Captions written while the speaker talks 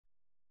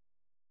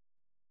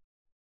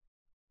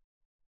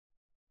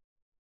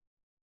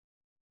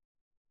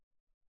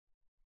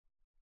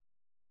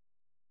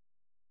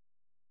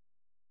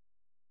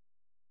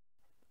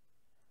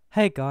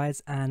Hey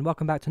guys, and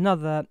welcome back to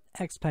another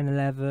X-Plane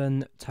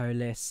 11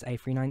 ToLiSs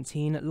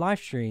A319 live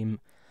stream.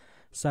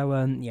 So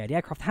yeah, the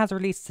aircraft has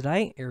released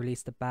today. It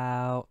released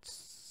about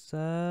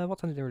what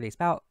time did it release?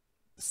 About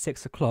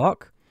 6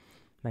 o'clock,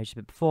 maybe just a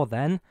bit before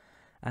then.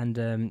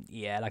 And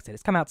yeah, like I said,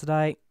 it's come out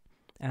today,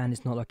 and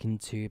it's not looking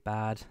too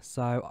bad.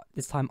 So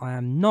this time I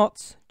am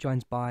not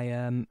joined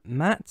by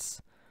Matt.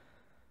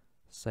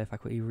 So if I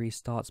quickly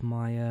restart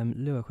my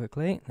Lua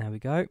quickly, there we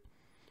go.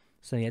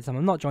 So yeah, this time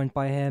I'm not joined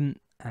by him.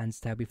 And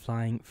they'll be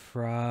flying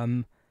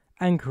from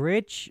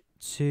Anchorage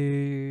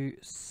to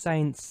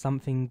Saint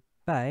something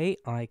Bay.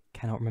 I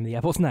cannot remember the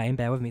airport's name.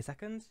 Bear with me a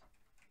second.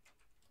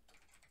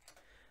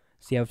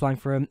 So yeah, we're flying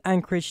from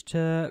Anchorage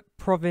to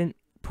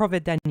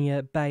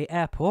Provideniya Bay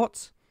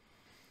Airport.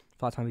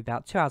 Flight time will be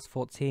about 2 hours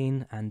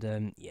 14.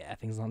 And yeah,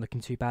 things aren't looking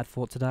too bad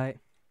for today.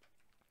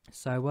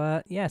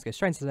 So yeah, let's go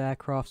straight into the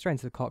aircraft, straight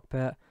into the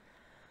cockpit.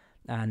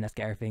 And let's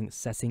get everything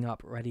setting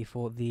up, ready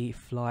for the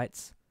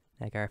flight.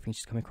 There you go, everything's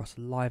just coming across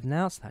live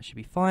now, so that should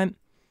be fine.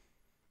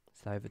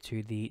 So over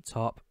to the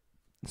top.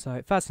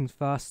 So first things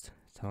first,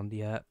 turn on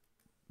the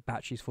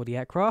batteries for the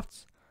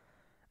aircraft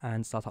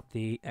and start up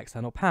the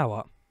external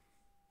power.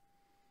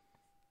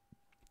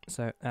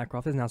 So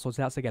aircraft is now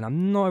sorted out. So again,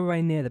 I'm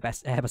nowhere near the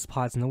best Airbus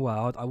pilot in the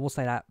world. I will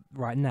say that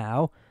right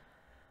now.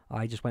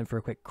 I just went for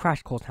a quick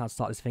crash course on how to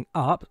start this thing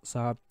up. So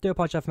I do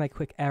apologize for making a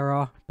quick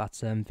error, but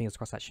fingers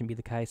crossed that shouldn't be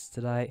the case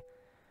today.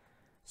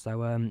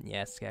 So yeah,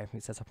 let's get everything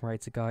set up and ready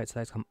to go. So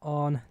those come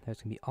on,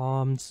 those can be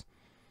armed.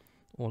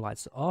 All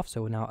lights are off,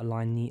 so we'll now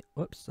align the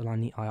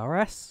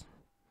IRS.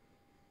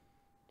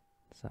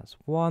 So that's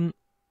 1.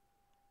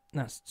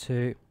 That's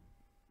 2.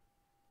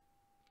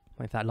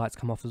 Wait for that light to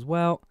come off as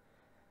well.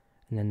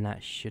 And then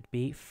that should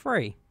be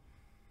 3.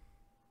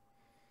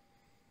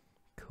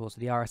 Cool, so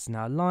the IRS is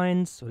now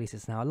aligned, or at least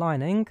it's now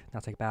aligning.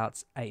 That'll take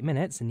about 8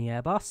 minutes in the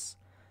Airbus.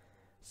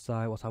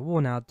 So what I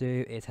will now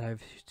do is head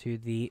over to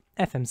the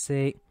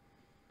FMC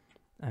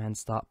and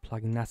start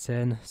plugging that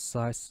in.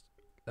 So up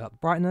the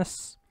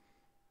brightness,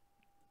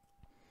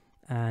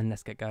 and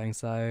let's get going.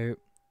 So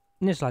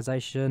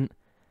initialization,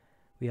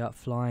 we are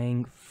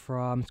flying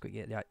from, let's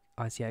get the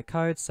ICO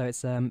code. So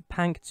it's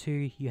PANC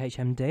to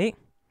UHMD,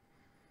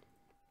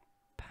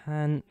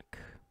 PANC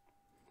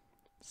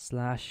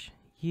 /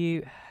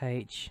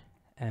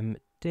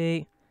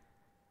 UHMD.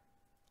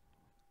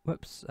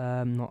 Whoops,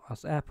 not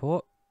us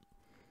airport.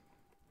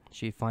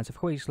 Should be fine. So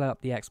if we slow up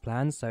the X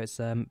plan, so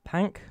it's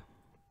PANC.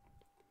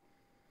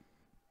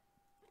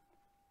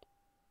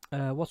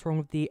 What's wrong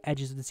with the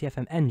edges of the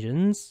CFM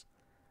engines?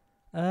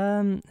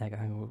 There you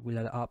go, we'll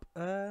load it up.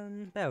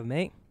 Bear with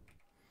me.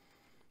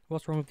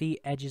 What's wrong with the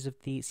edges of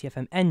the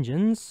CFM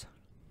engines?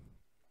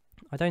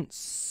 I don't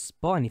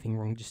spot anything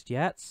wrong just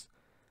yet.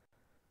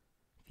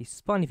 If you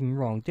spot anything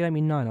wrong, do let me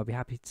know and I'll be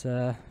happy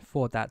to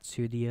forward that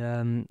to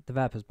the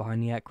developers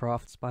behind the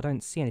aircraft. But I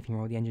don't see anything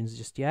wrong with the engines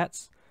just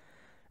yet.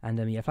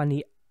 And yeah,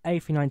 finally,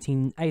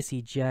 A319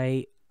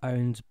 ACJ,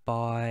 owned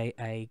by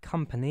a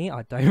company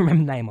I don't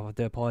remember the name of, I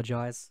do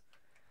apologise.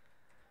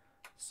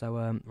 So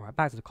right,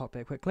 back to the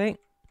cockpit quickly.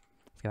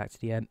 Let's go back to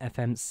the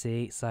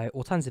FMC. So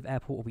alternative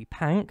airport will be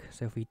PANC,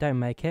 so if we don't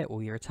make it, we'll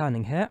be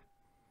returning here.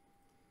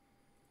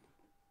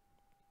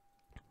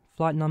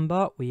 Flight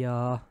number, we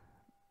are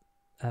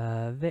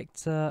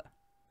Victor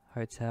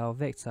Hotel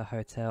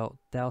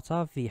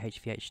Delta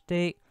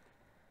VHVHD.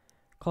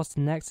 Cost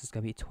next is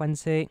going to be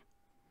 20,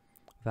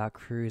 with our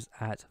cruise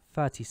at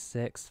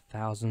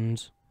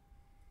 36,000.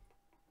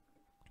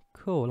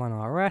 Cool, line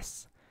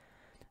RS,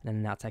 and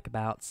then that'll take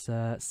about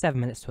 7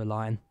 minutes to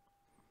align.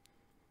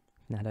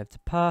 Now head over to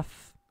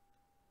Perth.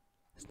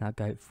 Let's now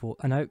go for,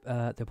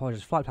 the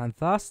apologies, flight plan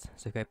first.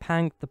 So go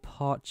PANC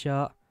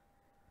departure,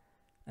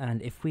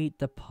 and if we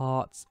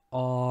depart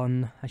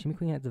on, actually we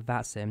can get the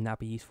VAT sim, that'd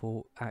be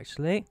useful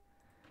actually.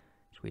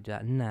 Should we do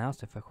that now?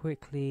 So if I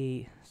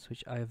quickly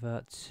switch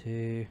over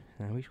to,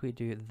 should we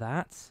do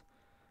that?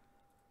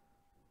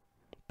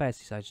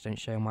 Basically, so I just don't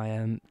show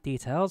my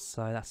details,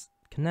 so that's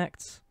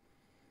connect.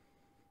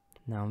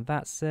 Now on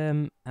that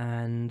sim,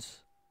 and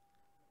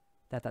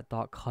that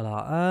dark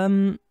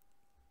colour.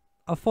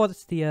 I'll forward it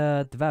to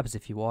the developers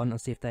if you want,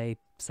 and see if they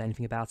say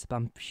anything about it, but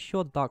I'm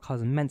sure the dark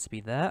colours are meant to be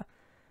there.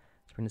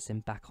 Let's bring the sim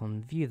back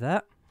on view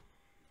there.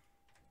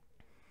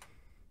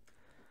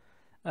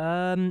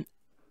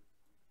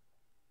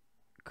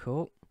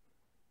 Cool.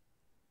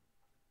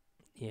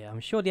 Yeah,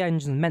 I'm sure the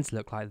engine's meant to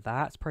look like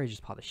that. It's probably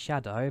just part of the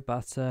shadow,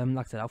 but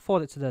like I said, I'll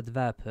forward it to the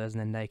developers and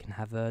then they can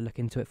have a look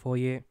into it for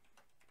you.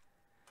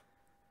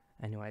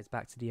 Anyways,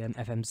 back to the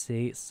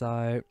FMC.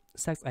 So,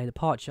 select a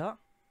departure.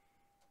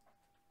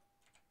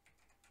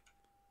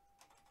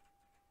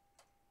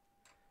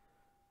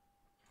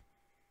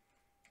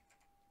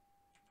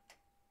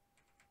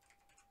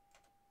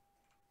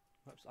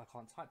 Whoops, I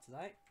can't type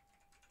today.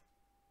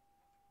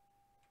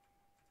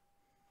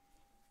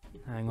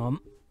 Hang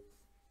on.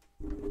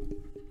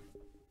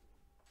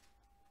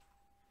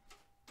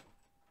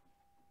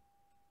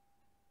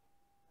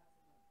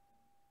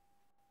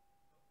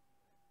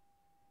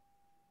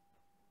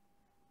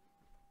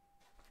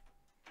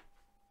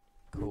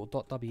 Cool.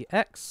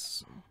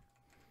 .wx.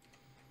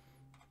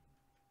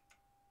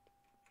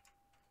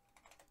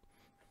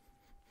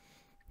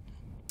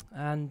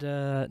 And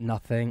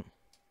nothing.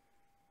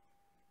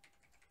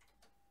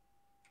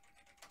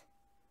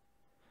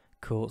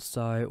 Cool.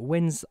 So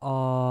winds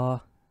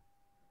are.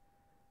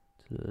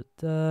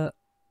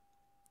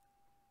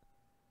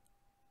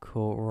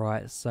 Cool.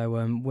 Right. So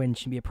wind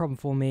shouldn't be a problem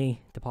for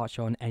me.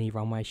 Departure on any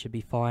runway should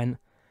be fine.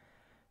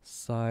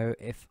 So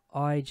if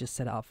I just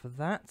set it up for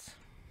that,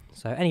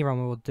 so any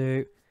runway will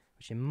do,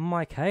 which in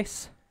my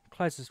case,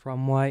 closest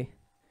runway,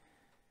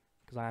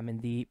 because I am in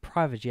the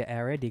private jet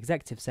area, the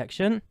executive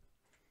section.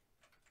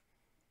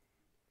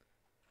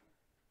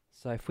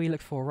 So if we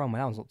look for a runway,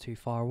 that one's not too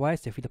far away.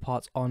 So if we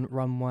depart on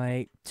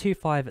runway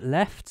 25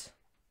 left.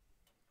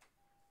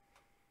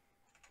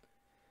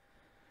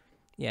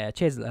 Yeah,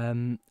 cheers,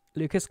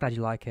 Lucas, glad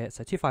you like it.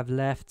 So 25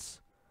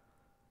 left,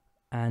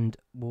 and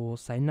we'll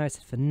say no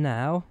SID for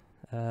now.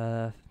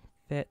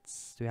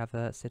 Fits, do we have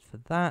a SID for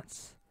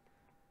that?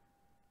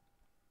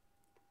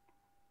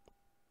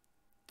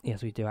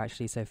 Yes, we do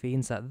actually. So if we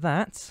insert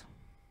that,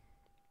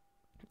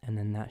 and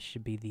then that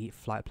should be the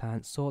flight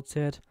plan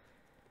sorted.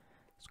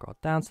 Scroll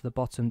down to the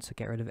bottom to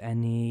get rid of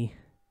any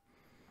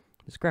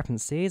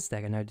discrepancies.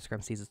 There are no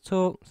discrepancies at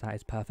all, so that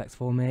is perfect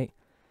for me.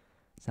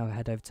 So now we'll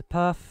head over to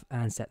Perf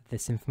and set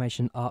this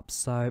information up.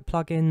 So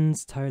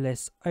plugins,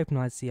 ToLiSs,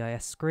 OpenEye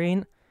CIS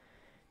screen,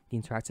 the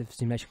interactive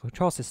simulation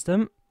control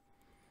system,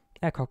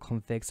 aircraft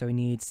config. So we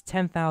need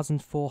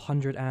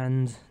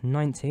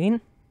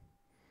 10,419.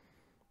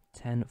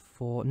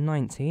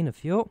 10,419 of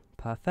fuel.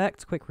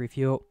 Perfect. Quick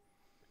refuel.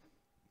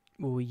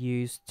 We'll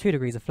use 2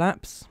 degrees of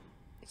flaps.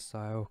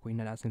 So we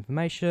know that's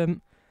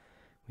information,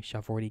 which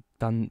I've already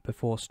done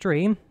before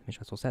stream, which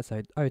I saw set.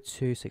 So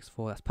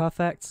 0264, that's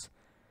perfect.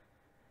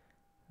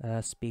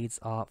 Speeds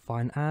are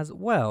fine as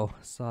well.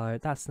 So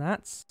that's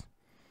that.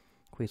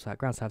 Quick flat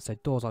ground tab. So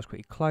doors are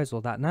quickly close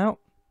all that now.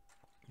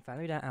 In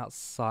fact, that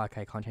outside.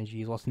 Okay, can't change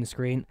views whilst in the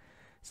screen.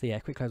 So yeah,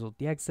 quick close all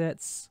the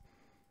exits.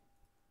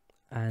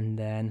 And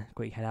then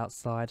quick head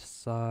outside.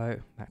 So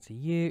back to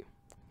you.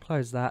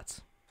 Close that.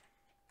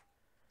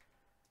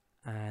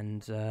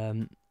 And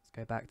let's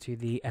go back to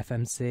the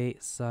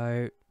FMC.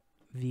 So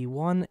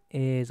V1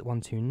 is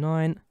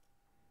 129.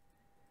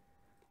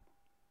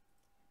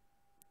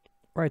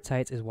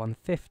 Rotate is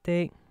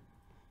 150.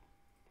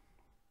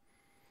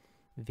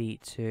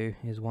 V2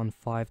 is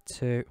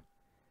 152.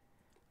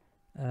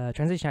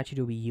 Transition attitude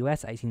will be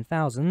US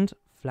 18,000.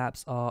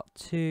 Flaps are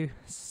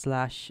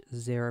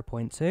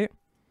 2/0.2.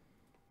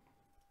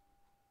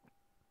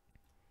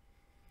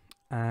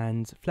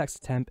 And flex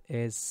temp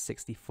is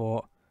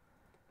 64.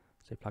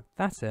 So plug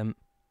that in.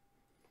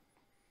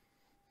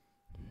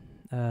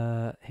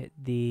 Hit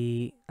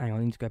the, hang on,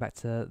 I need to go back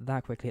to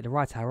that quickly. Hit the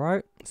right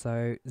arrow.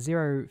 So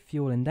 0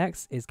 fuel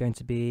index is going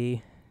to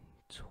be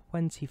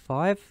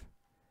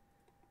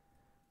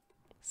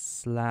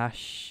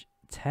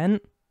 25/10.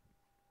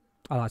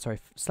 Oh, sorry,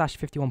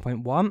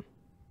 /51.1.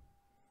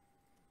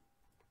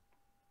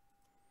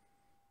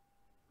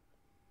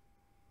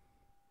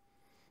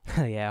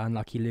 Yeah,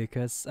 unlucky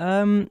Lucas.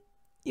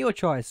 Your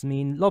choice. I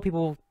mean, a lot of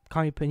people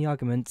currently put in the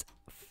argument,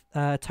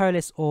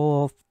 ToLiSs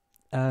or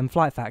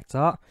flight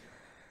factor.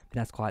 But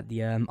that's quite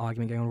the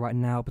argument going on right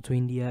now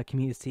between the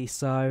community.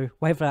 So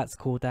wait for that to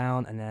cool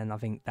down, and then I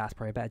think that's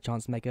probably a better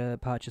chance to make a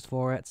purchase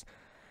for it.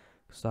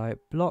 So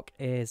block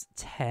is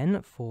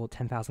 10 for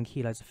 10,000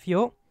 kilos of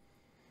fuel.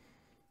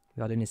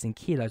 We are doing this in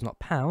kilos, not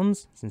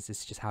pounds, since this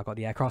is just how I got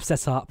the aircraft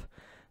set up.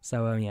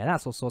 So yeah,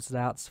 that's all sorted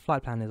out.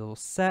 Flight plan is all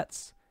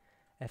set.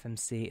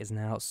 FMC is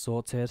now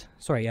sorted.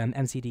 Sorry,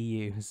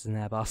 MCDU, this is an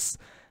Airbus.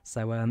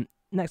 So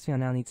next thing I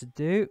now need to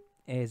do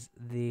is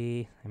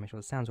make sure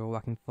the sounds are all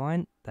working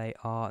fine. They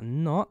are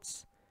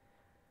not.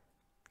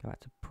 Go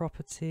back to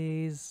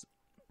properties.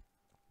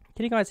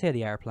 Can you guys hear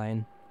the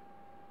airplane?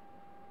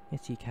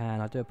 Yes, you can.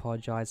 I do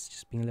apologise,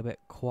 just being a little bit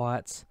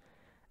quiet.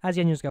 As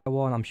the engines go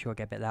on, I'm sure it'll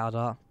get a bit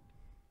louder.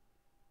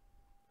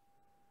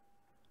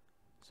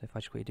 So if I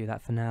just quickly do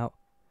that for now.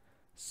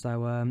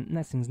 So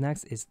next things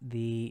next is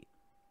the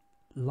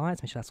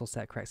lights. Make sure that's all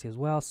set correctly as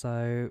well.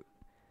 So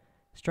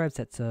strobe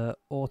set to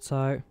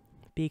auto.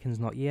 Beacons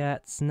not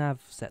yet.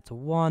 Nav set to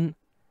 1.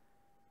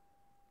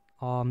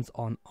 Arms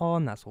on.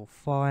 That's all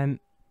fine.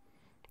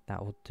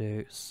 That will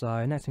do.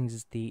 So next thing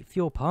is the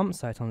fuel pump.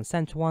 So it's on the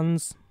center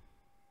ones,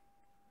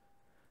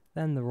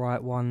 then the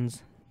right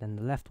ones, then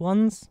the left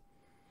ones.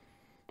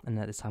 And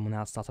at this time we'll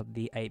now start up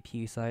the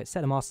APU. So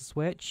set a master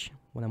switch.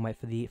 We'll then wait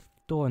for the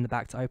door in the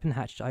back to open,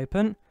 hatch to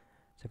open.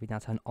 So if we now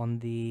turn on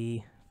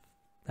the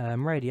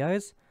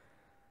radios,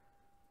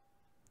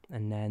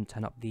 and then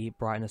turn up the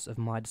brightness of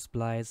my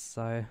displays.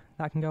 So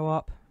that can go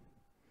up,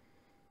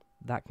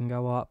 that can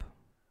go up,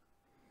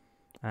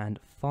 and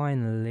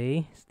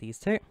finally it's these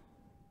two.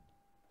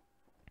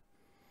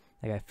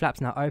 There you go, flaps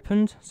now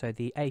opened, so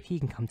the AP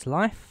can come to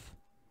life.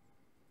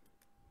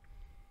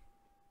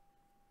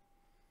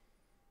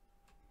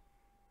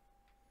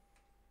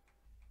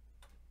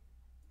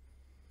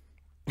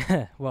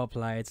 Well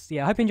played.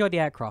 Yeah, I hope you enjoyed the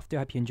aircraft. Do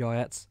hope you enjoy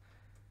it.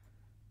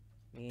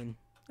 mean,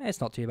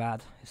 it's not too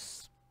bad.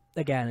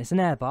 Again, it's an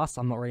Airbus.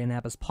 I'm not really an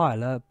Airbus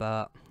pilot,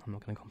 but I'm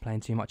not going to complain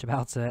too much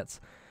about it.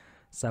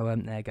 So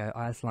there you go.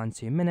 IS line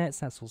 2 minutes.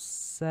 That's all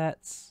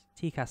set.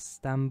 TCAS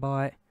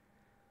standby.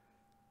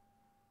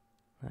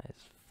 That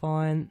is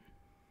fine.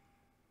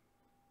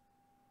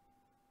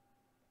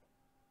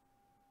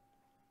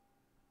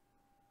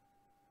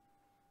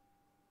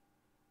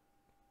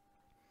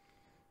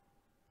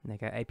 There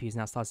you go, APU is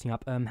now starting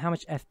up. How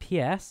much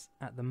FPS?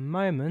 At the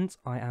moment,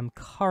 I am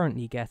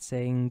currently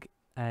getting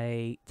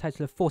a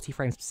total of 40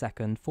 frames per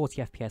second,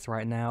 40 FPS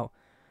right now.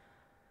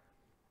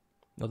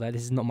 Although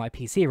this is not my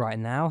PC right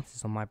now, this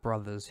is on my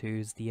brother's,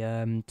 who's the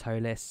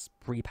ToLiSs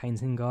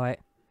repainting guy.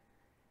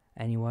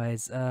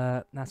 Anyways,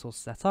 that's all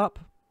set up.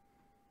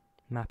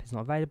 Map is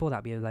not available,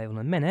 that'll be available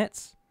in a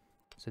minute.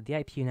 So the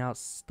APU now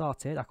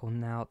started. I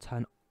can now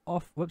turn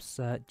off, whoops,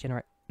 I need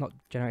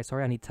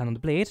to turn on the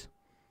bleed.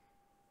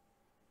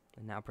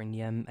 And now bring the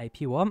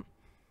APU on.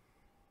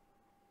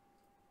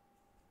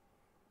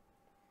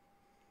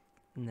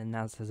 And then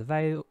now it says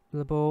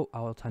available,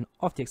 I will turn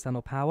off the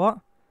external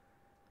power.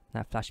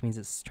 That flash means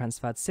it's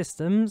transferred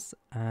systems,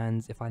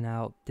 and if I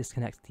now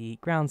disconnect the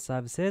ground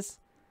services,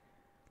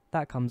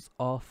 that comes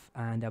off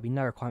and there'll be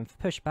no requirement for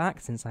pushback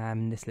since I am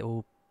in this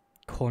little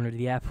corner of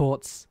the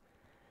airport.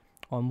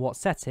 On what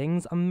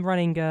settings? I'm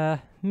running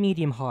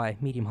medium high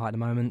at the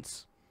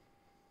moment.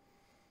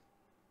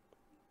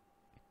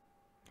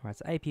 Right,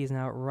 so AP is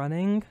now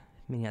running,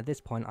 meaning at this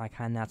point I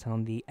can now turn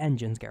on the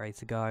engines, get ready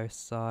to go.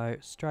 So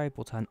strobe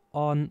will turn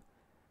on.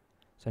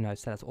 So no,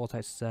 set as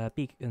auto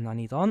beacon I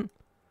need on.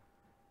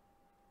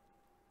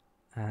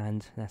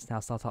 And let's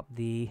now start up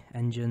the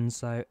engine.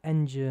 So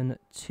engine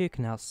 2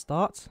 can now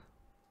start.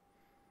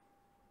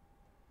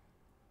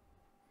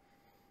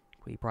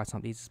 We brighten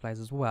up these displays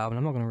as well, and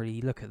I'm not going to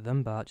really look at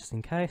them, but just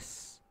in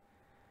case.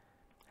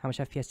 How much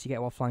FPS do you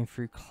get while flying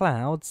through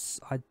clouds?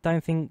 I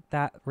don't think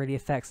that really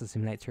affects the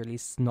simulator, at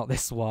least not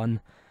this one.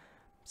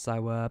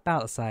 So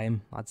about the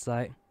same, I'd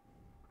say.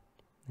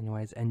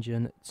 Anyways,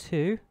 engine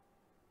 2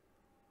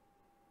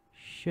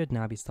 should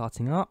now be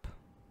starting up.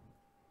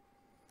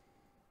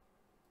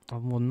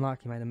 I've more than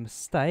likely made a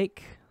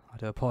mistake. I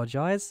do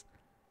apologise.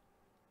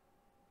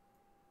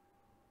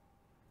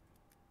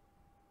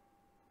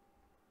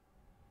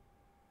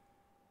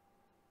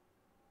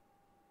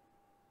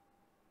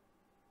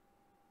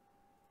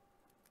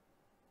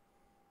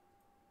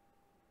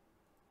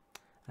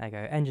 There you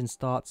go, engine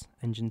starts,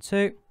 engine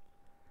 2.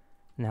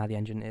 Now the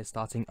engine is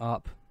starting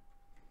up.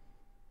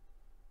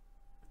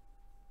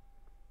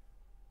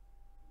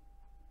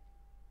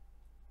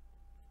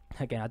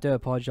 Again, I do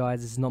apologise,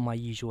 this is not my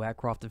usual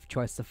aircraft of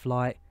choice to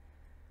fly.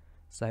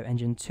 So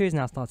engine 2 is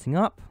now starting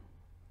up.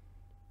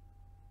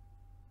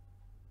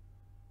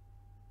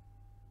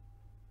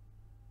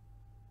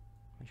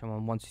 Which I'm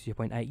on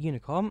 122.8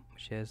 Unicom,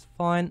 which is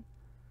fine.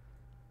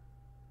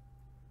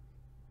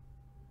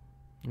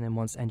 And then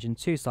once engine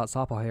 2 starts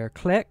up, I'll hear a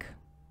click.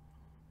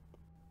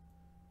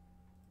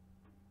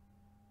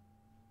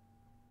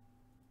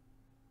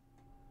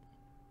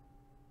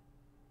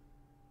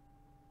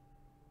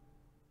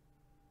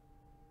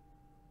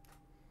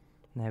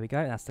 There we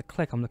go, that's the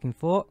click I'm looking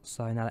for.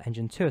 So now that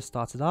engine 2 has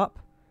started up,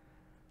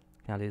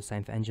 now do the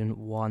same for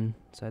engine 1.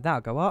 So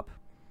that'll go up.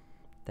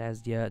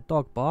 There's the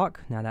dog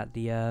bark, now that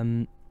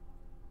the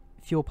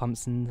fuel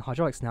pumps and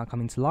hydraulics now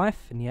coming to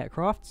life in the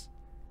aircraft.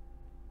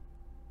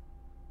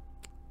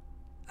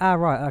 Ah,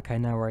 right, okay,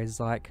 no worries.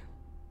 Like,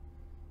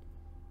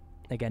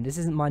 again, this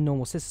isn't my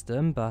normal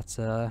system, but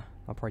I'll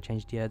probably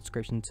change the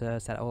description to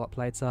set it all up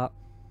later.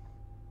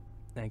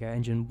 There you go,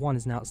 engine 1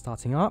 is now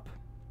starting up.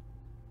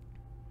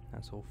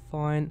 That's all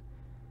fine.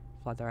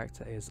 Flight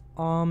director is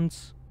armed,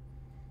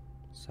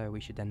 so we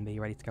should then be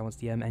ready to go once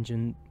the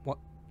engine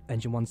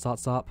 1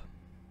 starts up.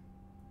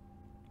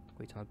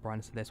 We turn the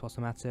brightness of this whilst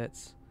I'm at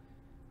it,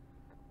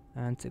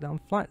 and take that on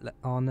flight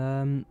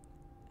on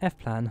F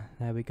plan.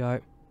 There we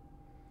go.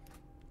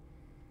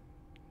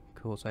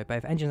 Cool. So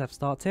both engines have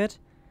started.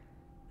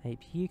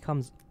 APU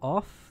comes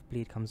off.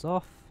 Bleed comes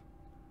off.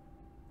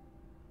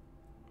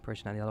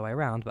 Pushing that the other way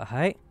around, but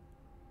hey.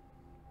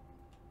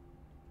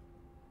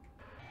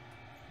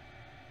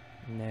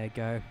 And there you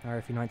go.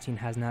 RF19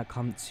 has now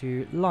come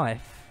to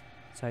life.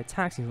 So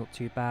taxiing's not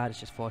too bad.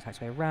 It's just follow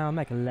taxiway around,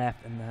 make a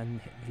left, and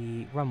then hit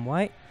the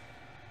runway.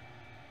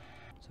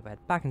 So we head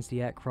back into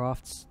the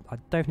aircraft. I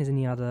don't think there's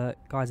any other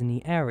guys in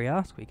the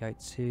area. So we go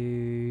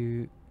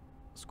to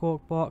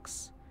Squawk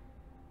Box.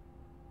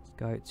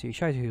 Go to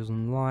show who's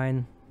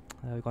online.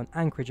 We've got an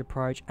Anchorage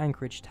approach,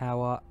 Anchorage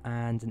tower,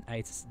 and an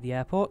ATIS at the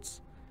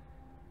airport.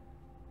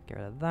 Get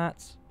rid of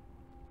that.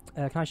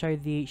 Can I show you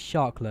the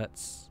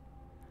sharklets?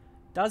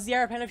 Does the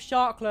airplane have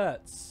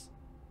sharklets?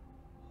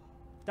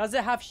 Does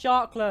it have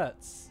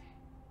sharklets?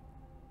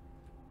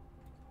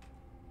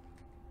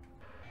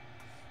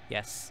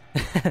 Yes.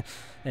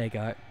 There you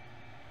go.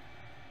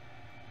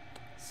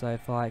 So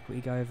if we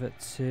go over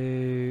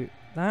to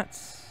that.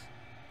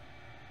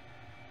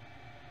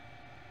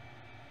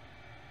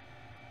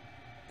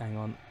 Hang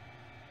on.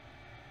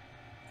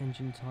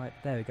 engine type.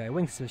 There we go.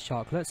 Wings of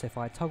Sharklet. So if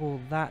I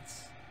toggle that,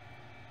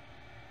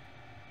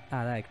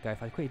 there we go.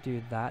 If I quickly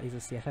do that, these are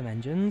CFM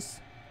engines.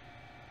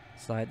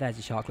 So there's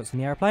your Sharklets in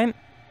the airplane.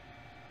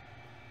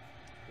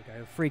 There we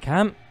go. Free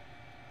cam.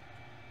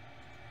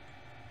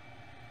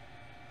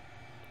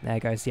 There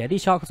goes. Yeah,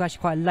 these Sharklets are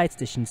actually quite a late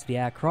addition to the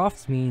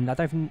aircraft. I mean, I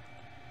don't think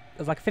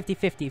there's like a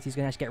 50-50 if he's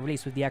going to actually get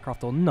released with the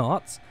aircraft or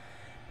not.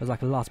 It was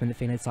like a last minute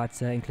thing they decided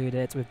to include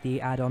it with the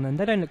add-on, and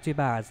they don't look too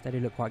bad. They do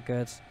look quite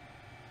good,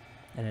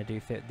 and they do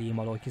fit the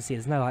model. You can see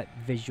there's no like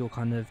visual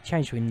kind of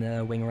change between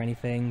the wing or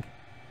anything,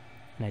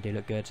 and they do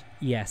look good.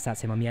 Yes,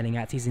 that's him I'm yelling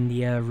at. He's in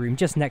the room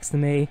just next to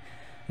me,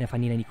 and if I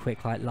need any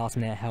quick like last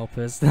minute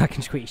helpers, then I can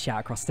just quickly shout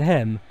across to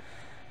him.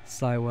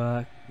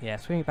 So yeah,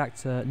 swing it back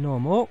to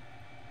normal.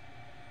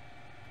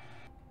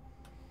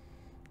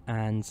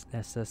 And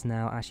let's just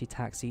now actually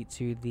taxi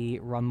to the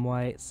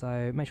runway.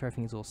 So make sure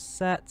everything is all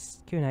set.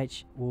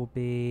 QNH will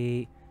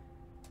be...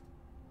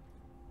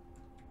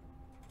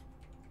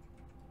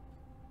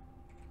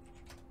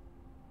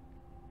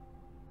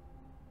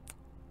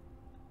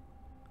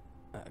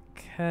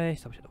 Okay,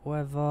 so check the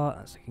weather.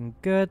 That's looking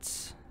good.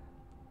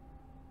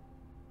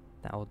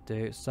 That'll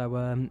do.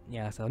 So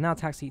yeah, so now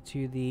taxi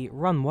to the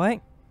runway.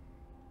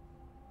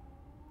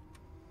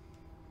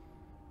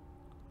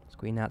 So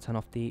we now turn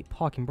off the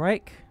parking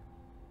brake.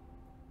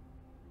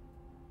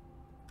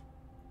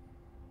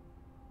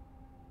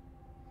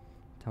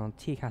 Turn on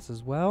TCAS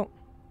as well.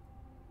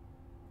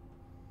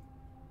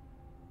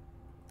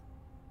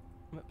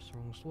 Whoops,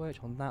 wrong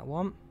switch on that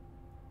one.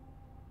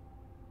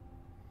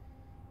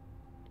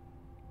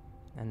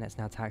 And let's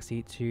now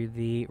taxi to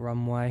the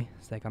runway.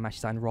 So I'm actually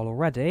starting to roll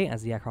already,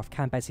 as the aircraft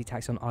can basically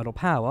taxi on idle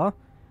power,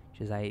 which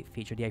is a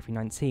feature of the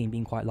A319,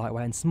 being quite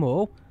lightweight and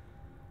small.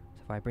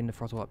 So if I bring the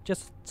throttle up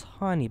just a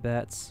tiny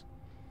bit,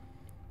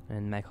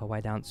 and make our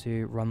way down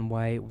to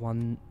runway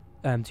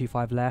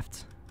 125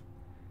 left.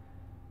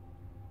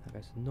 That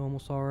goes to normal,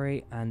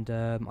 sorry, and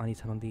I need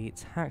to turn on the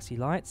taxi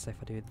lights, so if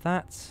I do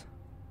that.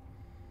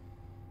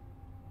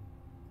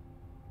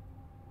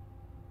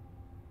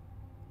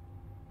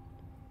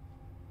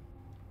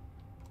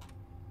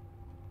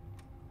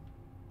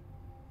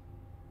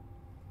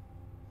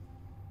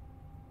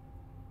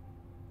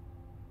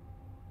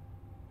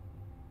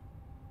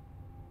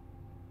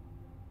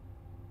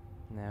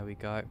 There we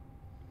go.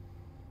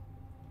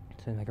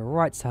 So make a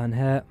right turn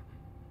here.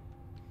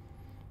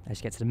 Let's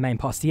get to the main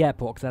part of the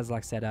airport, because as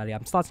like I said earlier,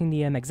 I'm starting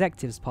the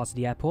executives part of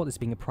the airport, this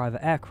being a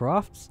private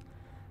aircraft.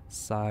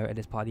 So at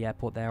this part of the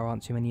airport there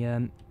aren't too many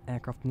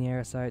aircraft in the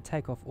area, so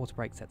takeoff auto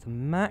brake set to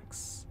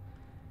max.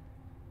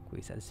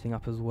 We set this thing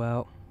up as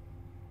well.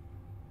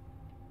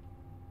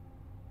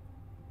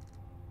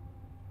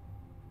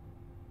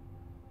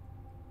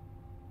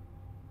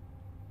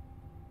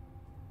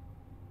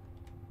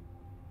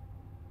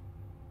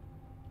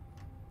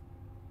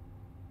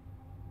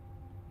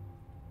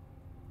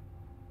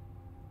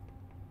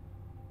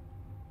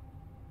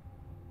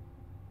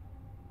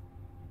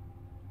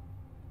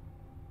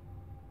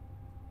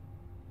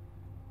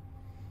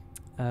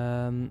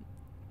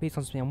 Beats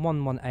on speed on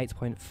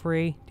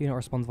 118.3. Do not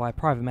respond via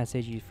private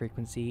message. Use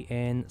frequency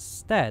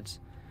instead.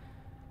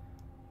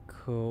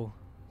 Cool.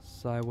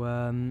 So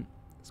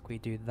let's quickly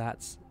do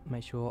that.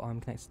 Make sure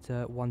I'm connected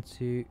to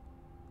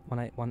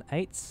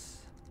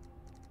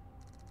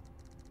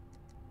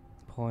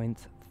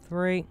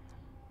 12.18.3.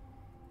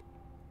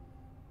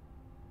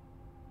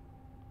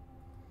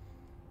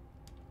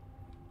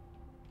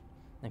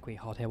 And quickly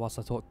hold here whilst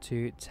I talk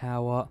to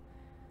tower.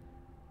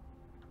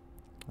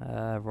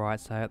 Right,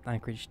 so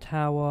Anchorage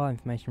Tower,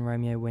 information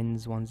Romeo,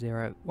 winds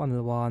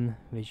 101,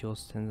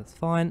 visuals 10, that's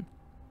fine.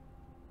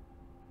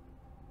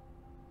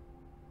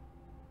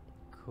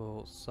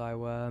 Cool,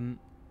 so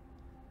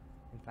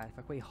in fact if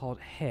I quickly hold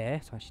here,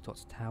 so I actually talk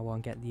to tower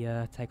and get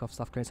the takeoff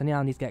stuff clearance. So now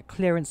I need to get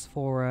clearance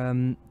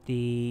for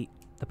the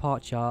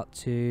departure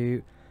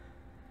to,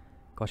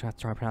 gosh I have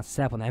to try and pronounce this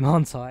airport name,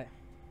 aren't I?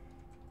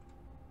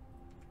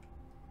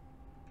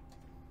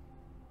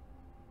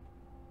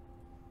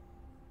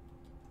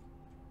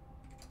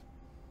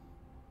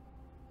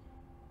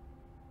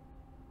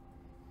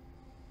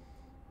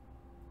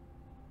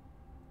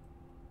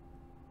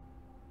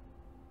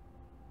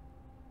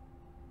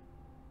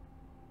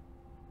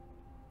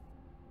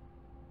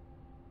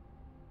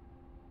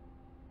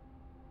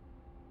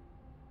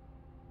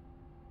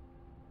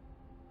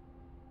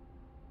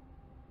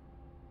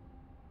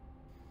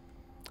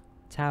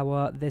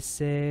 Tower, this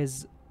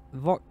is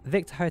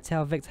Victor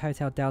Hotel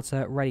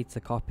Delta, ready to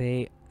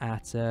copy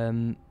at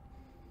and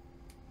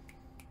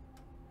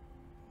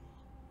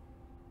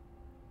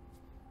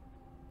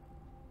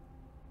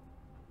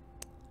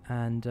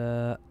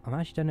I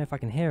actually don't know if I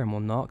can hear him or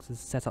not, because the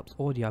setup's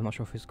audio, I'm not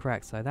sure if it's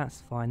correct, so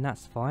that's fine,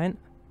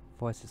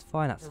 voice is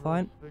fine, that's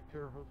fine.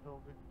 Victor Hotel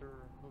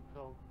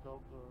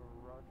Delta,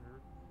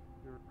 Roger.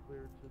 You're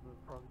cleared to the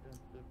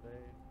Provideniya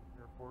Bay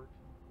Airport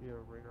via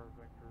radar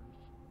vectors.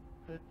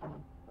 Fit and the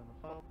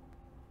file.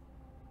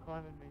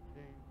 Climb and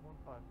maintain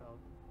 15,000.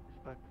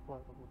 Expect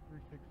flight level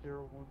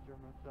 360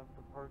 1097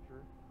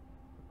 departure.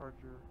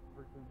 departure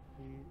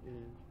frequency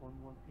is 118.6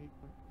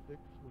 with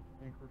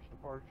Anchorage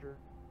departure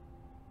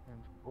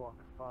and squawk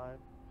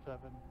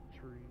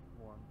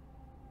 5731.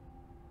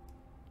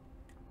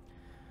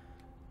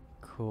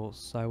 Cool.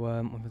 So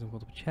one thing we'll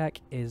double check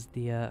is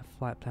the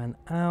flight plan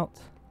out.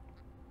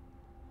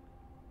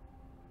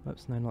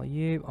 Oops, no, not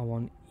you. I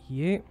want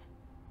you.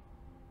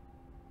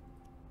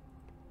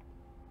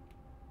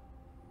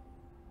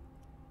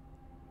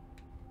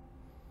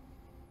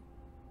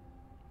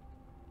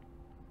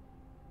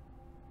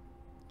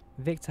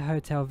 Victor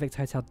Hotel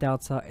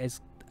Delta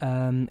is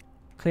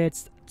cleared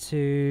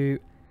to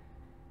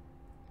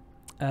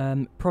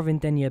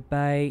Provideniya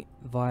Bay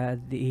via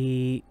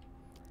the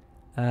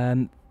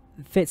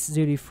Fitz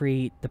Zulu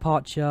 3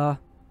 departure,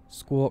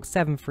 squawk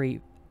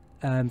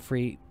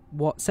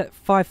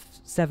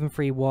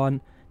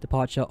 5731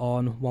 departure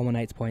on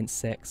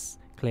 118.6,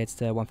 cleared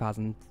to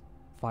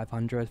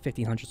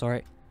 1500,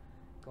 sorry.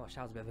 Gosh,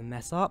 that was a bit of a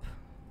mess up.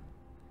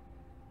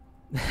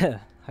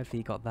 Hopefully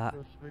you got that.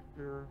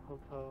 Victor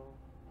Hotel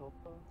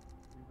Delta,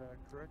 feedback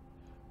correct.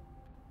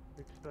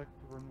 Expect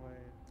runway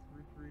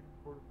 33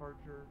 for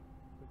departure.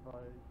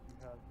 Advise you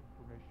have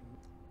information.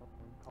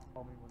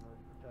 Call me when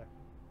ready for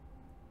taxi.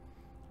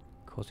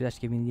 Of course, we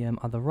actually give me the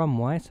other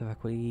runway, so if I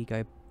quickly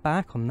go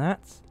back on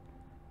that.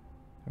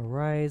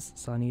 Erase,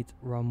 so I need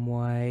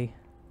runway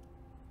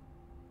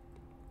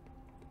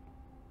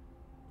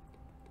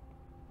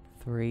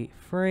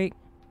 33.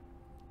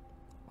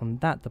 On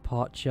that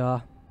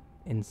departure,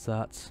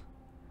 insert.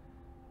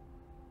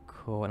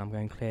 Cool, and I'm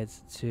going cleared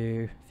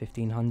to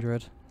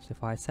 1500. So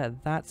if I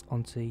set that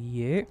onto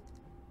you.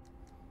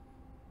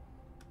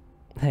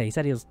 Hey, he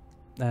said he was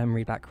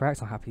read that correct,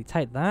 so I'll happily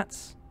take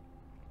that.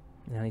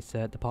 Now he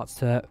said departs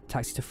to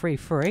taxi to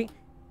 33,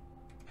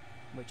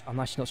 which I'm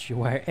actually not sure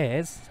where it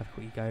is. So if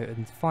we go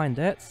and find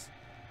it,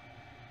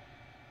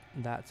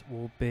 that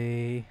will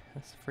be,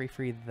 that's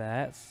 33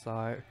 there.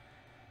 So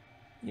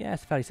yeah,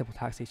 it's a fairly simple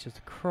taxi. It's just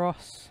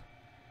across.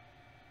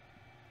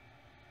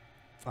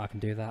 I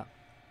can do that.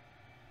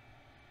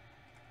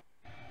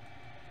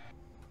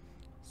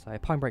 So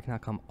pine brake now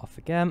come off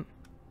again.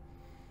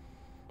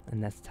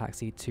 And let's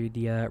taxi to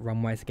the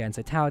runways again.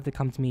 So tower did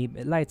come to me a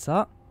bit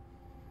later,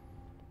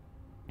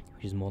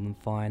 which is more than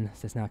fine.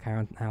 So let's now carry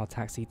on our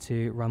taxi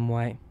to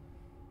runway.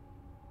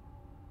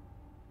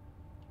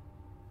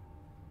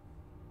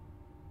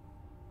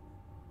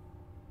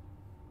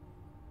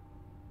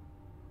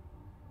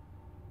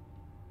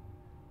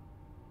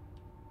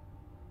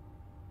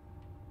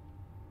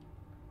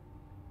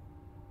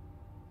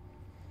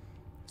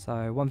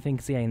 So one thing,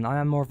 again, I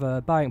am more of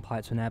a Boeing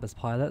pilot to an Airbus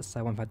pilot,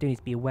 so one thing I do need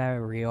to be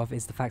wary of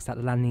is the fact that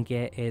the landing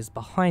gear is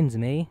behind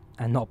me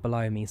and not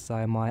below me,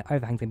 so my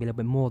overhang is going to be a little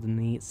bit more than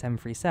the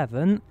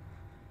 737.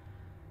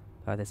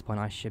 But at this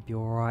point I should be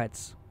alright.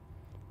 Let's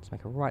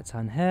make a right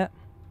turn here.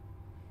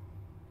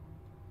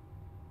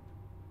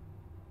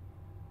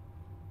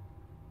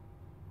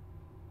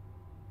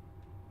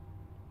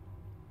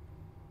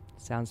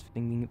 Sounds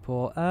being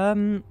poor.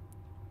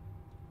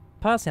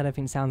 Personally, I don't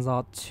think the sounds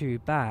are too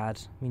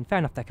bad. I mean, fair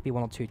enough, there could be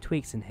one or two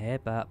tweaks in here,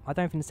 but I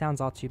don't think the sounds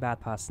are too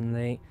bad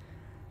personally.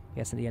 I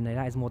guess at the end of the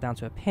day, that is more down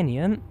to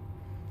opinion.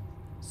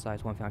 So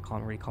it's one thing I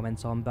can't really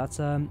comment on, but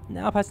no,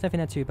 I personally don't think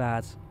they're too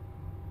bad.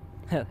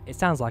 It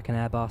sounds like an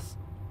Airbus,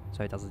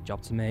 so it does the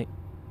job to me.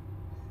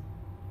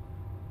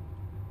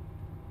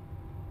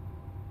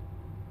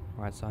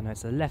 Right, so I know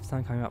it's the left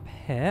turn coming up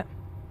here.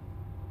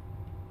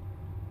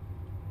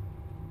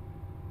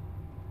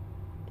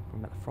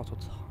 Bring back the throttle a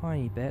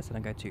tiny bit so I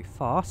don't go too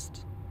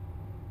fast.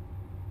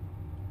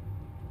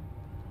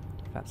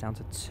 Flaps down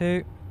to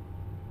 2.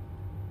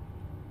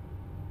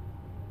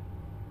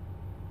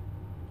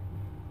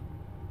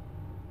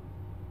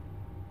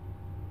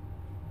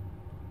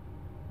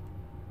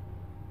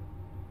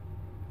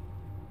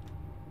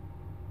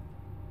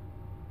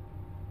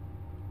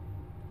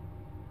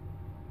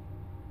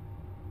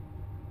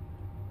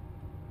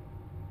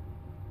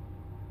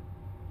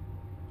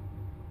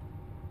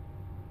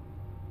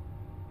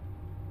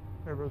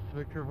 Airbus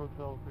Victor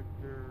Hotel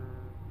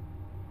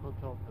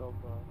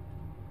Delta.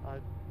 I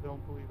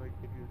don't believe I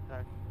gave you a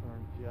taxi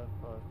clearance yet,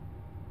 but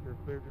you're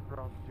cleared to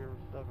cross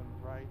 07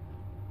 right.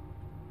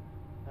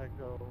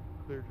 Echo,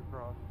 cleared to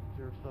cross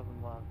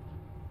 07 left.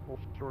 Hold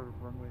short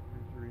of runway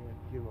 33 at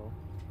Kilo.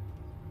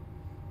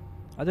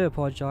 I do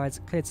apologise.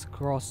 Cleared to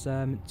cross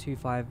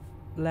 25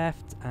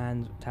 left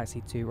and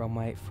taxi to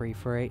runway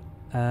 33.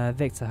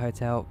 Victor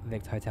Hotel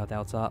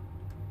Delta.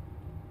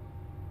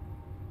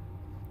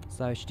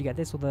 So should you get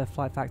this or the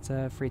Flight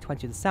Factor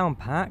 320 with the sound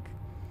pack?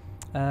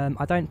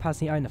 I don't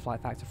personally own the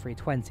Flight Factor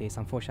 320, so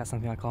unfortunately that's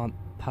something I can't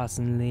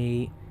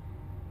personally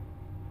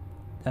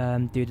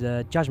do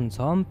the judgment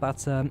on,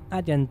 but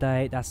at the end of the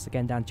day, that's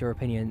again down to your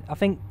opinion. I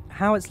think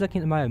how it's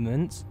looking at the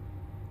moment,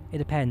 it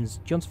depends.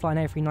 Do you want to fly an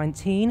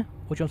A319 or do you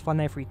want to fly an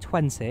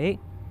A320?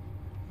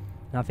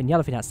 And I think the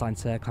other thing that's starting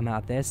to come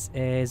out of this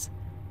is,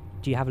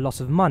 do you have a loss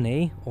of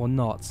money or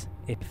not?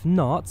 If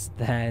not,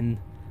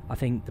 then I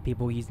think the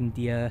people using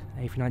the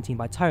A319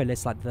 by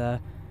ToLiSs, like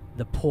the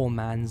poor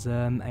man's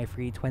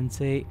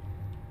A320,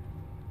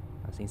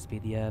 That seems to be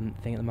the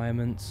thing at the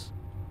moment.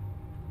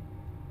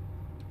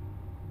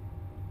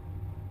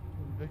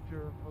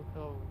 Victor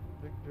Hotel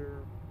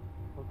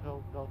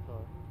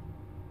Delta.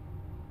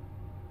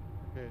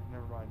 Okay,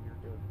 never mind, you're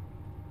good.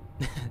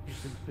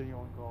 Houston City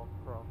on Golf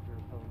Cross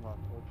 07 left,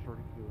 Old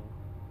Shorty Kilo.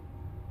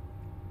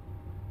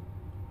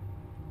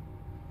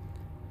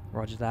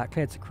 Roger that.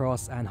 Cleared to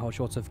cross and hold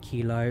short of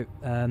Kilo,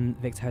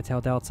 Victor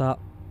Hotel Delta.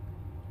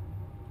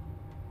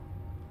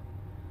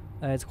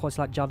 It's quite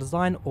like jar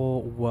design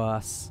or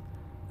worse.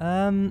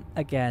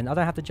 Again, I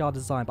don't have the jar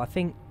design, but I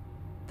think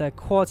the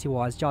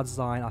quality-wise, jar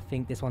design, I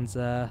think this one's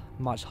a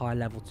much higher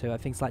level too. I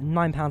think it's like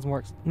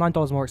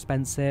 $9 more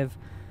expensive,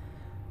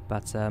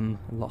 but a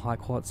lot higher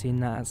quality in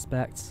that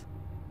aspect.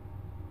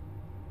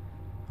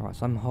 Alright,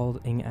 so I'm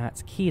holding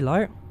at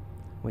Kilo,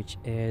 which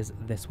is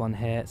this one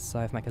here.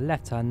 So if I make a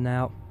left turn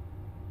now,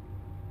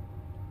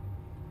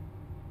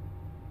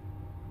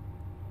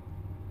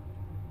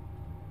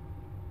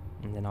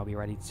 and then I'll be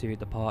ready to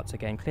depart.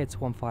 Again, cleared to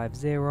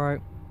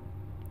 150,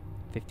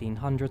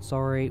 1500,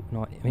 sorry,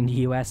 not in the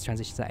US,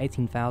 transition to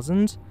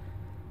 18,000. So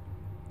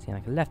you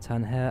make a left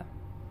turn here.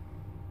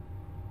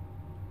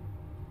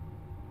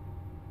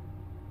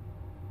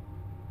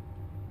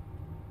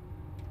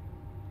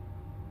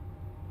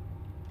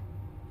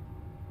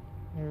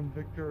 And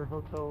Victor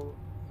Hotel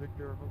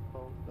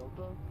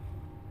Delta,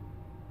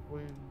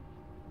 wind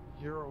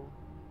 0,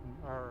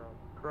 or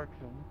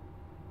correction,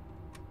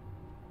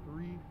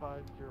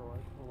 350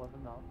 at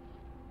 11 knots.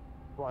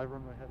 Fly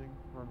runway heading,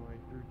 runway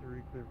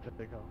 33, clear for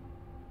takeoff.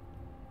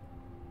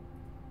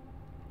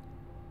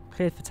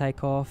 Cleared for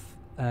takeoff,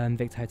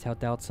 Victor Hotel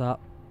Delta,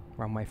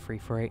 runway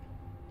 33.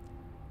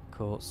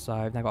 Cool, so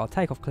I've now got our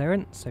takeoff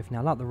clearance, so if you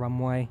now like the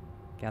runway,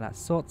 get that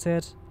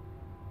sorted.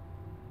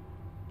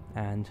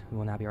 And we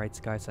will now be ready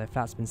to go. So if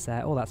that's been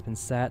set, all that's been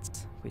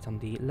set, we on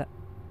the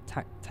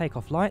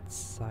takeoff lights,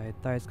 so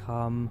those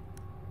come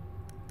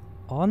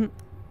on.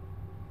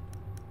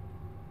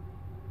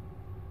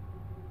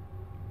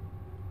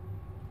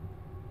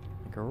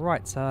 Make a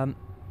right turn,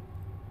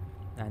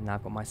 and now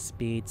I've got my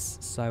speeds,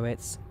 so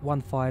it's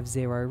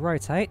 150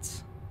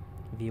 rotate,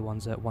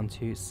 V1's at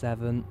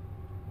 127.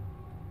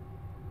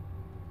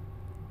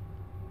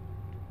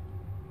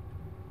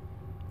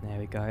 There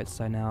we go,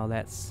 so now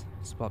let's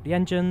spot the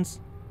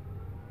engines.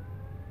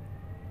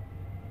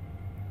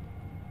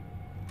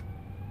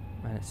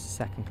 And it's the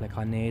second click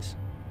I need.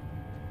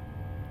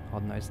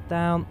 Hold those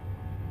down.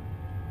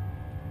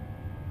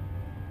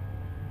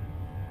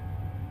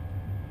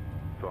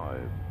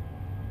 5.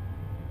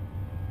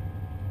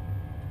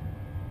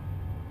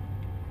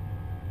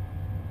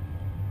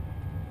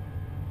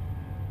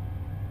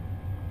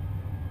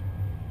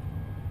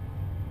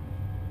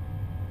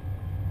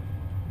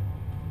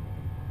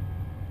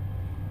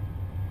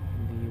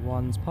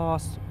 One's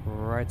passed,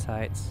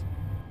 rotate.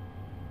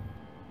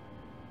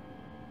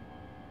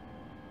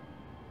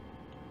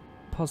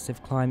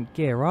 Positive climb,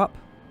 gear up.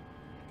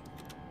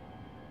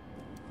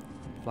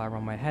 Fly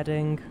runway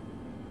heading.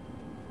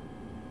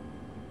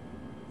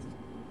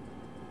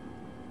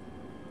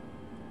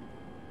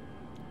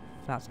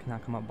 Flaps can now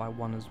come up by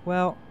 1 as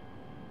well.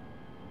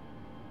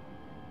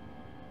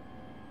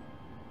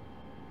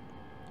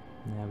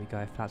 There we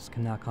go, flaps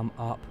can now come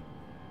up.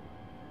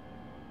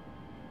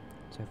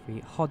 So if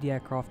we hold the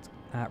aircraft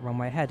at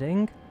runway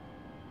heading,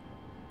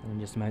 and in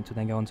just a moment we'll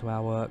then go on to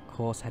our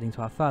course heading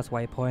to our first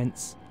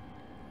waypoints,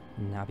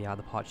 and now be our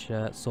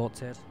departure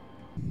sorted.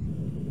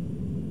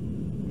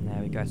 And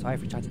there we go, so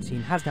hopefully Charter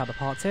team has now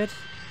departed,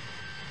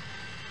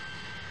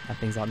 and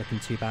things aren't looking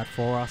too bad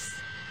for us.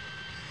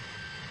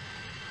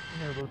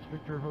 Airbus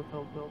Victor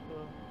Hotel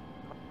Delta,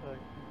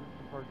 contact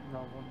departure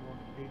now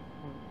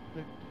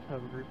 118.6,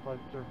 have a great flight,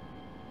 sir.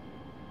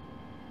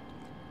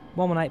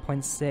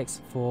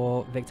 118.6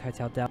 for Victor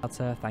Hotel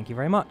Delta, thank you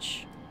very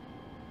much.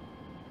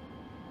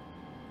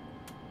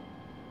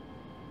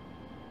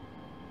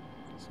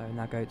 So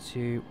now go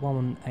to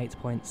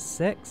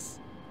 118.6.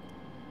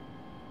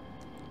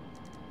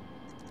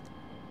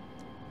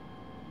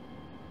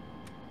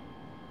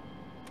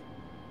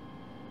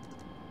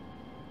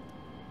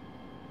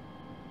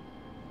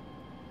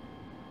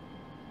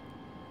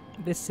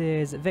 This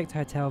is Victor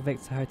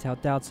Hotel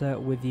Delta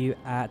with you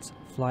at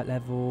flight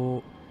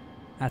level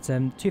at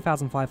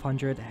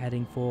 2,500,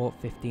 heading for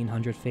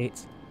 1,500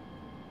 feet.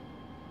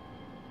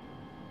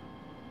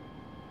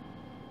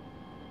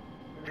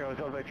 Victor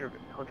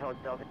Hotel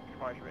Delta,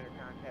 departure radar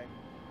contact.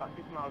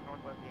 6 miles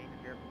northwest of the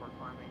Anchorage Airport,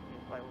 climb maintain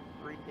flight level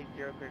 360,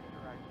 clear to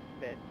right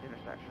spit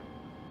intersection.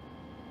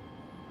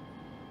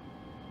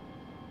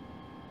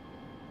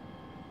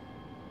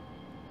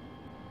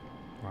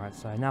 Right,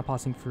 so now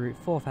passing through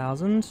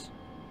 4,000.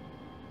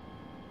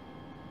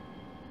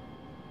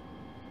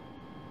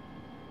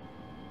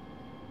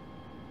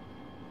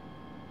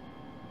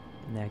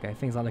 There we go,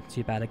 things aren't looking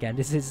too bad again.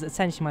 This is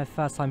essentially my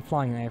first time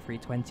flying an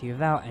A320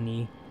 without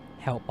any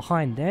help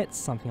behind it.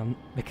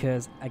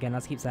 Because, again,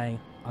 as I keep saying,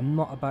 I'm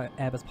not a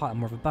Airbus pilot, I'm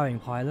more of a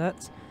Boeing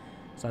pilot.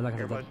 So like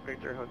I said,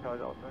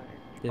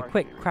 did a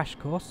quick crash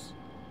course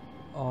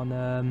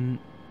on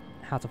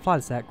how to fly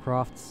this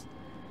aircraft.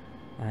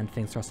 And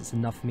fingers crossed it's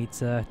enough for me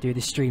to do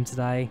this stream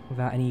today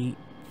without any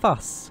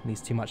fuss, at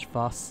least too much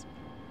fuss.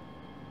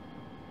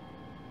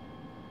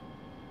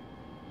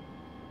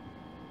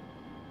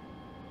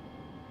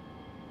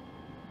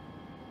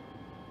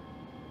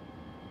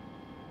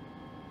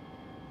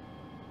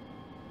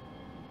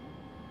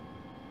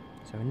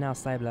 So we're now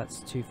stable at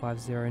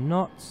 250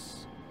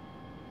 knots,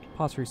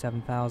 pass through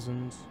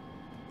 7,000.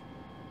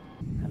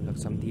 Have a look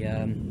at some of the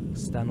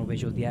external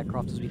visual of the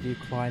aircraft as we do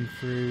climb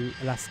through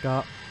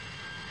Alaska.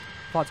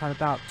 Flight time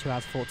about 2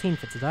 hours 14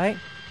 for today.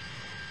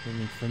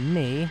 Meaning for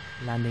me,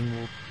 landing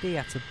will be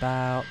at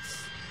about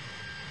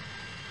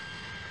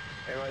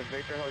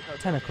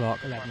 10 o'clock,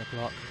 11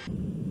 o'clock.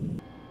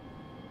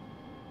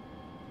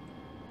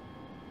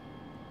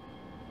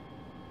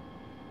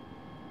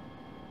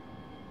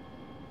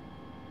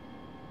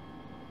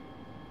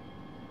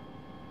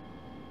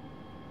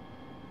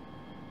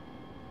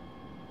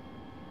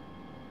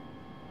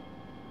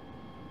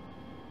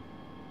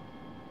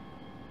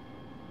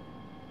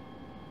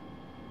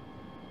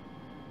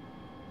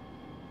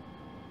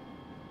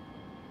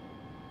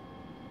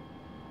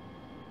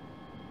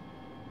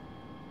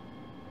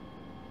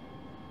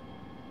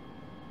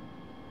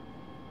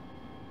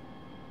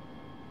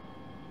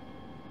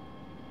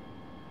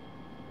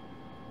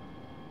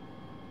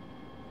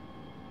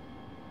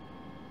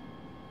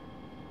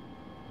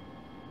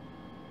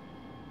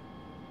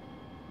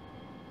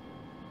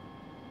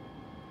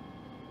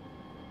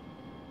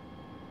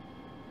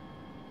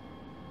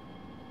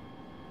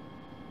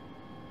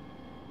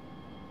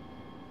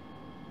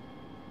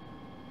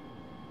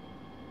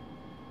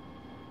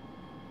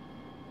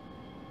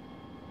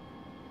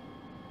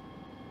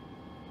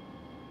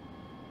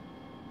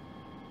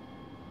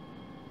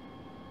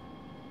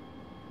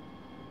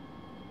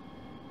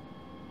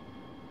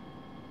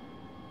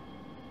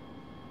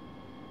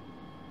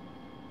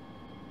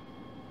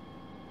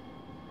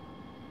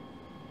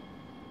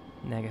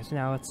 There we go, so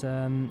now it's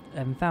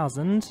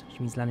 11,000, which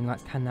means landing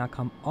lights can now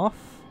come off.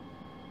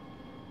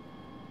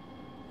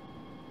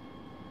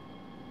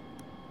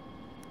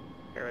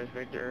 Airways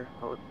Victor,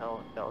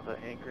 Hotel Delta,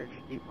 Anchorage,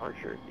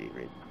 departure,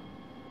 D-Read.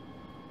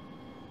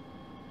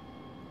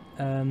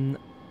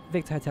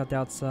 Victor Hotel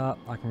Delta,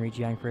 I can read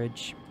you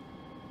Anchorage.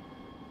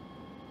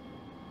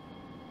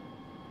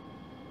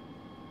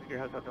 Victor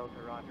Hotel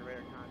Delta, roger,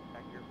 radar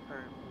contact, you're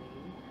currently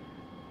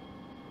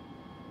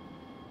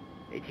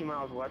 18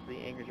 miles west of the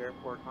Anchorage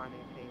Airport, climb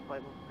maintain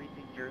flight level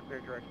 360, clear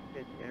direction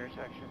 50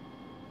 intersection.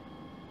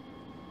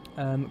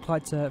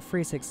 Clyde to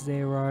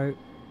 360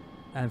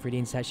 for the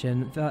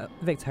intersection,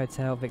 Victor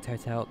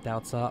Hotel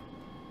Delta.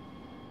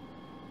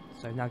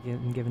 So now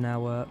given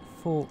our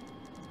full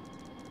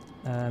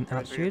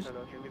altitude.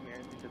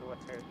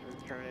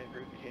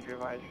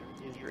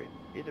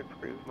 Either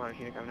approved,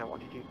 monitor Unicom now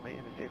 122, plan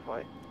have a safe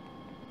flight.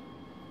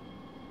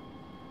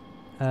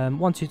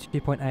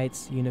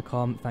 122.8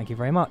 Unicom, thank you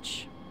very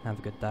much. Have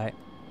a good day.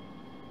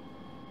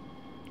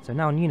 So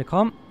now on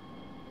Unicom,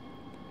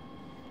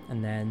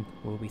 and then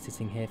we'll be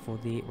sitting here for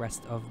the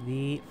rest of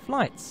the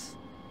flights.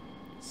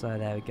 So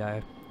there we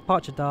go.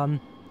 Departure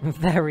done.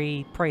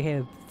 Probably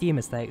hear a few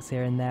mistakes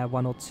here and there,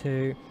 one or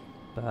two,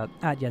 but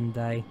at the end of the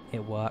day,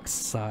 it works.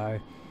 So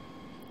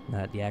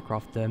let the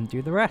aircraft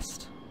do the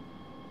rest.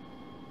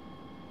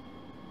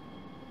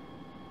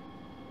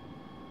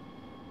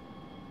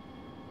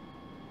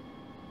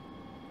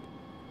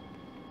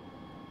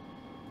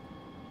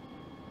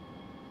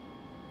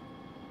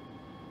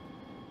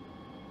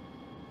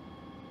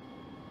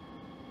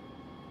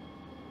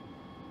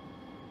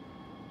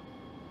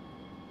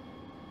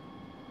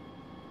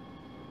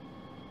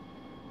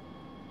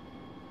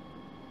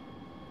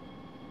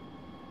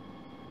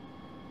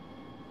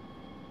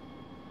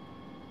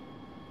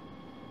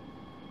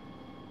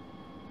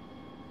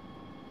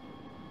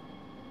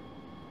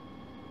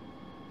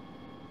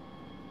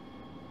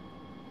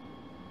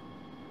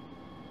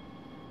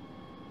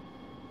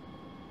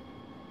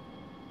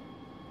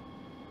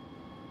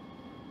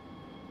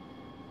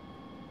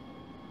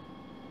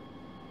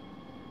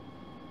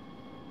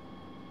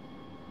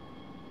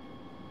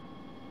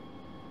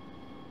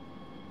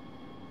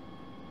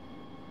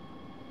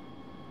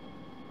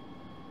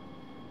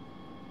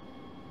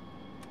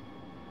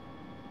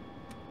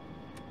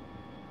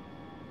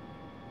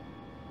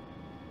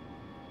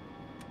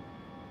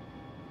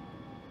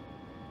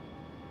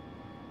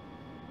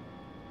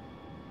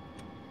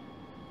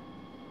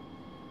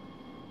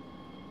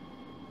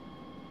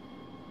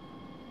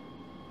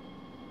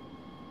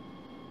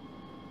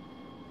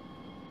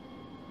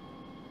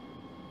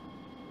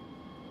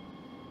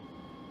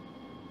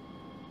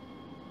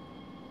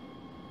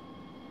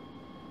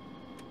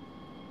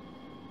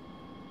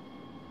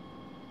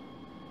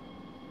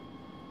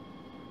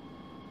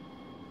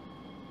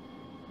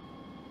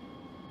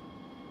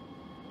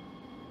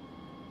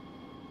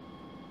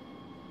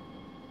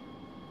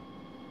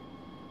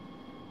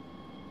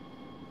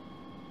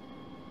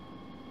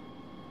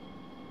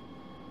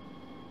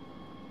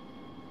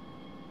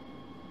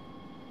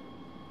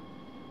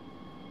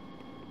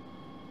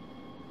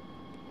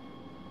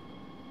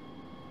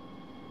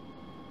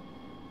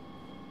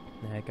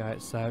 you go.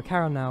 So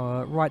carry on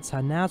our right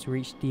turn now to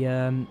reach the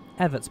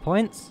Everts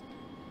points.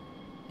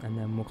 And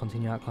then we'll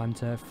continue our climb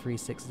to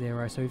 360.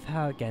 So we've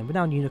had, again, we're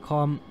down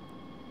Unicom.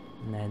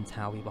 And then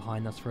Tower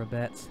behind us for a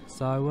bit.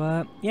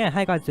 So, yeah,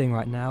 how you guys doing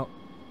right now?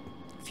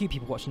 A few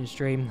people watching the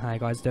stream. How you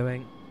guys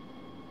doing?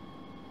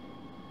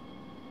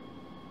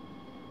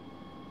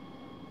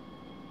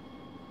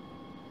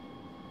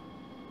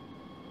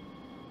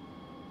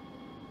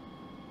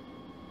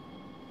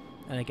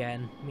 And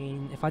again, I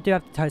mean, if I do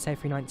have the ToLiSs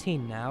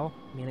A319 now,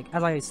 I mean, like,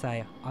 as I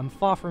say, I'm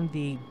far from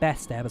the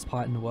best Airbus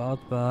pilot in the world,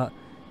 but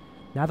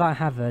now that I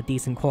have a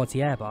decent quality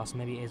Airbus,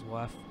 maybe it is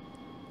worth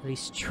at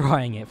least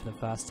trying it for the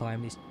first time,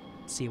 at least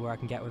see where I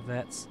can get with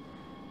it.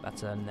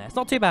 But no, it's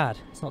not too bad.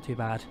 It's not too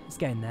bad. It's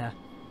getting there.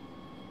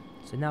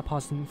 So now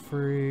passing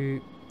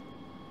through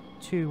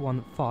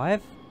 215. I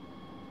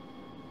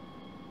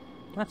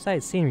have to say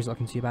the scenery's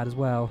looking too bad as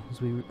well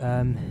as we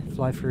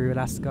fly through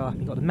Alaska.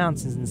 We've got the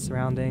mountains and the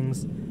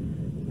surroundings.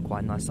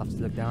 Quite nice stuff to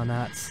look down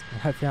at.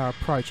 And hopefully our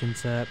approach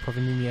into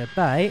Provideniya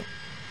Bay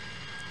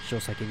should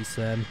also give you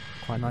some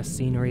quite nice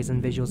sceneries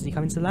and visuals as you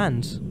come into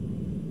land.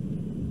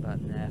 But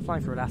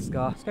flying through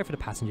Alaska, let's go for the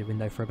passenger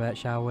window for a bit,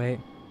 shall we?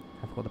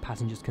 I forgot the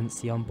passengers couldn't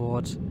see on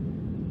board.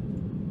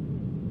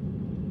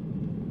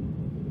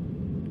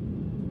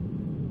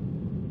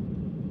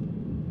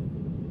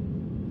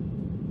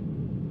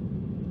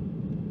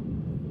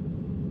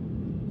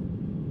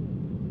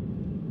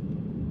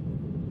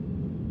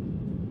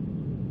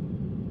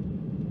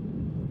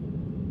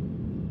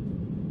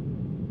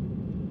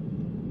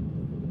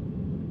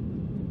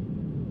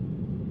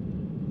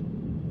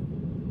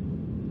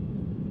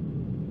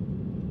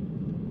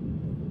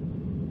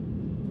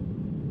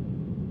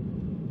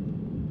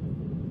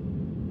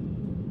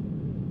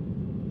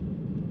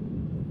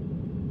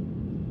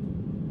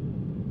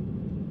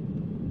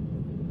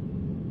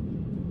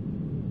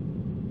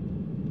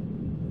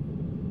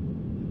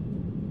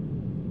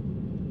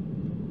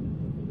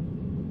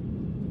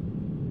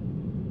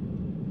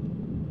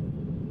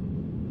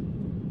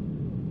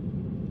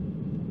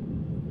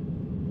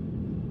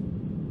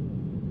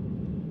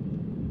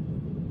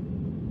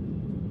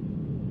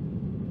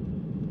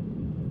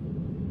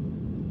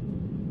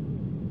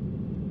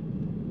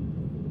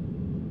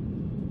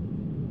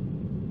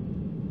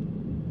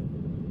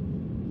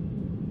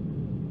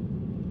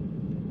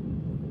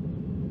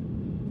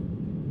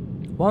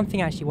 One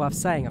thing actually worth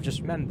saying, I've just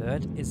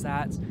remembered, is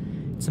that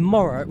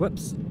tomorrow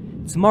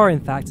in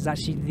fact, is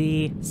actually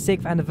the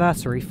 6th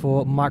anniversary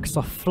for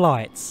Microsoft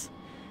Flight.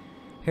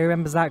 Who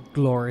remembers that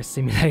glorious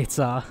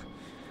simulator?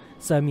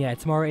 So yeah,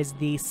 tomorrow is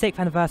the 6th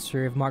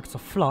anniversary of Microsoft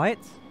Flight.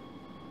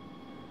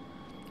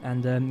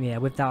 And yeah,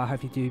 with that I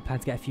hopefully do plan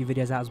to get a few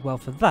videos out as well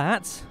for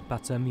that.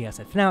 But yeah,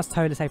 so for now it's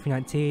ToLiSs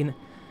A319.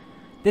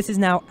 This is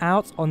now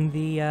out on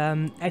the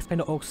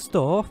Xplane.org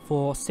store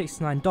for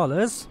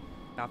 $69,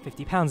 about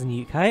 £50 in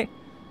the UK.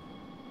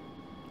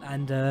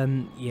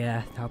 And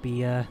yeah, that'll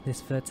be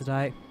this for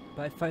today.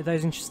 But for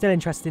those still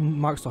interested in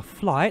Microsoft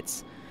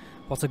Flight,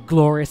 what a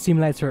glorious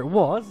simulator it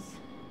was.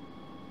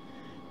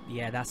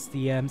 Yeah, that's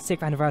the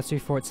 6th anniversary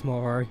for it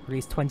tomorrow,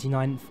 released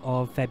 29th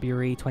of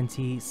February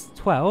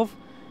 2012.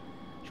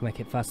 Should make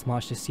it 1st of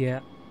March this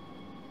year.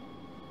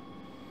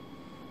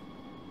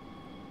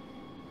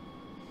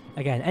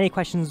 Again, any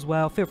questions as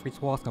well, feel free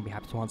to ask, I'll be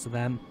happy to answer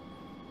them.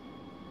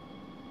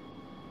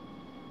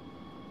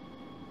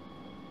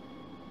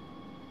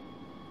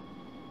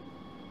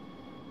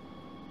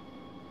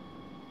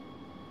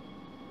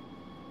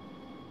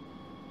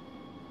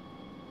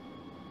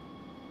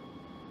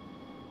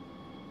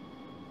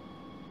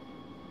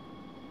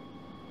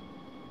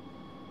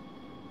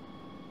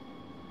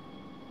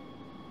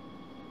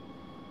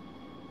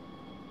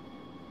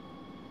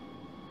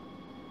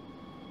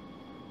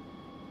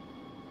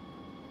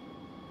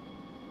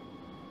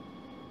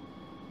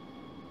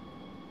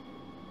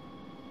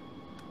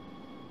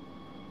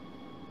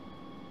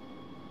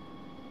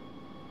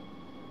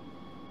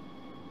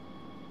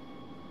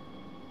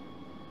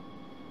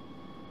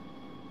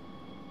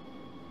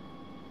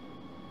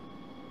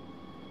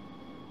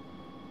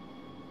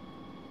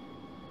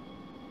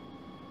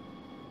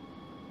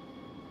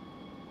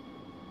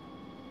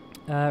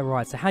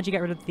 Right, so how do you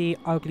get rid of the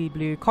ugly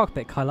blue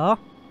cockpit colour?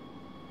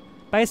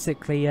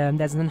 Basically,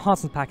 there's an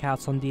enhancement pack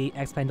out on the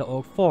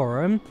Xplane.org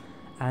forum,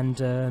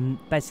 and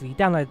basically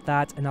download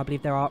that, and I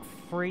believe there are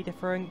 3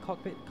 different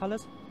cockpit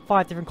colours?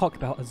 5 different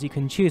cockpit colours you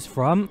can choose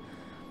from,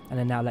 and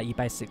then that'll let you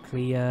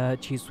basically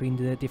choose between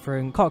the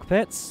different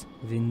cockpits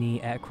within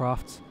the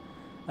aircraft.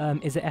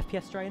 Is it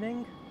FPS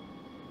draining?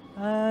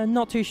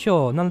 Not too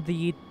sure. None of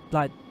the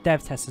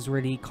dev testers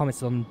really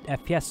commented on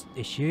FPS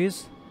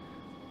issues.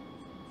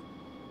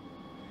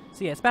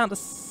 So yeah, it's about the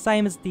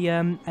same as the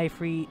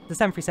the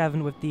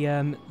 737 with the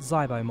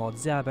Zybo mod,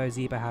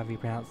 Zebo, however you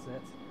pronounce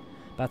it.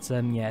 But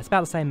yeah, it's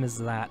about the same as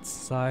that,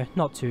 so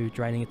not too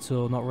draining at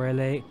all, not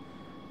really.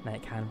 And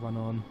it can run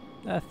on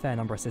a fair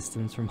number of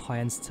systems from high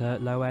ends to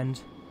low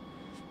end.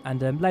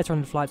 And later on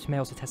in the flight, we may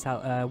also test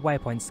out a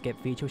waypoint skip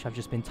feature, which I've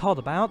just been told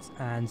about,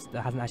 and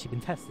that hasn't actually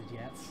been tested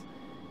yet,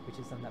 which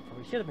is something that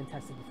probably should have been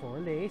tested before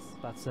release,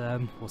 but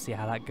we'll see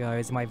how that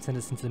goes. It might even send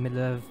us into the middle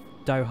of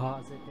Doha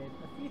as it did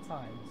a few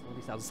times, or at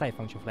least that was a save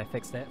function before they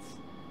fixed it.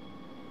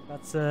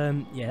 But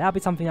yeah, that'll be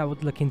something I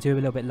would look into a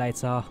little bit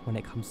later when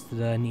it comes to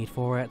the need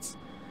for it.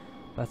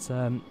 But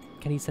can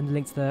you send a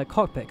link to the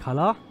cockpit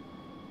colour?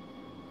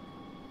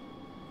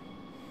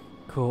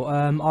 Cool.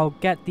 I'll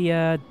get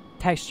the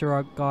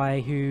texture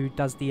guy who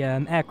does the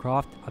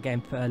aircraft. I'll get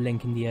him to put a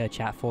link in the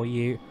chat for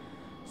you.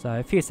 So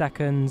a few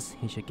seconds,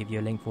 he should give you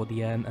a link for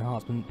the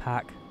enhancement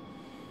pack.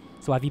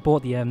 So have you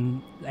bought the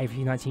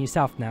A319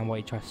 yourself now? What,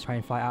 you try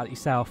and fly it out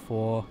yourself,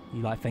 or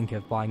you like think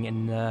of buying it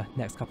in the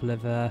next couple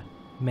of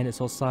minutes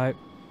or so?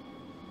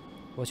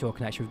 What's your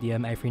connection with the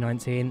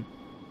A319?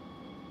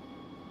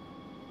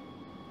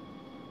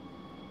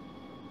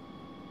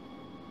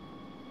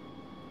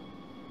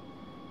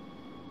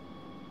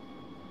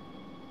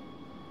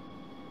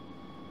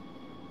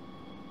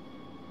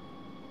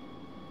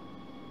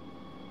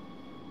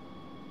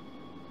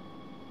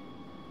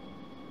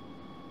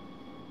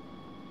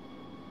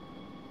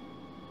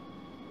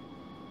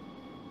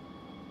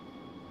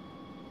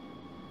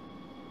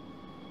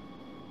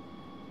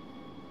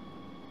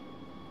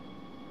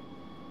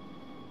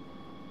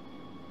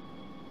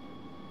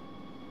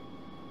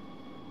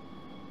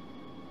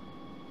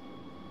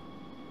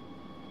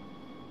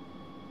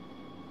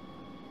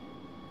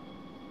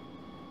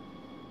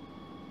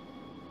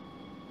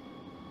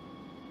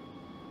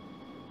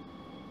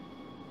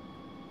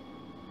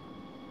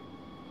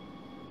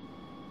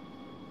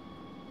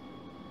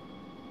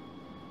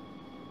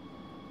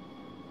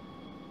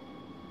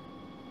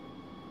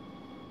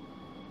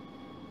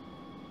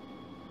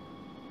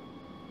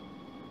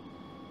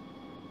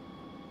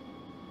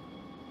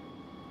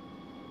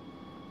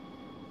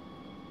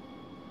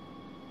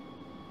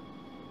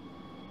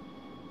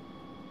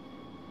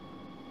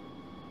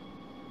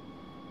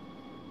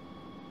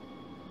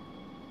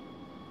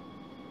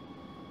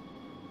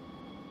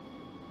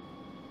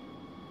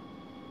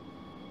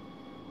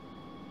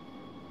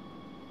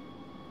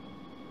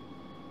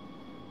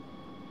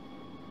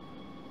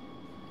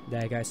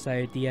 There you go,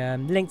 so the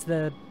link to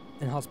the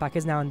enhanced pack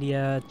is now in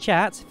the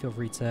chat. Feel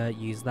free to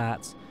use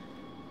that.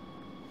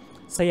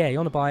 So yeah, you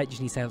want to buy it, you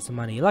just need to save up some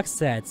money. Like I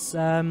said,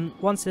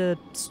 once a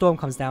storm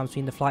comes down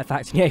between the Flight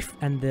Factory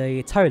and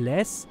the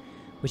ToLiSs,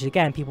 which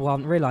again people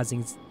aren't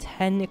realising is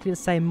technically the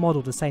same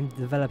model, the same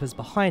developers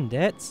behind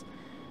it,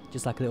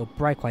 just like a little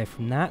breakaway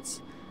from that.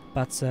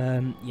 But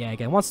yeah,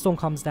 again, once the storm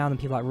comes down and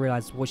people like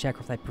realise which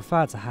aircraft they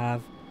prefer to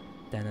have,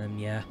 then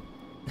yeah,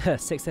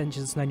 6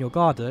 inches of snow in your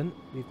garden.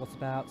 We've got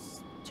about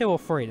 2 or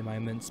 3 at the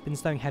moment. It's been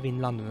snowing heavy in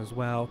London as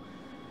well.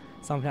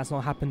 Something that's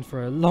not happened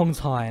for a long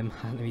time,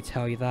 let me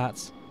tell you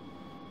that.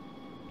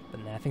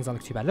 But nah, things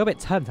aren't looking too bad. A little bit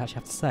turbulent, actually, I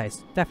have to say.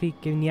 It's definitely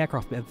giving the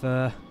aircraft a bit of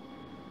a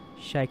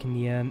shake in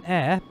the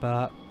air,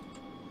 but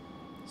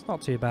it's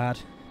not too bad.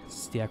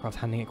 The aircraft's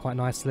handling it quite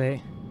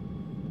nicely.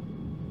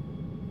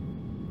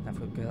 Now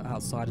we'll go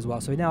outside as well.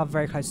 So we're now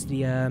very close to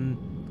the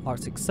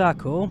Arctic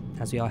Circle,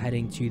 as we are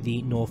heading to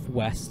the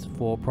northwest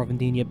for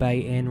Provideniya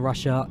Bay in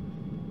Russia.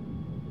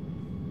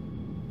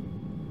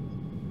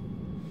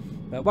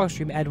 But welcome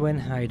stream Edwin,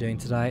 how are you doing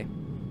today?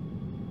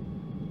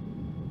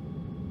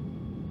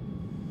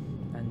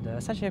 And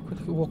essentially a quick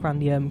walk around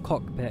the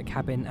cockpit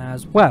cabin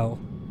as well,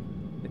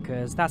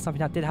 because that's something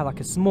that did have like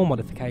a small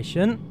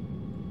modification.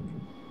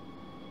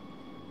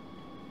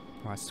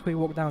 Alright, so quickly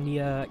walk down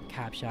the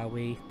cab, shall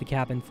we? The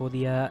cabin for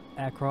the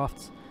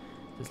aircraft.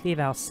 Let's leave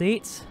our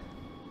seat.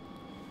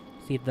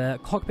 Leave the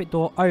cockpit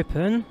door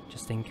open,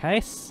 just in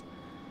case.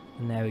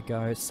 And there we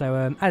go. So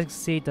as you can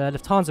see, the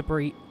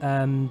Lufthansa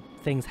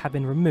things have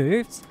been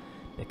removed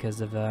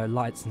because of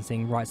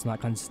licensing rights and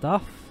that kind of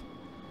stuff.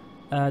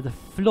 The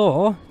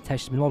floor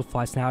has been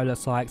modified, so now it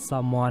looks like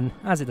someone,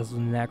 as it does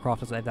on an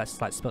aircraft, they've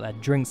just like spilt their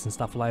drinks and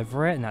stuff all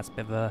over it, and that's a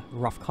bit of a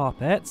rough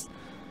carpet.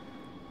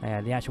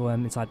 The actual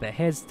inside bit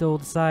here is still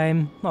the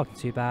same, not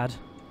too bad.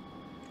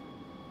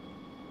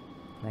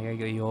 There you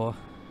go, your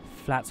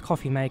flat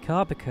coffee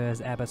maker, because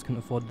Airbus couldn't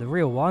afford the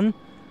real one.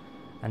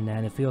 And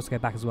then if we also go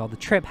back as well, the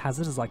trip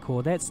hazard, as I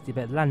called it, the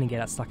bit of landing gear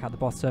that's stuck out the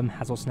bottom,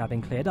 has also now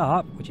been cleared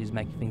up, which is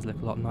making things look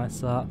a lot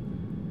nicer.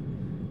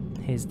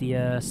 Here's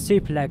the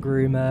super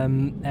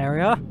legroom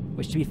area,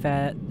 which to be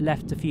fair,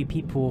 left a few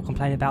people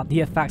complaining about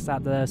the fact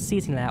that the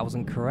seating layout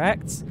wasn't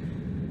correct.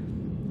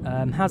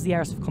 How's the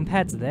aerosoft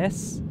compared to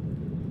this?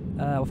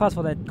 Well, first of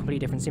all, they're completely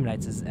different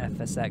simulators,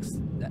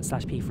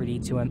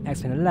 FSX/P3D to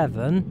X-Plane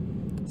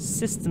 11.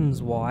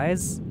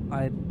 Systems-wise,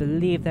 I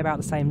believe they're about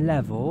the same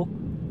level.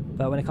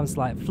 But when it comes to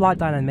like flight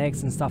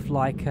dynamics and stuff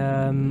like,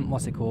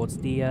 what's it called,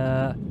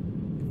 the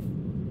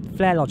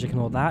flare logic and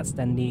all that,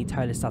 then the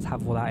ToLiSs does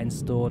have all that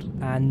installed.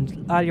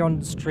 And earlier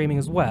on streaming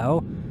as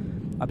well,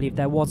 I believe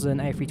there was an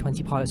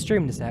A320 pilot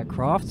streaming this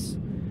aircraft,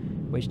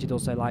 which did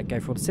also like go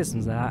through all the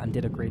systems there and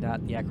did agree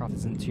that the aircraft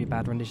isn't too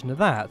bad rendition of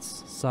that.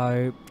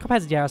 So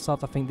compared to the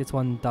Aerosoft, I think this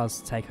one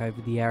does take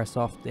over the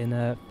Aerosoft in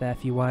a fair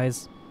few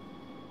ways.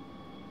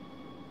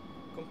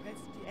 Compared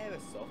to the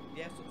Aerosoft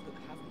hasn't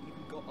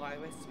even got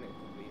iOS in it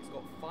properly. It's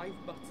got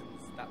 5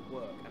 buttons that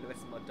work, and the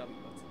rest of them are dummy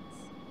buttons.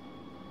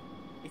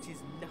 It is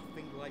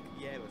nothing like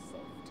the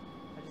Aerosoft.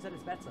 I just said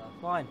it's better.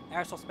 Fine,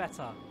 Aerosoft's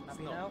better. It's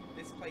Happy not. now?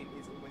 This plane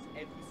is almost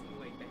every single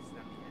way better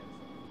than the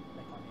Aerosoft.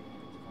 They can't hear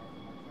you too far from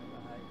the microphone,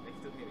 but hey. They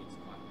still hear each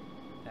quietly.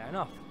 Fair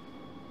enough.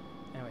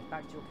 Anyway,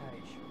 back to your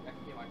cage. I can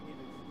hear my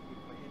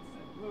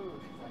headset. Whoa!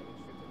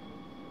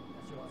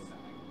 That's yours.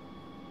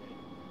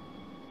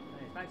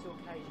 Anyways, back to your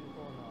cage in the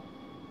corner.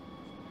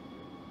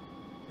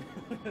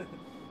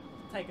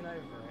 Taken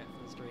over it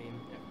for the stream.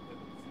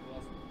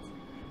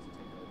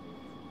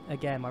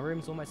 Again, my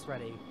room's almost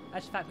ready.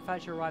 Actually, in fact, the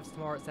furniture arrives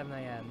tomorrow at 7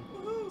 AM.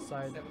 So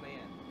 7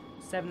 a.m.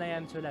 7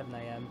 AM to 11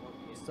 AM.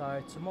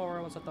 So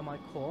tomorrow, once I've done my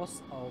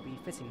course, I'll be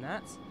fitting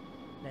that.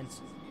 Then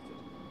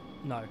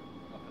no.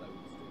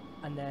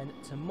 And then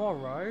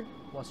tomorrow,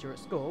 whilst you're at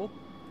school,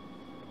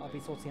 I'll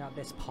be sorting out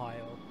this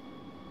pile.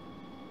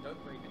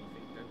 Don't break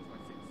anything. Don't lose my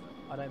sensor.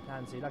 I don't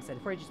plan to. Like I said,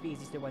 it'll probably just be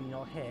easy to do when you're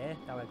not here.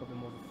 That way I've got a bit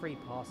more of a free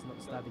pass and not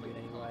disturbing you in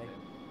any way.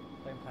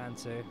 Don't plan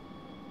to.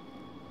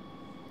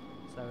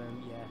 So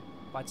yeah,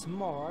 by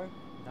tomorrow,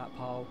 that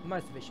pile,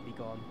 most of it should be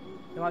gone.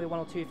 There might be one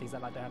or two things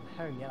that I don't have at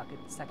home yet, like a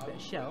second bit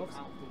of shelves.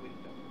 Out the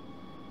window.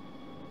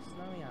 It's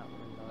snowing out the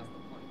window. That's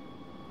the point.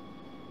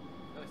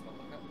 No, it's not.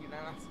 Look at you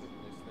now.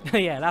 Alaska.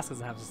 Yeah, Alaska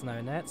doesn't have the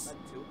snow nets.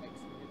 Until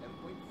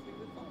excellent 11.3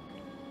 with Vulcan.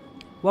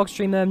 Welcome to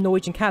stream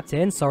Norwegian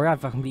Captain. Sorry,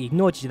 I've completely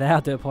ignored you there. I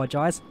do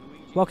apologise.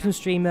 Welcome to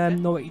stream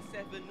Norwegian.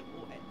 7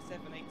 or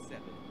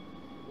 787,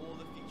 or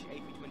the future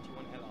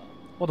A321 LR.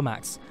 Or the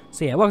Max.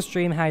 So yeah, welcome to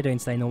stream. How you doing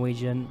today,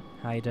 Norwegian?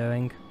 How you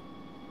doing?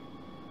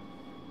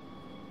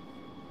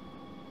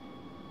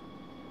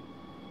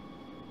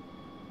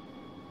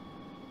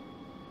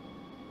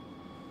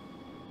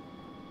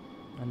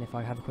 And if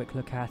I have a quick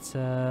look at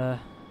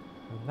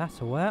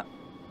that alert.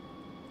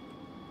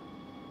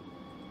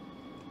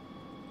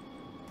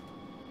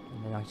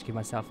 And then I'll just give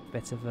myself a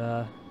bit of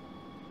a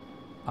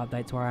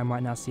update to where I am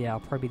right now. So yeah, I'll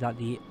probably be like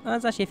the...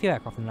 there's actually a few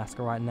aircraft in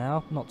Alaska right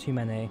now. Not too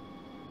many.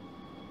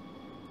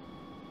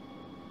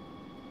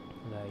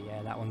 So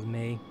yeah, that one's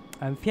me.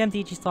 If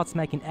PMDG starts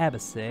making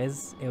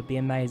Airbuses, it would be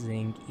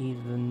amazing.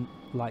 Even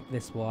like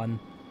this one.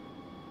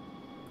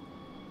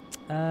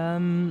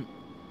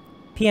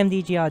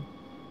 PMDG are...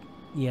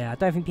 Yeah, I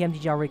don't think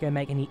PMDG are really going to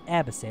make any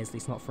Airbuses, at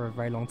least not for a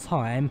very long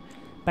time.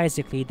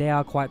 Basically, they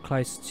are quite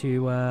close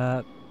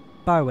to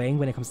Boeing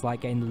when it comes to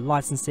like getting the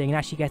licensing and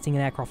actually getting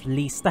an aircraft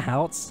leased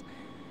out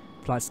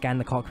to like scan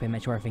the cockpit and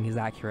make sure everything is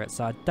accurate.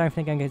 So I don't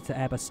think I'm going to go to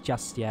Airbus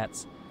just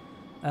yet.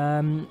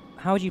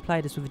 How would you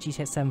play this with a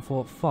GTX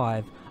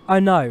 745? Oh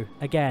no,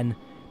 again,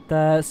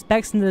 the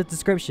specs in the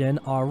description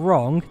are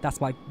wrong. That's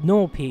my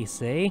normal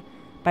PC.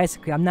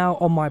 Basically, I'm now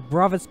on my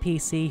brother's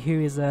PC, who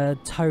is a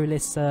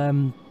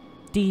ToLiSs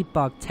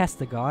debug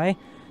tester guy,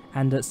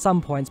 and at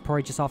some points,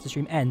 probably just after the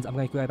stream ends, I'm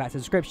going to go back to the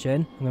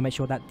description. I'm going to make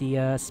sure that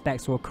the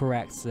specs are all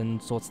correct and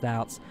sorted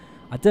out.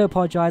 I do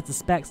apologise, the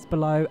specs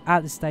below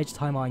at this stage of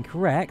time are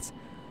incorrect.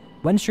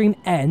 When the stream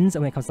ends,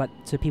 and when it comes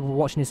like to people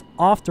watching this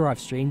after I've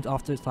streamed,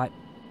 after it's like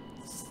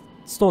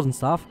stored and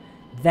stuff,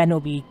 then it'll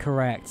be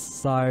correct.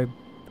 So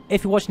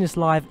if you're watching this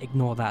live,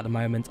 ignore that at the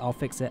moment. I'll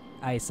fix it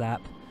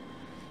ASAP.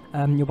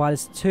 You'll buy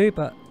this too,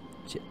 but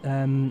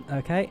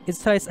okay.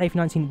 Is ToLiSs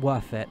A319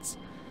 worth it?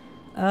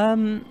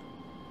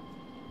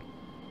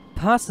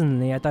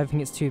 Personally, I don't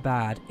think it's too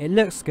bad. It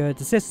looks good,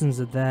 the systems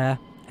are there,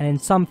 and in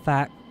some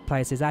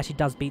places it actually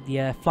does beat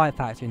the flight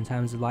factor in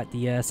terms of like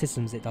the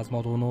systems it does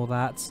model and all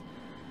that.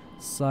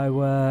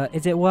 So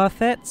is it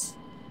worth it?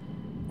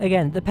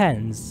 Again, it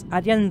depends.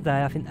 At the end of the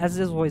day, I think, as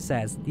it always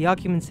says, the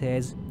argument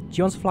is, do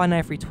you want to fly an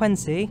A320 or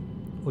do you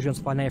want to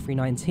fly an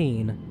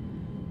A319?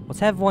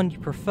 Whatever one you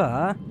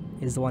prefer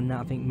is the one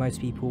that I think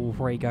most people will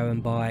probably go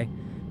and buy,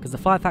 because the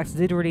flight factor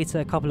did release it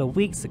a couple of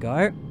weeks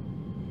ago.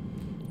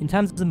 In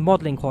terms of the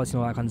modelling quality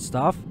and all that kind of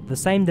stuff, the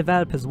same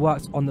developers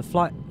worked on the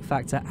flight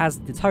factor as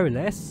the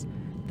ToLiSs,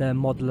 the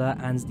modeler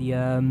and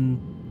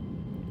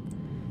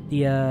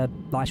the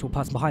actual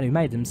person behind it who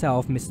made it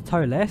himself, Mr.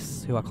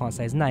 ToLiSs, who I can't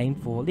say his name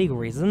for legal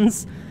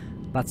reasons.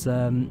 But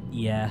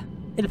yeah,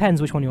 it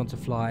depends which one you want to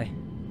fly.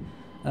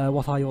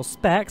 What are your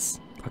specs?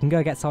 I can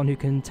go get someone who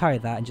can tell you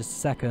that in just a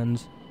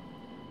second.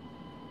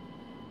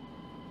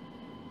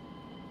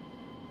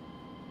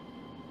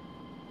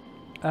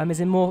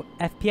 Is it more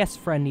FPS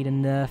friendly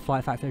than the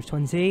Flight Factor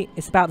A320?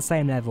 It's about the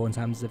same level in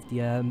terms of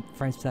the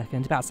frames per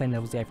second, about the same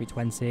level as the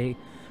A320.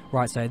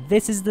 Right, so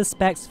this is the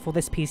specs for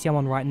this PC I'm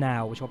on right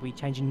now, which I'll be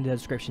changing in the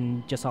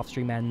description just after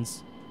stream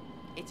ends.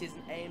 It is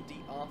an AMD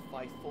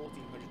R5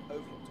 1400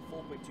 overclocked to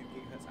 4.2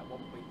 GHz at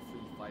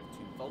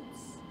 1.352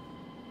 volts.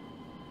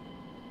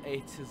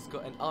 It has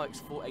got an RX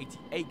 480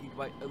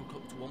 8GB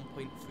overclocked to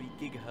 1.3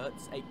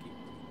 GHz, 8GB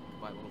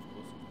one of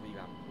course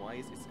VRAM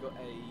wise. It's got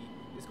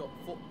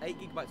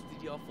 8GB of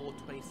DDR4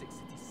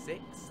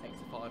 2666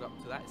 exafired up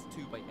to that. It's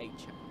 2x8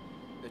 channel,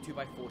 the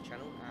 2x4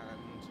 channel,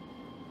 and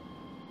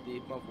the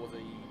mother was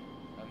a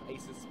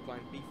Asus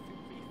Prime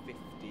B50.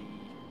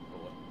 Or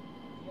what?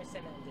 You guys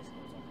send it on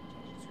Discord, so I can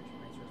change the description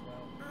later as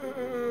well.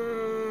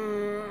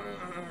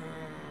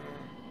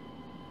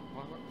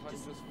 Why can't you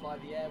just fly buy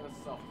the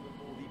aerosoft with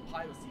all the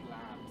piracy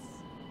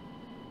labs.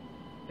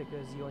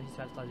 Because you want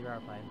to advertise your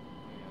aeroplane.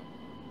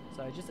 Oh,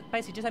 So just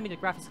basically just send me the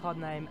graphics card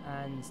name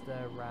and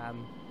the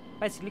RAM.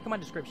 Basically, look at my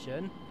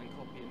description, yeah. And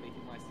copy and make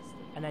it my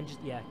system. and then just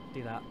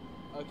do that.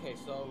 Okay,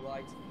 so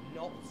right,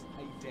 not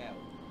a Dell.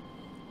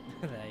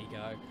 There you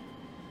go.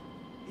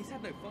 It's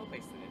had no file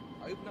paste in it.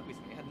 I opened up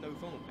recently, it had no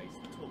file paste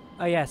at all.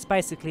 Oh yes,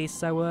 basically.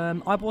 So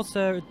I bought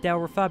a Dell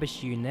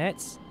refurbished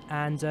unit,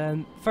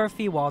 and for a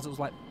few whiles it was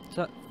like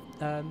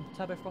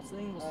turbo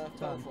frosting.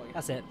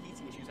 That's it.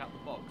 Heating issues out the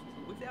box.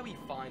 With the LE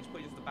fine, it's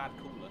probably just a bad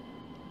cooler.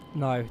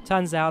 No,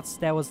 turns out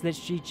there was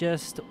literally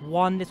just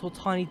one little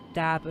tiny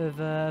dab of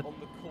On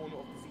the corner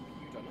of the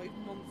CPU dot. Not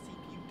even on the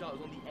CPU dot, it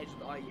was on the edge of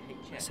the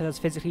IHS. so there's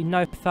physically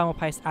no thermal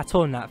paste at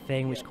all in that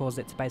thing, which Yeah. caused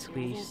it to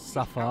basically It was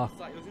all suffer.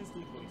 outside, it was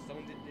installed wrong.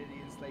 Someone did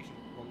the installation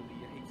wrong on the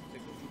heating, so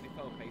it got the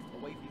thermal paste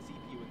away from the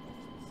CPU and off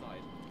to the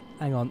side.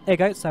 Hang on, there you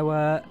go.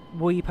 So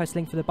will you post a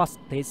link for the bus,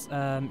 please?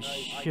 I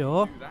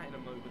Sure. can do that in a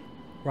moment.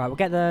 Right, we'll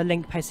get the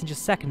link pasted in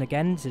just a second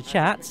again to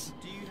chat.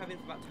 Do you have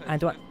info about ToLiSs? And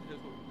do I-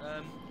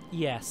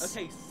 Yes.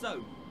 Okay,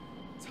 so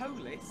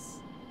ToLiSs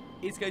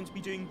is going to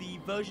be doing the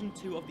version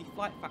 2 of the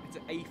Flight Factor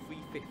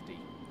A350.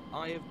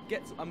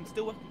 I'm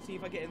still working to see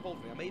if I get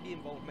involved in it. I may be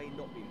involved, may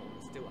not be involved.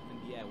 It's still up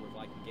in the air whether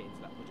I can get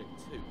into that project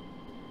too.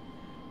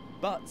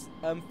 But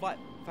Flight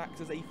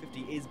Factor's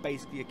A350 is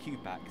basically a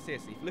QPAC.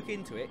 Seriously, if you look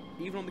into it,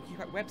 even on the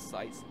QPAC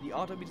websites, the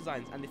RW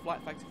Designs and the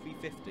Flight Factor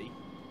 350,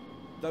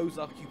 those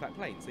are QPAC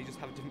planes. They just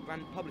have a different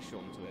brand publisher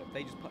onto it.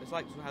 It's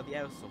like how the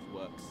Aerosoft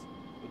works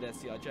with their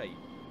CRJ.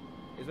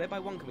 It's made by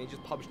one company,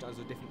 just published it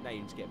under a different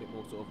name to get a bit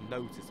more sort of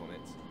notice on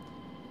it.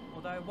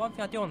 Although one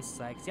thing I do want to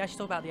say, because you actually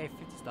talk about the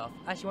A50 stuff,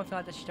 actually one thing I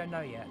actually don't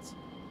know yet.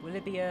 Will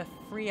it be a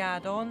free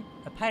add-on,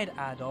 a paid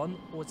add-on,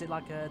 or is it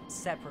like a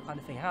separate kind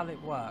of thing? How will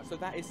it work? So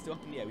that is still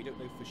up in the air, we don't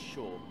know for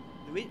sure.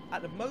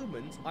 At the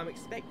moment, I'm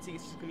expecting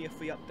it's just going to be a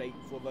free update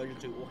for version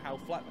 2 or how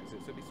Flight Factor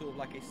is. So it'll be sort of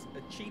like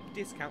a cheap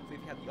discount for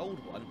if you had the old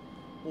one,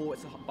 or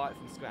it's a buy it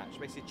from scratch.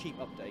 Basically a cheap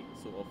update,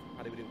 sort of,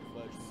 how they would do with the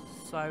version.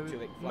 So, to,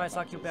 like, most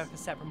likely you'll be Factors. like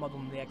a separate model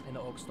on the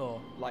airplane.org store.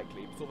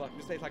 Likely, sort of like,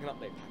 just say it's like an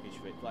update package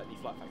for it, like the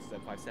Flight Factor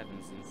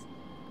 757s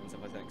and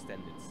 757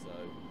 extended, so...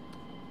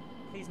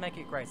 Please make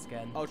it great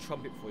again. I'll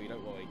trump it for you,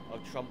 don't worry.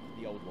 I'll trump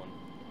the old one.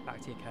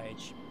 Back to your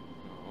cage.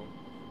 Oh.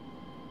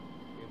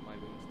 You're in my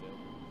room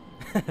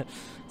still.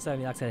 So,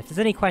 like I said, if there's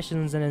any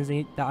questions and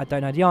anything that I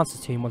don't know the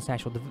answer to and wants an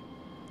actual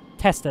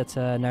tester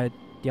to know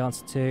the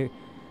answer to,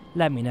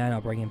 let me know and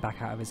I'll bring him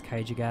back out of his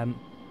cage again.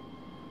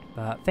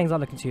 But things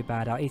aren't looking too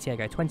bad. Our ETA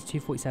go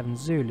 2247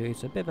 Zulu,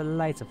 so a bit of a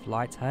later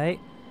flight, hey?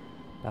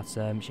 But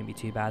shouldn't be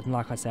too bad. And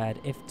like I said,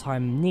 if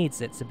time needs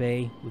it to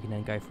be, we can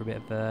then go for a bit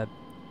of a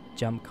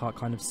jump cut,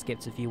 kind of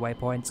skipped a few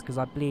waypoints, because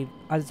I believe,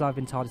 as I've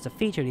been told, it's a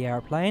feature of the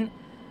aeroplane.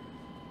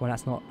 Well,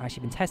 that's not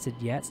actually been tested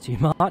yet too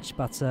much,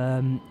 but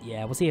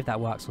yeah, we'll see if that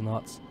works or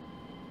not.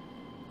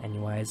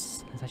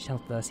 Anyways, let's actually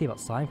have the seatbelt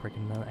sign. Could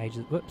have done that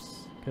ages.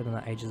 Whoops, could have done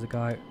that ages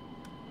ago.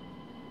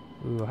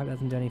 Ooh, I hope that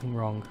doesn't do anything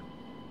wrong.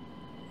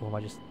 Or have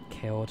I just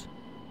killed?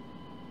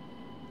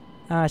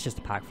 It's just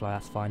a pack fly.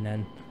 That's fine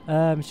then.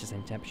 It's just the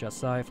same temperature.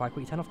 So if I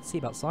quickly turn off the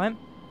seatbelt sign,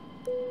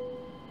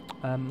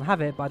 I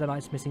have it, but I don't know.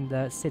 It's missing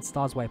the SID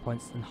stars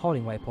waypoints and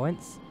holding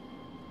waypoints.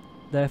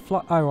 The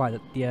oh right,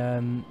 the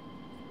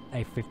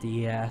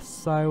A50, yeah.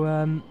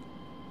 So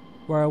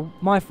where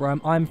am I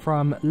from? I'm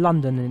from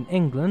London in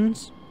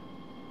England.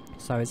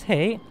 So is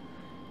he.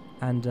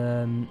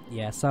 And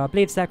yeah, so I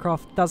believe this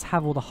aircraft does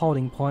have all the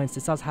holding points.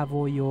 It does have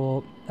all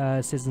your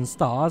SIDs and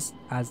stars,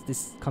 as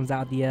this comes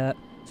out of the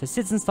so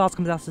SIDs and stars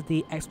comes out of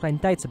the X-Plane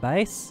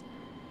database.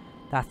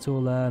 That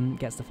all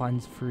gets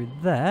defined through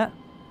there.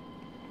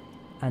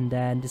 And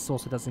then this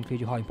also does include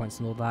your holding points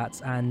and all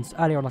that. And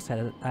earlier on I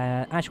said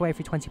actual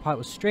A320 pilot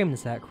was streaming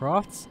this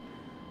aircraft,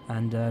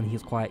 and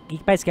he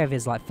basically gave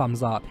his like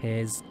thumbs up,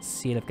 his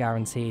seal of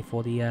guarantee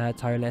for the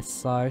ToLiSs,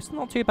 so it's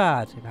not too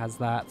bad if it has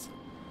that.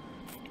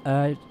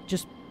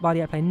 Just buy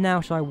the airplane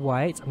now, should I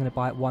wait? I'm going to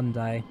buy it one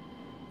day.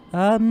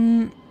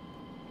 Again,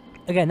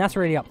 that's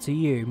really up to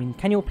you. I mean,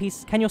 can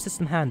your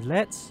system handle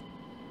it?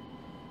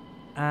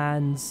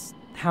 And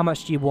how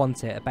much do you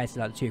want it?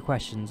 Basically, like the two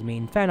questions. I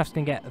mean, fair enough, it's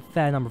going to get a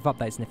fair number of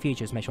updates in the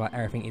future to make sure that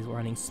everything is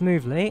running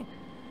smoothly.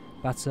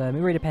 But it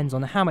really depends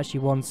on how much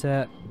you want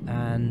it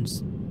and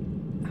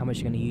how much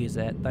you're going to use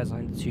it. Those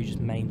are the two just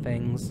main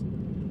things.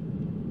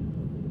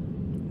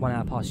 1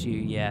 hour past you,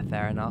 yeah,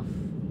 fair enough.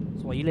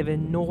 So what, you live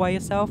in Norway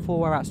yourself, or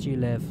where else do you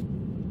live?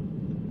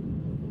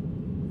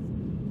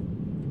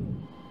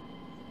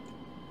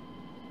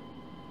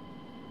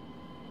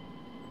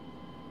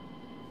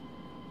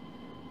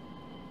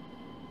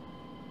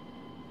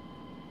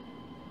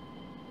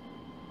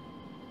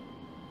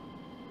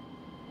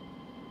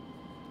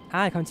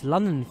 I'm coming to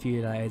London in a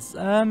few days.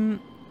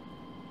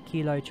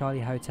 Kilo Charlie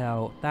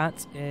Hotel.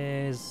 That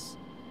is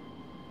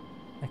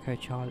Echo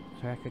Charlie.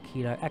 Sorry, Echo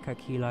Kilo. Echo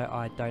Kilo.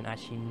 I don't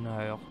actually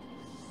know.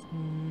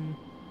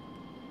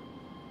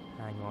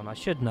 Hang on, I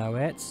should know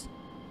it.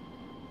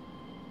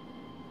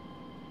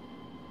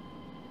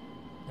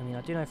 I mean,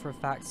 I do know for a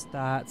fact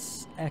that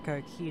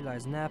Echo Kilo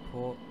is an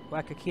airport, well,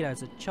 Echo Kilo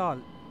is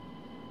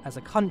as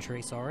a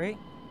country, sorry,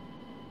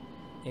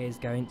 is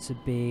going to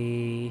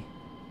be,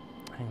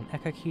 hang on,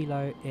 Echo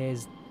Kilo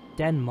is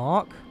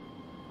Denmark.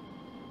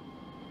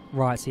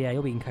 Right, so yeah,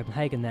 you'll be in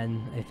Copenhagen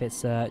then, if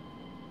it's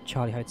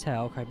Charlie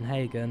Hotel,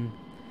 Copenhagen.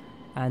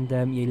 And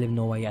you live in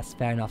Norway, yes,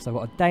 fair enough. So I've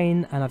got a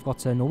Dane and I've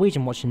got a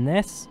Norwegian watching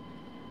this.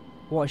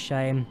 What a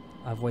shame.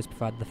 I've always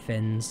preferred the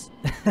Finns.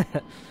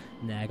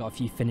 Nah, I got a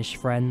few Finnish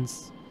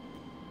friends.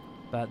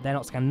 But they're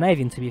not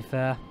Scandinavian, to be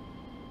fair.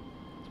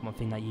 It's one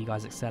thing that you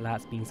guys excel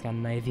at, being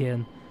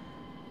Scandinavian.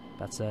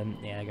 But yeah,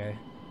 there you go.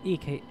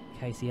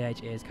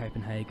 EKCH is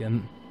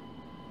Copenhagen.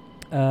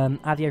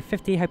 Adio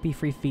 50, Hope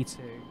E3V2.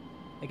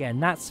 Again,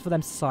 that's for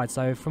them to decide.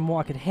 So from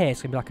what I could hear,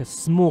 it's going to be like a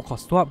small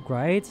cost to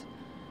upgrade.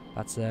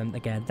 But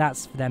again,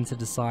 that's for them to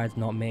decide,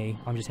 not me.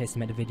 I'm just here to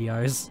make the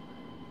videos.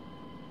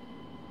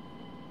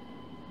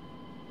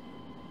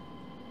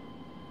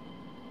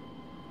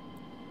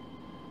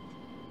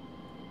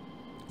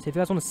 So if you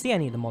guys want to see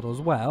any of the models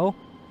as well,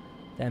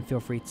 then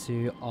feel free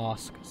to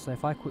ask. So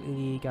if I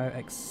quickly go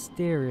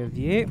exterior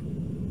view,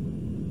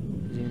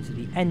 zoom into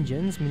the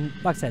engines, I mean,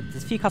 like I said,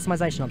 there's a few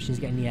customization options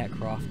getting the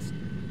aircraft.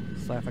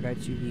 So if I go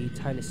to the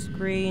ToLiSs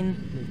screen,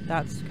 move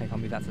that, okay,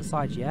 can't move that to the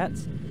side yet.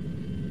 Just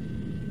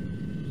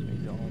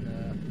move it on,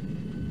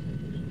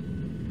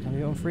 can I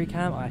move it on free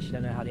cam? I actually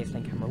don't know how the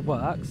extend camera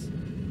works.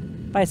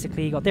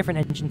 Basically, you got different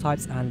engine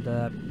types and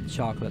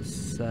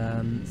sharklets.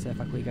 So if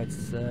I quickly go to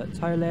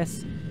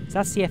ToLiSs, so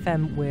that's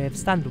CFM with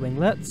standard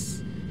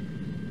winglets.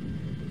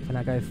 If I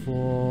now go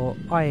for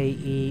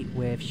IAE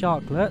with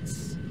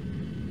sharklets,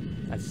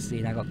 as you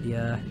see, now got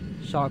the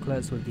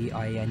sharklets with the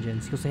IAE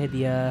engines. You can also hear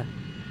the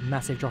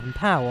massive drop in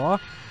power,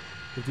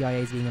 with the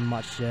IAs being a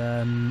much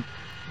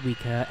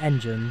weaker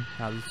engine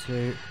out of the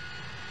two.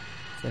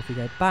 So if we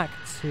go back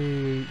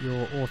to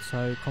your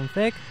auto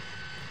config,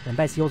 then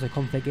basically auto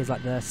config is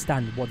like the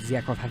standard, what does the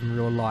aircraft have in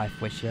real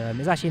life, which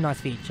is actually a nice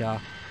feature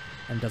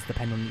and does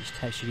depend on each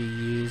texture you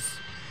use.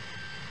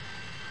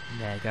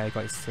 There you go,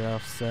 got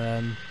yourself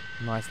some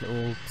nice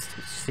little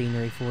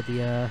scenery for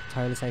the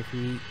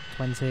ToLiSs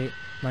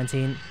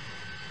A319.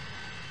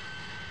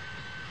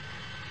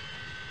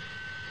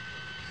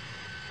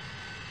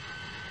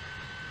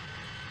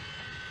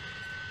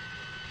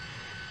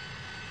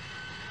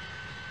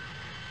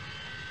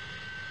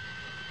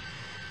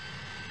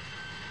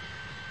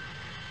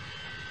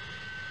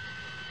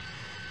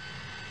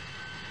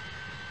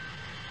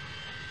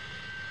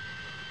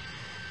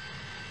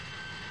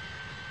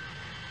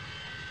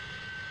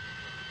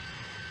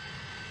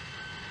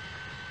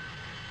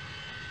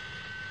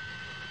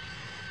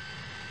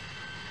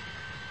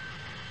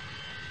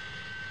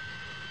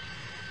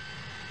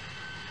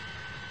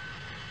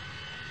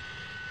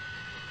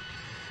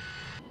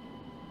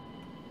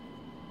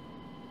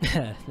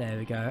 There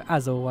we go.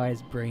 As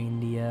always, bringing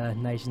the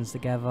nations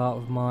together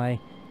with my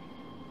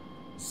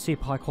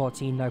super high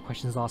quality, no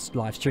questions asked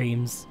live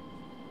streams.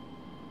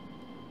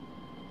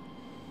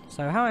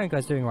 So how are you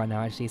guys doing right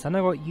now actually? So I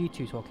know I've got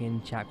YouTube talking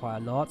in chat quite a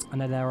lot. I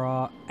know there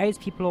are 8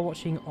 people are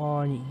watching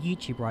on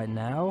YouTube right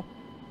now.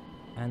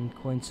 And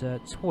according to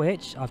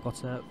Twitch, I've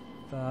got a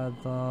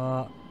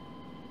further...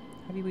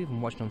 Have you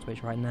even watched on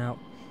Twitch right now?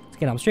 So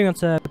again, I'm streaming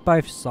onto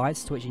both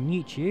sites, Twitch and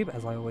YouTube,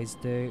 as I always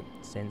do,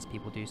 since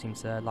people do seem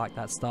to like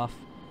that stuff.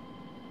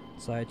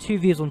 So 2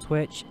 views on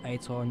Twitch,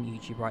 8 on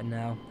YouTube right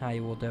now. How are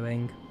you all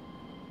doing?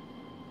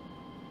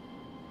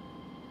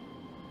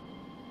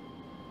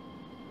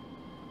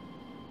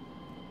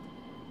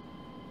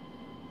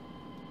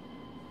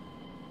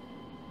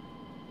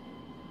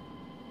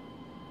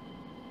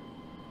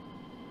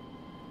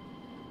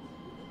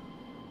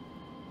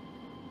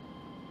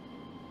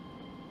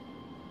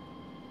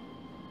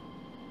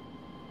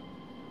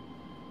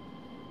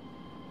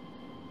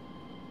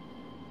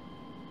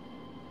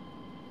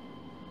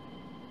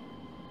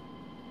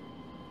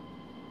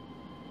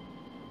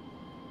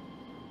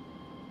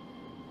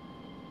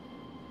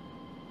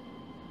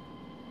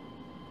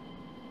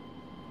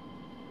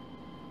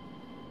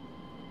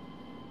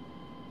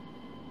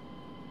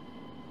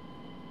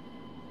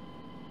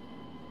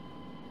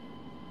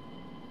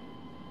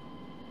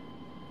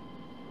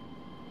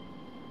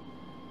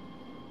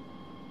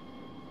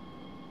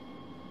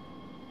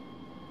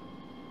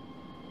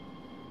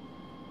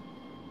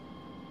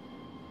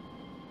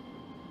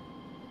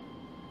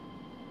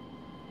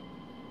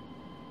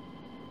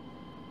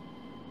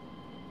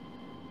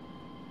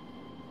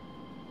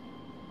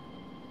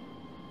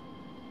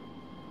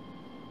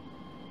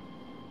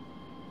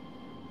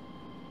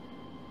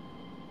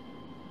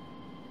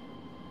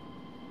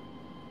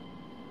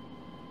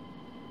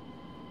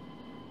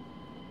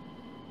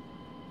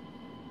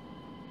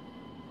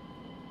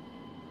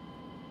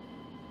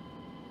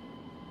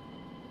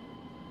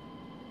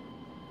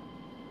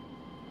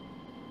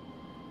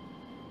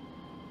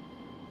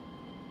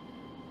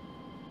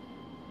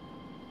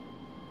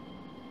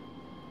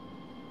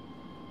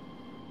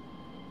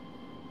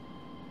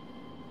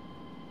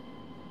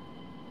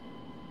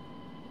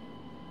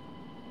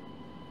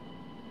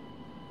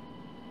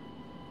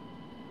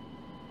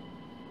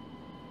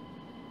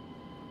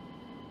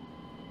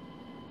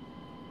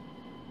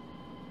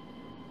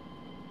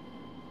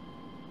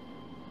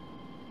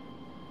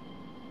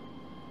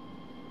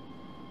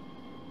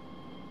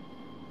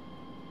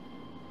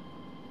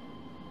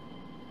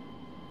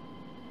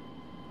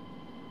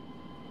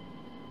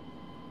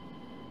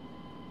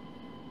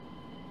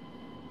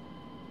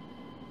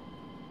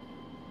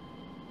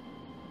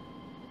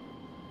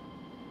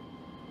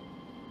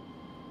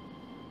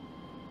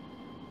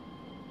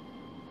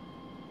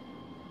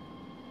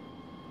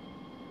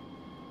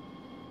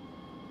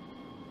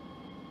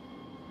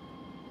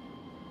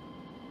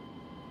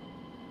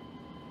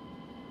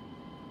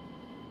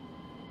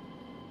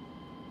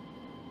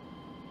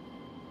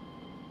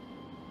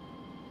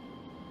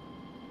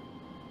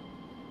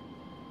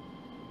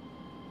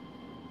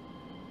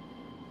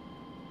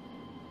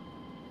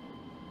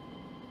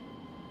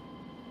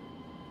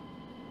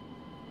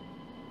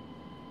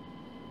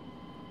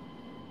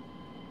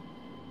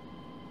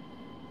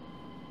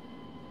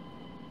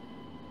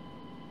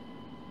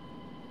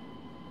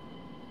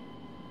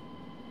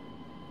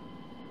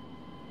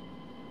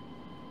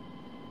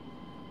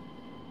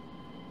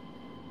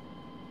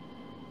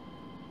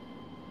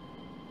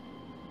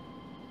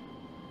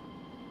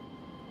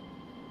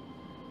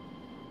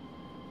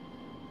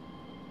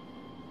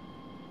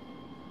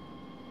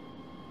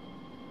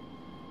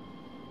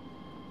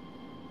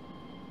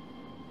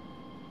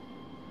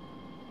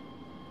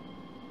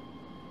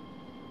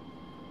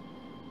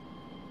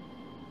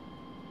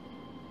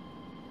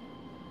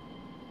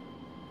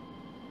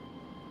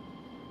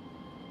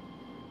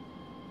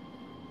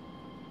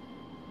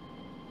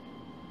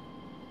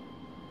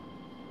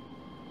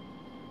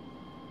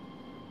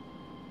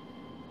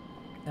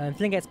 if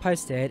the link gets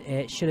posted,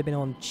 it should have been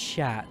on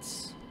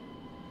chat.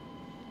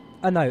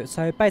 Oh no,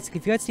 so basically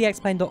if you go to the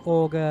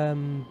xplane.org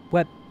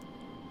web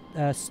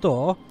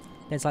store,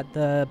 there's like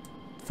the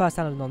first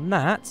download on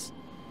that.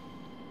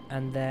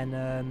 And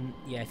then,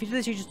 yeah, if you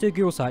literally just do a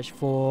Google search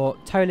for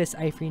ToLiSs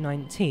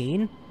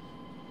A319,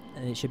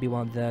 and it should be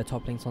one of the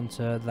top links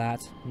onto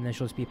that. And there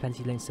should also be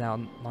plenty of links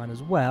online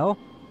as well.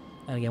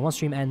 And again, once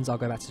stream ends, I'll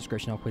go back to the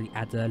description. I'll quickly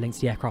add the links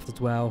to the aircraft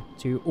as well,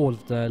 to all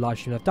of the live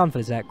streams I've done for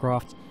this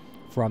aircraft,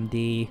 from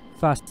the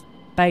first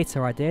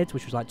beta I did,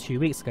 which was like 2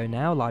 weeks ago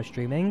now, live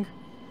streaming,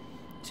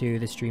 to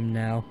the stream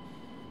now.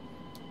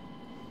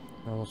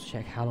 I'll also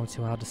check how long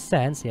till our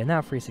descent. So yeah,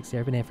 now 360,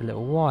 I've been here for a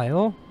little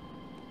while.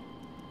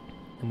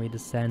 And we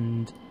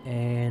descend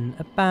in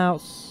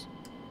about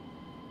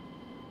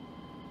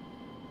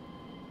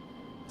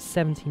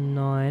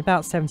 79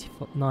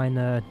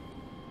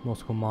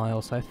 nautical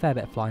miles, so a fair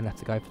bit of flying left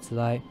to go for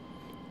today.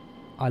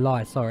 I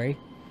lied, sorry.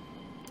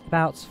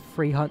 About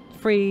 400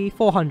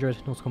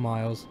 nautical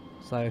miles,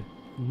 so a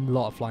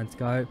lot of flying to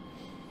go.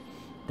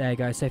 There you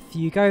go. So if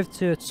you go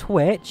to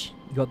Twitch,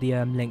 you've got the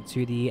link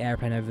to the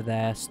airplane over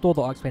there,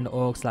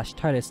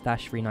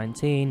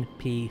 store.xplane.org/ToLiSs-319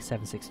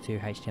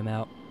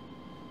 P762HTML.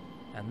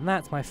 And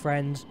that, my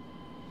friend,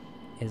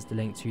 is the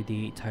link to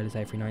the ToLiSs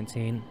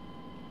A319.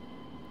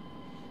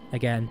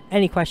 Again,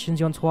 any questions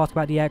you want to ask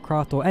about the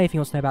aircraft or anything you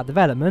want to know about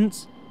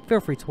development,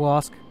 feel free to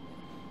ask,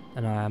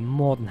 and I am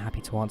more than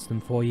happy to answer them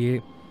for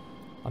you.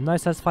 I'm no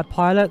certified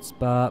pilot,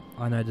 but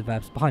I know the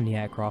developers behind the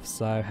aircraft,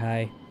 so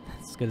hey,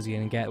 it's as good as you're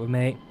going to get with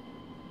me.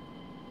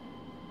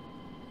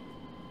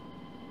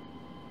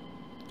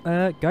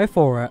 Go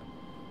for it.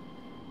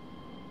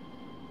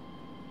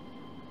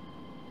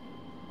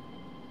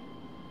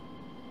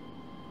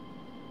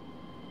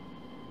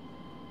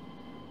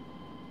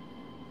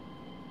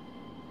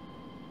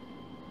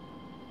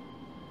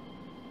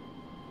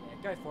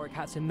 Go for it,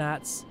 Captain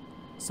Mats.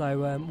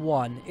 So,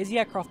 1, is the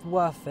aircraft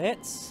worth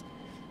it?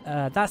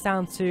 That's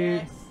down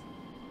to...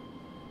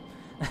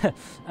 Yes.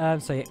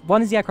 So, yeah,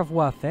 1, is the aircraft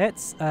worth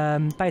it?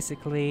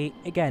 Basically,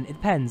 again, it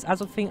depends.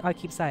 As I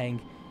keep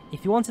saying,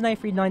 if you want an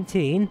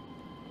A319,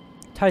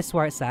 ToLiSs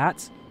where it's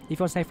at. If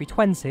you want an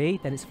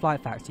A320, then it's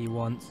flight factor you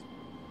want.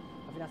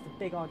 I think that's the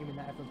big argument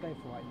that everyone's going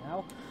for right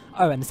now.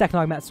 Oh, and the second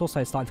argument that's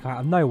also starting to come out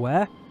of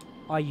nowhere.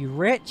 Are you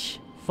rich?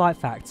 Flight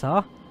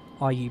factor.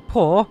 Are you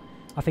poor?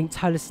 I think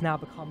ToLiSs now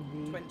become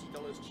the...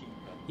 $20 cheaper.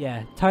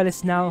 Yeah,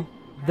 ToLiSs now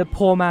the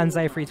poor man's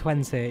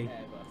A320. I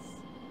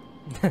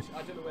don't know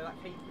where that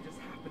came from. It just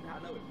happened out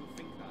of nowhere. People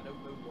think that. I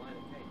don't know why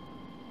it came.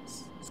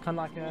 It's kind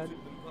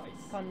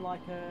of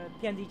like a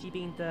PMDG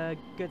being the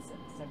good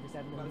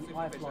 737 and the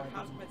I-Fly.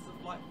 How to better the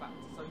flight factor?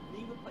 So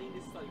neither plane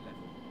is study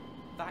level.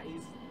 That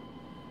is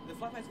the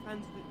flight factor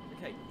fans.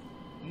 Okay,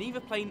 neither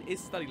plane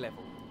is study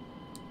level.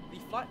 The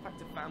flight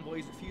factor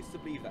fanboys refuse to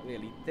believe that,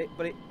 really. The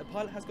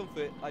pilot has gone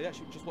through it. I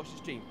actually just watched the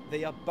stream.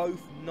 They are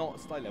both not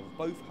study level.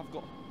 Both have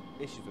got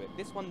issues with it.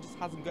 This one just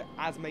hasn't got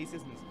as many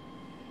systems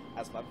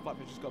as flight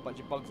factor. Just got a bunch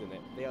of bugs in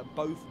it. They are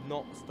both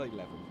not study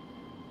level.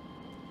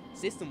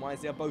 System-wise,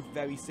 they are both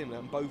very similar,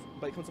 and both.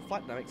 But when it comes to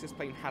flight dynamics, this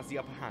plane has the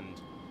upper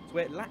hand. So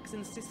where it lacks in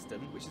the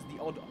system, which is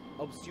the odd,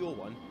 obscure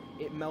one,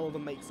 it more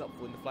than makes up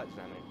for in the flight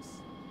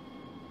dynamics.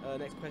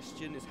 Next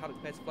question is how it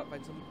compares to flight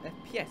factor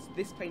FPS.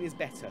 This plane is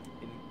better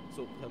in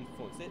sort of terms of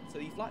performance. So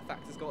the flight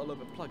factor's got a lot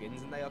of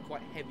plugins, and they are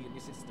quite heavy in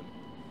your system.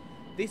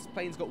 This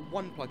plane's got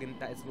one plugin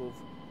that is sort of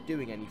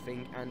doing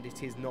anything, and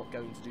it is not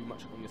going to do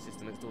much on your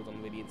system. It's all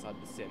done really inside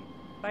the sim.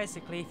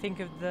 Basically, think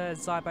of the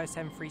Zybo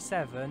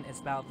 737. It's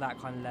about that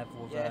kind of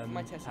level of yeah, for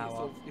my testing,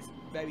 power. it's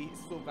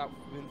sort of about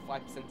within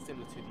 5%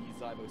 similar to the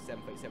Zybo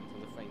 737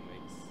 on the frame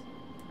rates.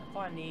 And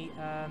finally,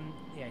 yeah,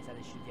 he said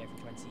they should the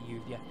A320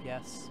 the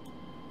FPS.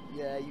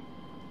 Yeah,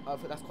 I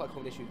think that's quite a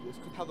common issue. It's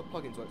how the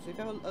plugins work. So if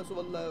you have a sort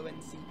of lower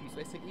end CPU, so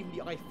let's take even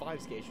the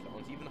i5s get issued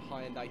on, even the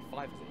high end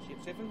i5 is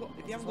issued. So if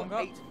you haven't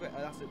got 8 thread,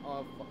 that's an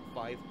R5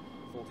 1400.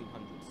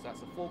 So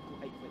that's a 4-core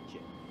 8-thread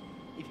chip.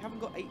 If you haven't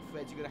got 8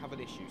 threads, you're going to have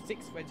an issue.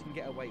 6 threads you can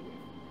get away with.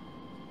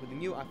 With the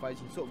new i5s,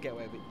 you can sort of get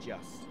away with it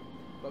just.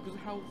 But because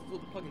of how sort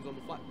of the plugins on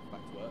the flight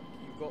factor work,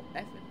 you've got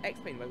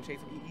Xplane, which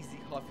takes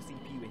easy hard for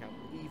CPU, we have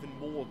even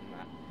more than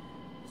that.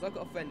 So I've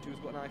got a friend who's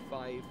got an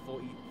i5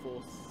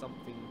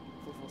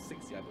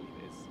 4460, I believe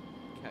it is.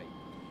 Okay.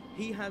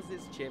 He has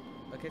this chip.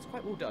 Okay, it's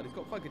quite well done. It's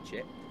got quite a good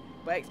chip.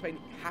 But Xplane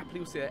happily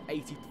will see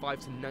 85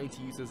 to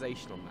 90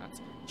 utilization on that.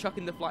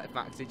 Chucking the flight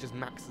factor, it just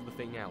maxes the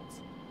thing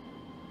out.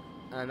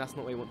 And that's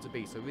not where you want to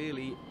be. So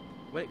really,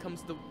 when it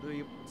comes to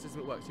the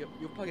system that works, your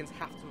plugins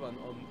have to run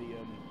on the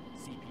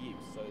CPU.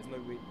 So there's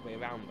no way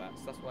around that.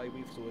 So that's why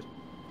we've sort of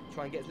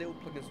try and get as little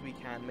plugins as we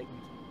can, make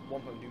them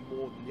one plugin do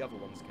more than the other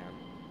ones can.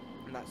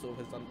 And that sort of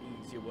has done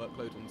easier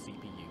workload on the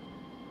CPU.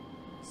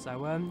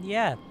 So,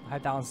 yeah, I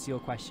hope that answers your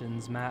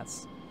questions,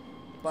 Matt.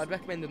 But I'd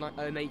recommend an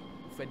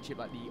 8-thread chip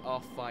like the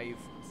R5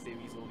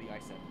 series or the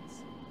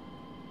i7s.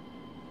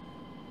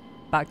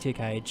 Back to your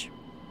cage.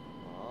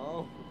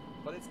 Oh,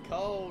 but it's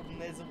cold and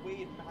there's a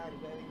weird man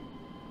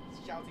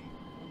shouting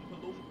Oompa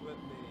Loompa at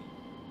me,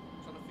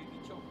 trying to feed me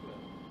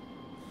chocolate.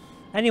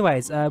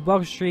 Anyways,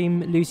 welcome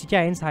stream Lucy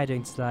James. How are you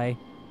doing today?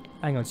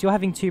 Hang on, so you're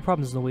having two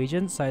problems,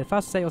 Norwegian. So the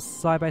first state your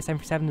Sidebase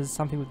 737 is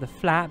something with the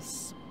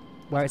flaps,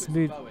 where it's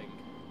moved.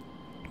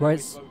 Where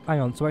it's hang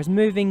on, so where it's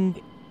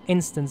moving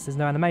instance, there's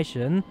no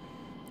animation,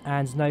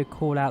 and no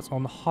call outs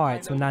on the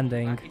heights when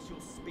landing. It's your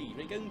speed.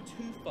 When you're going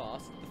too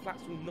fast, the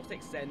flaps will not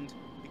extend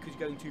because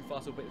you're going too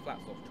fast. Or bit the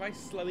flaps off. Try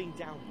slowing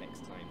down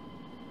next time.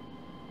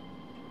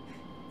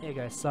 Here you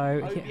go.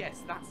 So. Oh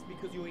yes, that's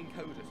because you're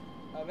encoded.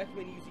 I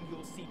recommend using your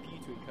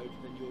CPU to encode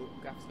than your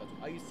graphics card.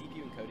 I use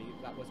CPU encoding,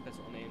 that works better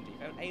on AMD.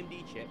 If I have an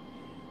AMD chip,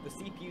 the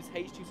CPU's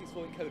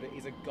H.264 encoder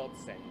is a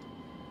godsend.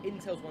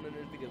 Intel's one and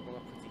NVIDIA's one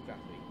are pretty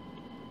crappy.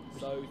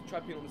 So try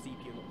putting on the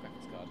CPU, not the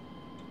graphics card.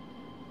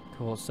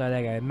 Cool, so there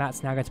you go.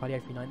 Matt's now going to buy the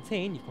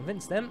A319, you've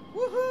convinced him.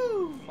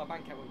 Woohoo! My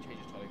bank account won't change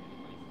until I don't get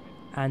any money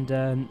from it.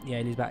 And yeah,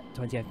 you lose back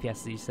 20 FPS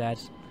as you said.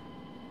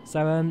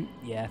 So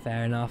yeah,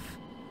 fair enough.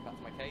 That's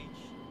my cage.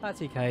 That's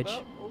your cage.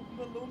 Well,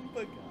 Oompa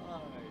Loompa guy.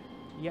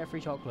 You get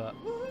free chocolate.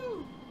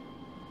 Woohoo!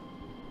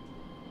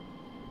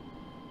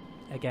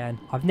 Again,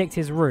 I've nicked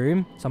his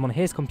room, so I'm on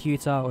his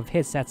computer with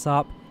his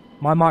setup,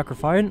 my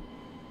microphone,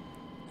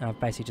 and I've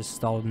basically just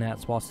stolen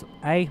it whilst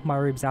A, my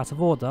room's out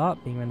of order,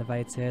 being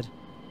renovated,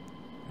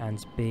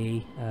 and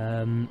B,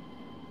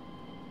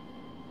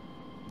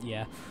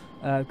 yeah,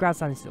 ground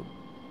standing still.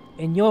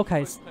 In your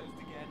case, Closed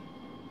again.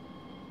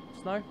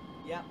 Snow?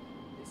 Yeah,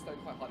 it's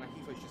snowed quite hard now.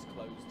 Heathrow's just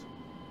closed.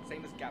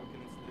 Same as Gatwick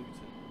and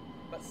Luton.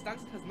 But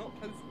Stansted has not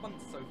closed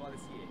once so far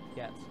this year.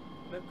 Yet.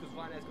 No, because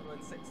Ryanair's got their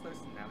own snow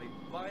system now.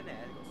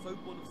 Ryanair got so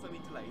bored of so many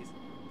delays,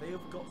 they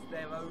have got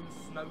their own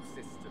snow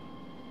system.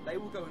 They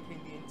will go and clean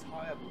the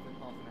entire within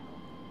half an hour.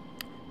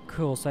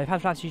 Cool, so you've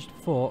had flash used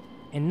before.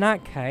 In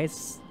that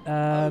case,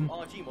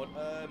 RG mod,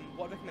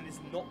 what I recommend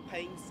is not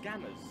paying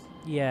scammers.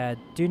 yeah,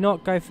 do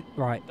not go for,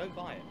 right. Don't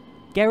buy it.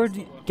 Get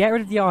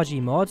rid of the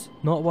RG mod,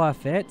 not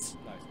worth it.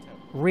 No, it's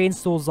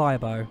terrible. Reinstall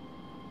Zybo.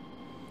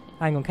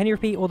 Hang on, can you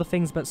repeat all the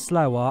things but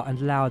slower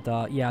and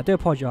louder? Yeah, I do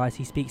apologise,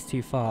 he speaks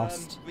too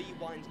fast.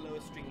 Rewind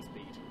lower string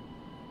speed.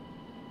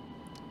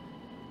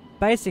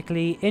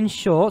 Basically, in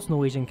short,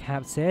 Norwegian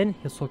Captain,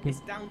 he was talking...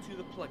 It's down to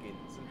the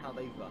plugins and how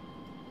they run.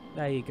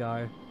 There you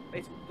go.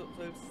 Basically,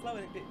 so slow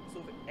and a bit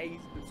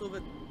sort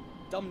of a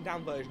dumbed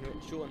down version of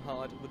it, short and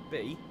hard, would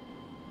be.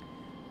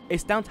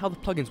 It's down to how the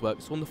plugins work.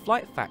 So on the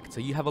Flight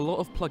Factor, you have a lot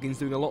of plugins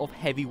doing a lot of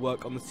heavy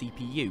work on the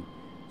CPU.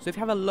 So if you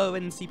have a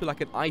low-end CPU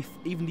like an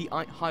even the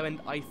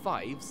higher-end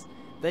i5s,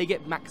 they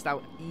get maxed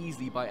out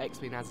easily by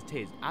X-Plane as it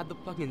is. Add the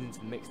plugins into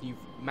the mix, and you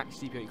max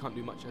CPU, you can't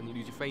do much, and you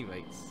lose your frame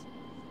rates.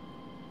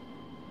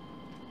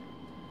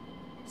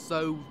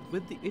 So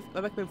with if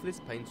I recommend for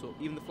this plane, so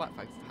even the Flight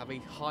Factor, to have a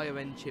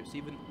higher-end chip, so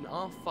even an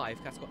R5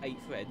 that's got 8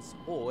 threads,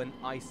 or an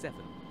i7,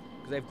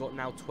 because they've got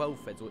now 12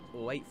 threads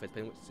or 8 threads,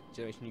 depending on which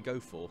generation you go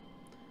for.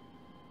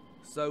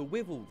 So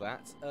with all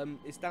that,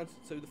 it's down to,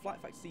 so the Flight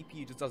Factor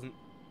CPU just doesn't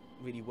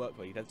really work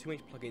well. You have too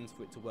many plugins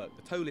for it to work.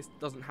 The ToLiSs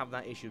doesn't have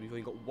that issue. We've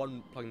only got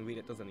one plugin really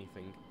that does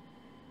anything.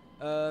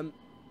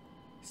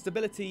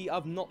 Stability,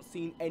 I've not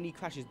seen any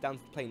crashes down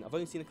to the plane. I've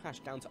only seen a crash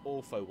down to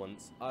Ortho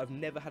once. I've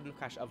never had a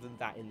crash other than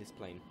that in this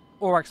plane.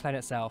 Or X-Plane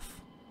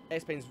itself.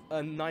 X-Plane's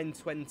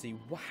 920.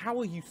 How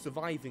are you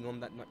surviving on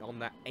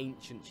that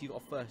ancient? She's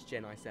got a first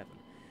gen i7.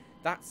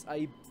 That's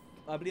I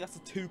believe that's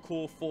a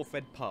 2-core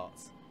 4-thread part.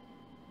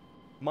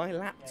 My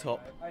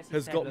laptop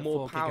has got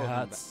more power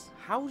than that.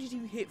 How did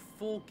you hit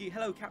 4 GHz?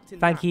 Hello, Captain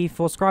Matt. Thank you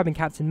for subscribing,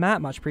 Captain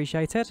Matt. Much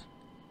appreciated.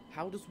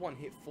 How does one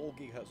hit 4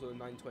 GHz on a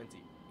 920?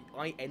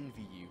 I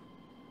envy you.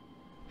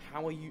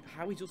 How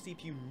is your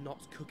CPU not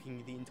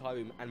cooking the entire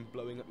room and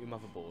blowing up your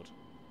motherboard?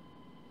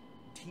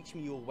 Teach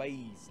me your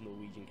ways,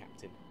 Norwegian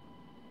Captain.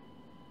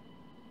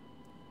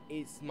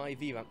 It's my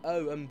VRAM.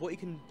 Oh, what you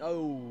can...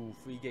 Oh,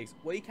 3 gigs.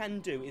 What you can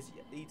do is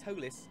the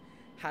ToLiSs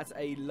has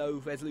a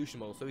low resolution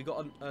model, so we've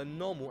got a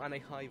normal and a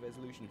high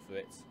resolution for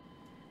it,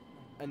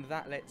 and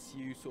that lets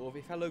you sort of,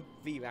 if you have low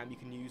VRAM, you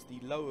can use the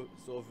lower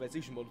sort of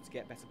resolution model to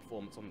get better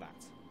performance on that.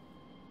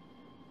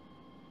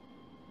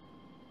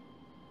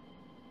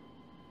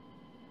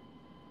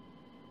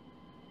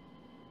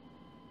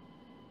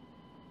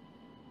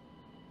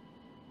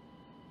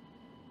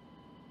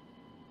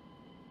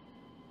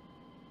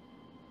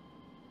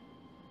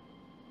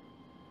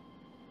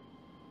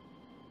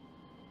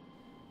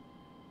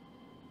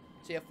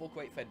 So yeah, 4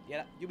 core 8 thread.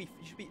 Yeah, you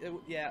should be.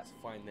 Yeah, that's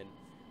fine then.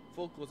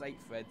 4 cores 8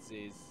 threads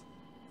is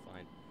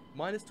fine.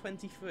 Minus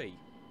 23.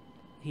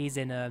 He's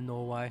in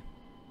Norway.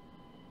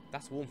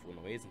 That's warm for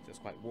Norway, isn't it? It's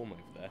quite warm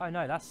over there. Oh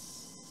no,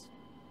 that's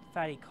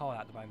fairly cold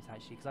at the moment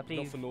actually, because I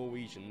believe. Not for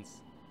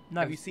Norwegians. No.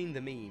 Have you seen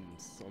the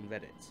memes on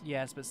Reddit?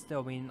 Yes, but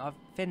still, I mean,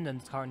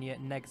 Finland's currently at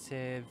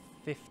 -15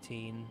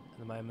 at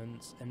the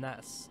moment, and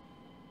that's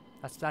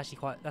actually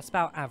that's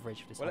about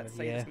average for this time of year. Well, let's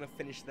say it's going to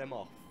finish them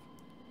off.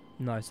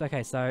 No, so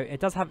okay, so it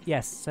does have,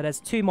 yes, so there's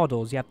two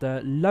models. You have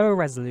the lower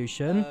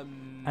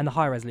resolution and the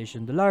high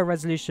resolution. The lower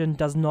resolution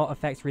does not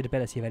affect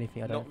readability of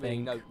anything, I don't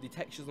think. No, the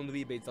textures on the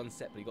readability is done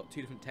separately. You've got 2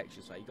 different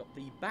textures, right? You've got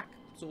the back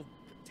sort of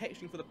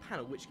texturing for the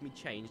panel, which can be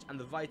changed, and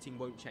the writing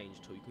won't change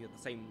at all. You can get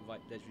the same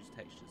resolution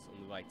textures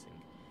on the writing.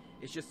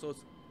 It's just sort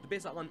of the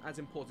bits that aren't as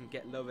important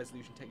get low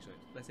resolution texture.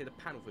 Let's say the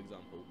panel, for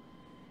example.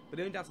 But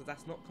the only downside is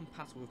that's not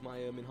compatible with my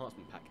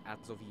enhancement pack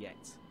as of yet.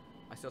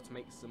 I still have to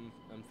make some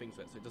things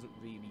for it, so it doesn't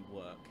really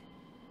work.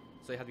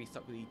 So you have to be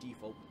stuck with the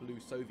default blue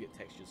Soviet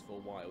textures for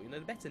a while. You know,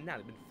 they're better now.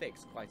 They've been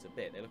fixed quite a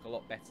bit. They look a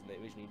lot better than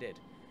they originally did.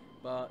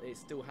 But it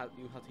still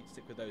you'll have to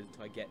stick with those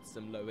until I get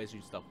some low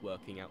resolution stuff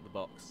working out the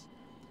box.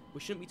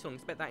 Which shouldn't be too long.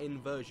 Expect that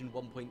in version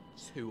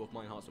 1.2 of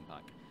my enhancement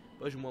pack.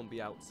 Version 1 will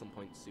be out at some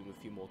point soon with a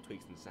few more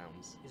tweaks and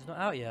sounds. It's not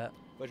out yet.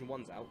 Version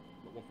 1's out,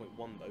 not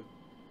 1.1 though.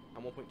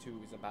 And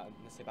 1.2 is about,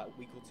 let's say, about a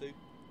week or two.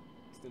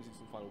 Still do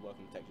some final work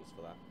on the textures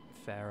for that.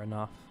 Fair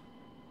enough.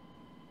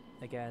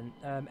 Again,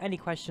 any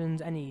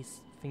questions,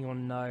 anything you want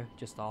to know,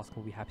 just ask.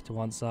 We'll be happy to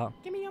answer.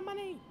 Give me your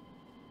money!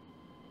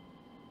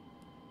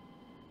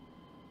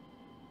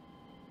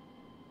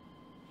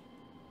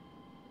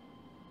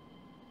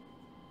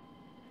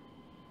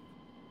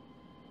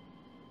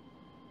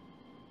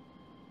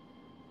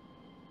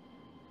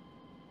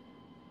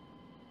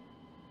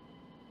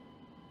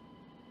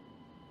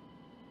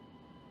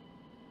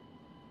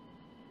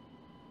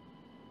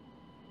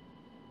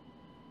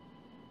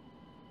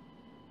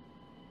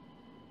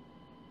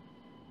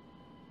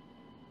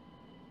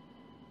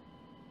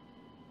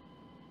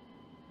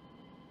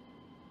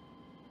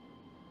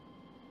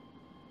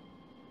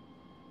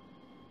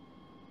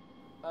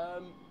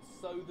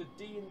 So the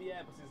D in the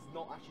Airbus is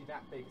not actually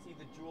that big. See,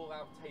 the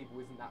draw-out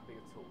table isn't that big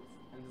at all.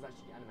 And there's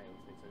actually anime on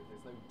this thing, so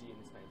there's no D in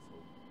this thing at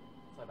all.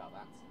 Sorry about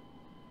that.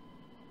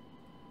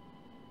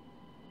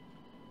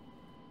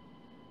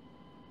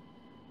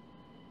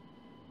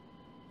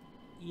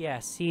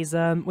 Yes, he's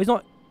well, he's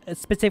not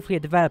specifically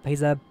a developer.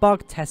 He's a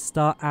bug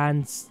tester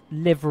and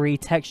livery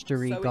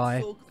textury guy.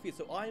 It's sort of confused.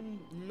 So I'm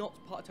not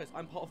part of ToLiSs.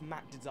 I'm part of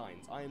Matt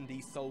Designs. I am the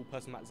sole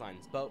person Matt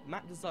Designs. But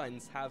Matt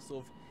Designs have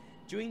sort of,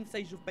 during the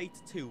stage of Beta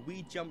 2,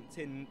 we jumped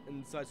in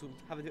and decided to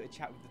have a bit of a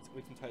chat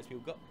with some ToLiSs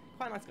people. Got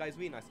quite nice guys,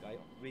 really nice guy,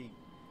 really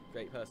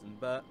great person.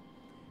 But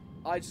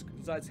I just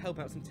decided to help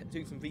out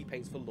doing some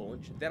repaints for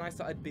launch. Then I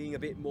started being a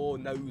bit more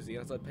nosy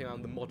and I started playing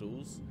around with the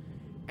models.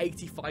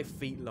 85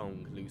 feet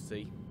long,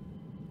 Lucy.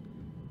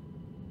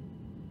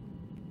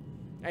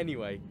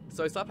 Anyway,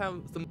 so I started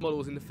playing with some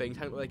models in the thing,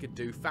 telling what they could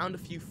do. Found a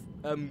few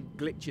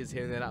glitches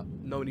here and there that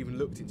no one even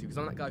looked into, because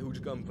I'm that guy who will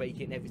just go and break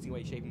it in every single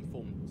way, shape and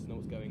form to know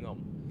what's going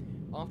on.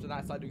 After that,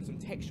 I started doing some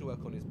texture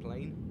work on his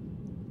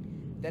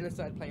plane. Then I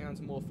started playing around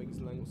some more things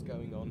and learning what's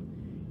going on.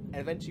 And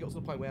eventually got to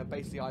the point where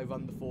basically I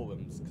run the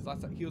forums,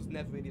 because he was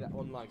never really that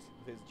online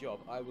with his job.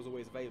 I was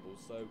always available,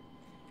 so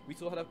we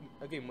sort of had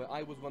a game where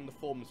I would run the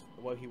forums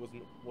while he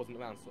wasn't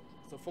around.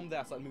 So from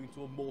there, I started moving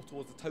more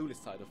towards the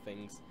ToLiSs side of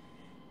things.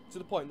 To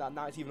the point that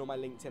now it's even on my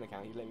LinkedIn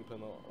account. He let me put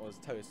him on his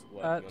ToLiSs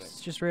working on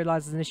it. Just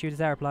realised there's an issue with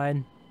his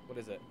aeroplane. What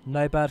is it?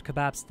 No bird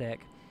kebab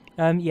stick.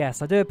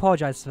 Yes, I do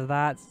apologise for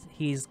that.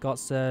 He's got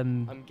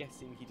some... I'm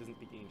guessing he doesn't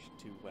speak English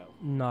too well.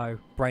 No,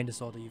 brain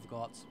disorder you've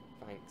got.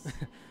 Thanks.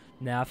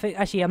 No, I think,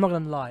 actually, I'm not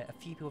going to lie. A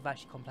few people have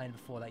actually complained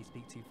before that you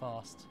speak too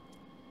fast.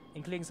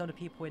 Including some of the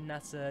people in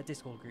that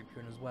Discord group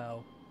you're in as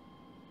well.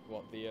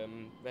 What, the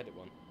Reddit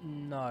one?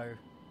 No.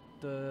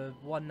 The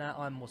one that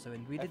I'm also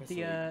in. We did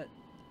the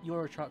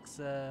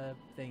Eurotrucks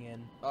thing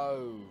in.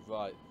 Oh,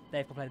 right.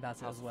 They've complained about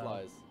it House as well.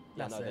 Flyers.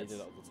 Yeah, That's no, they it. do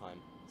that all the time.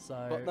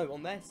 So... But no,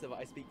 on their server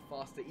I speak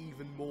faster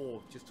even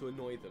more just to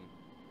annoy them.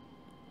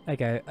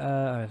 Okay,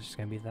 it's just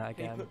going to be that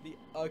again.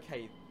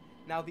 Okay,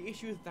 now the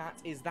issue with that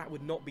is that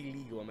would not be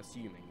legal, I'm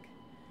assuming.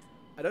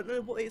 I don't know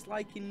what it's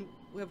like in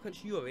whatever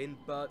country you're in,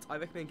 but I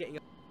recommend getting a...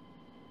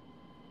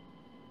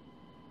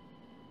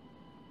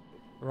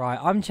 Right,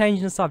 I'm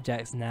changing the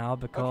subjects now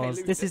because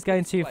Luke, this is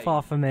going too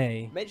far for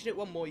me. Mention it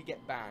one more, you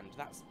get banned.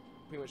 That's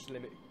pretty much the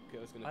limit.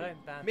 I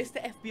don't ban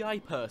Mr.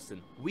 FBI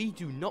person, we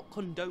do not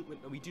condone,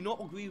 we do not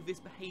agree with this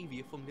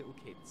behaviour from little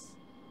kids.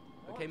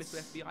 Okay, Mr.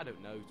 FBI, I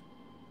don't know.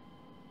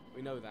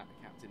 We know that,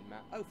 Captain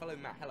Matt. Oh, fellow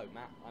Matt. Hello,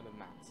 Matt. I'm a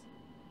Matt.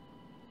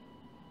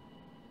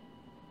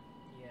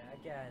 Yeah,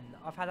 again,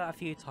 I've had that a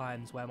few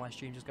times where my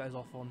stream just goes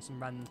off on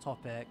some random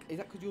topic. Is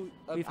that because your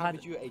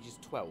average viewer age is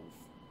 12?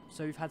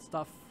 So we've had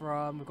stuff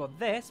from, we've got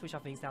this, which I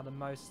think is now the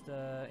most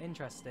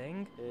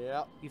interesting.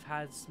 Yep. We've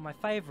had my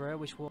favourite,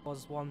 which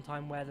was one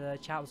time where the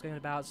chat was going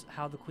about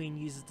how the Queen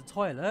uses the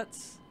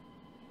toilets.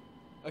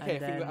 Okay, I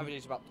think your average age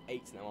is about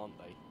 8 now, aren't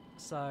they?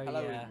 So,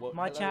 hello, yeah,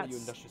 my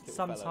chats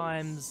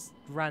sometimes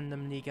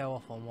randomly go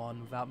off on one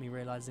without me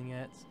realising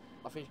it.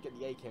 I think you should get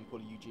the AK and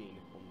pull Eugene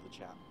on the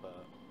chat,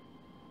 but...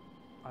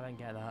 I don't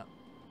get that.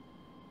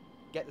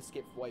 Get the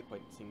skip waypoint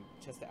and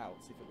test it out,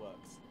 see if it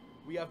works.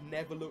 We have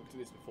never looked at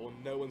this before,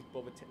 no one's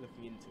bothered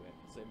looking into it,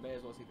 so may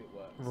as well see if it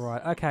works.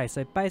 Right, okay,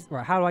 so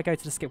right, how do I go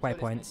to the skip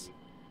waypoints?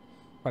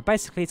 Right,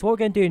 basically, so what we're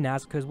going to do now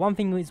is, because one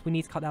thing is we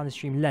need to cut down the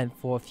stream length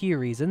for a few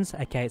reasons.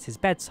 Okay, it's his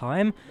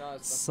bedtime. No,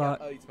 it's so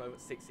early tomorrow at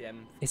 6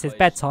 AM. It's his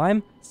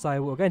bedtime,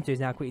 so what we're going to do is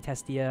now quickly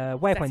test the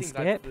waypoint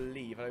skip. I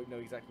believe, I don't know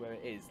exactly where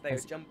it is. There,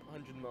 jump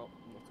 100 miles.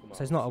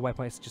 So it's not a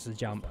waypoint, it's just a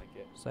jump.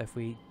 Like so if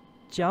we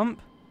jump,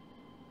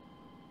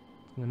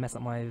 it's going to mess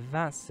up my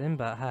VATSIM,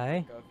 but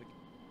hey.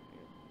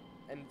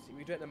 And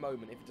we do it in a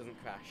moment if it doesn't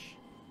crash.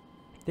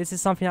 This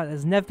is something that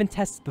has never been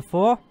tested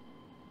before.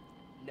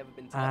 Never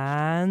been touched.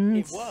 And...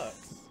 It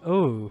works.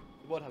 Oh.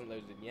 The world hasn't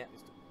loaded in yet,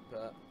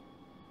 but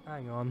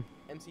Hang on.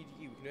 MCDU,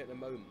 we can do it in a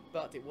moment.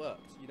 But it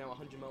worked. You're now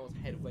 100 miles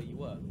ahead of where you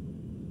were.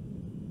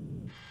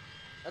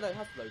 Oh no, it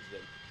has loaded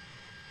in.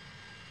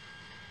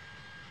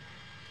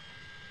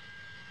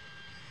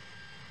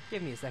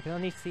 Give me a second. I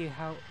need to see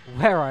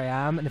where I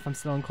am and if I'm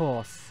still on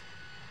course.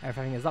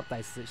 Everything is updated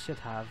as it should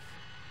have.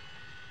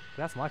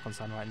 But that's my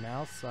concern right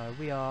now. So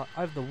we are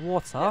over the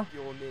water. Yep,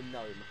 you're near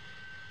Nome.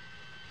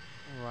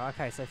 Right,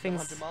 okay, so things...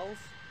 100 miles?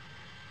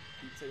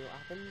 Keep seeing what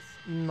happens.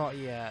 Not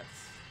yet.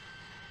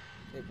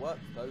 It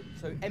worked though.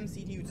 So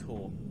MCDU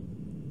tour.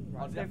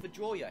 Right, I've left for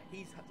Joya.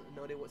 He's had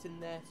no idea what's in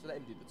there, so let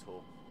him do the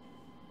tour.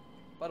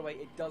 By the way,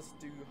 it does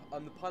do.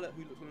 The pilot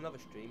who looks on another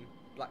stream,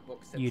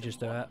 Blackbox. You just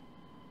do it.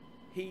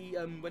 He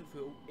went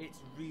through. It's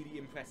really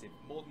impressive,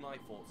 more than I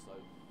thought so.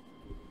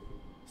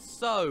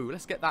 So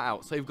let's get that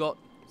out. So you've got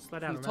Slow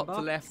down, from the top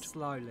to left,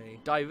 slowly.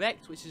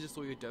 direct, which is just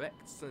all your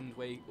directs and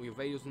all your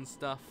radios and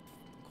stuff.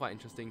 Quite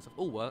interesting stuff.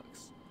 All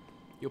works.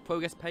 Your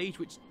progress page,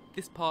 which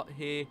this part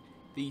here,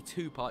 the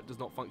 2 part does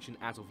not function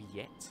as of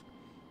yet.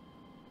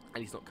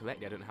 And it's not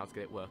correctly. I don't know how to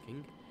get it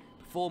working.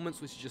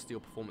 Performance, which is just your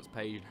performance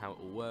page and how it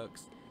all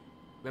works.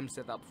 Remember to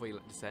set that up before you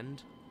let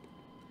descend.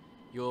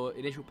 Your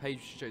initial page,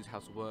 which shows how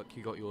to work.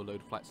 You got your load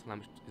of flights, which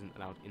isn't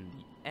allowed in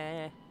the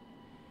air.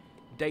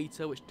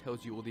 Data, which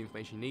tells you all the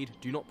information you need.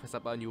 Do not press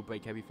that button, you'll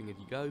break everything as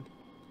you go.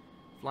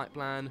 Flight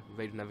plan,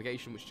 radio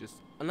navigation, which just,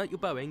 unlike your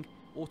Boeing,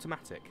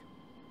 automatic.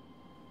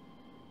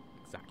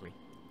 Exactly.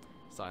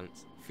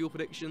 Silence. Fuel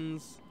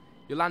predictions.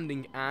 You're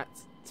landing at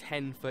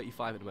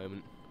 10:35 at the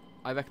moment.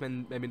 I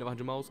recommend maybe another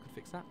 100 miles could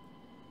fix that.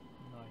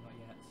 No, not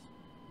yet.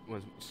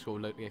 Once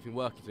sort of everything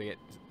working, so you get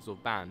sort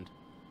of banned.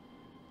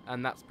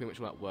 And that's pretty much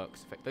how that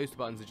works. In fact, those 2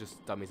 buttons are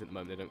just dummies at the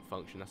moment, they don't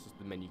function, that's just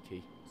the menu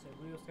key. So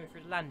we also go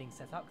through the landing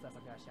setup, because that's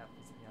something I actually have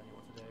physically idea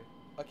what to do.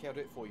 Okay, I'll do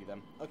it for you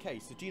then. Okay,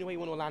 so do you know where you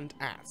want to land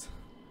at?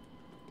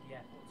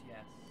 Yeah,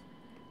 yes.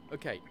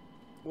 Okay,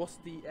 what's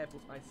the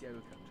airport's ICO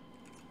code?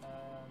 I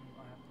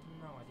have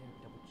no idea, let me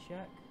double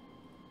check.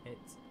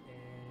 It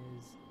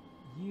is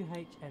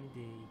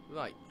UHMD.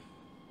 Right,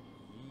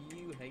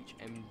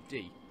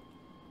 UHMD.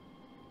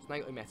 So now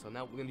you got your metal.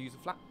 Now we're going to use the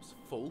flaps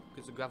full,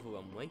 because it's a gravel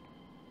runway.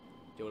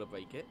 Don't want to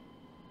break it.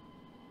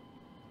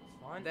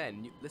 That's fine.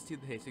 Then, let's do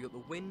here. So you got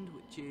the wind,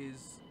 which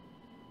is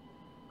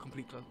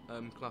complete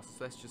class.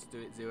 So let's just do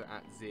it 0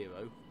 at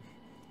 0.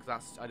 Because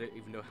that's, I don't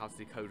even know how to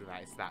decode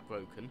that, it's that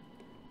broken.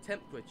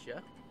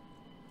 Temperature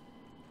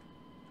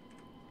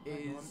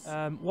is...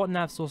 what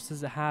nav source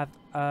does it have?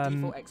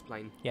 default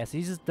X-plane. Yes, yeah, so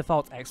uses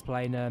default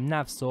X-plane,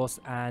 nav source,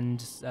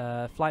 and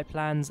flight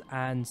plans,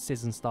 and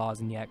SIS and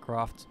stars in the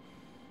aircraft.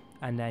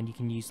 And then you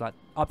can use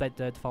update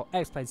the default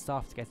X-plane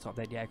stuff to get to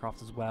update the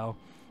aircraft as well.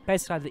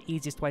 Basically, the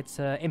easiest way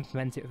to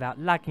implement it without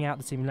lagging out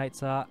the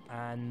simulator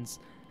and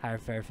have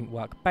everything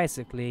work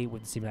basically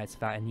with the simulator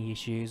without any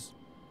issues.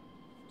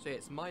 So yeah,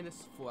 it's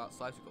 -4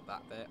 outside, so we've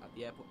got that there at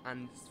the airport,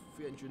 and it's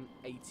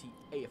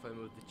 388 if I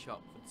remember the chart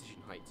for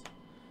decision height.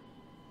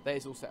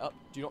 There's all set up,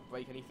 do not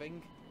break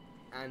anything,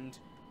 and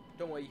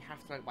don't worry, you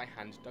have to land it by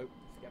hand, don't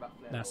forget about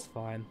flare. That's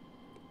fine.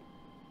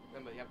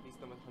 Remember, you have at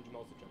least 100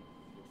 miles to jump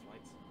for your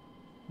flight.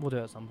 We'll do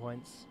it at some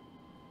points.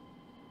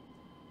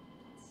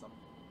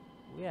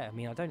 Yeah, I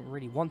mean, I don't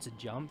really want to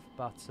jump,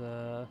 but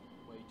Well,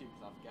 you do,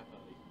 because I have to get up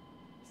early.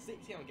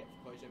 6 a.m. I get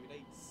for college every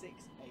day, 6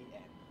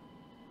 a.m.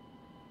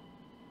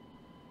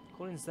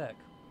 call in sick.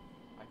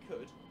 I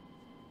could.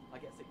 I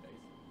get sick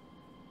days.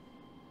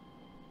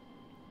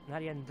 And at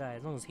the end of the day,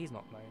 as long as he's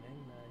not moaning,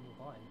 then you're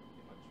fine.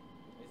 Pretty much.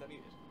 Is that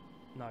muted?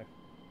 No.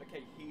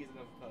 Okay, he is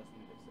another person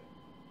who lives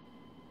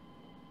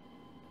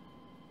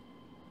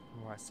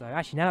there. Right, so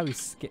actually now that we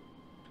skip...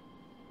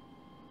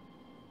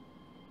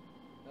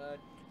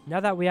 Now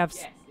that we have...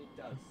 Yes, it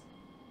does.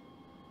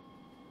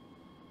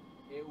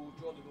 It will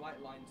draw the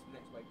light line to the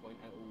next waypoint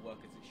and it will work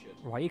as it should.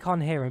 Right, you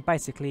can't hear him.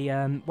 Basically,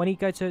 when you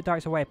go to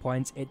direct to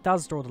waypoints, it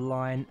does draw the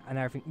line and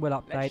everything will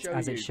update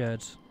as it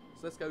should. So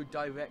let's go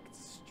direct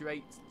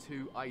straight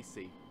to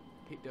IC.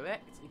 Hit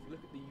direct. If you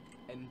look at the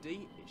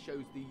ND, it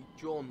shows the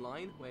drawn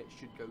line where it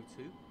should go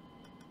to.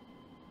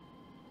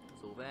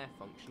 It's all there,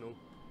 functional.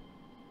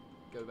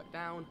 Go back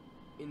down,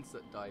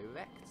 insert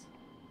direct,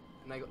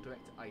 and now you got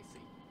direct to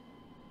IC.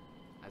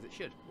 As it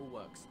should, all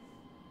works.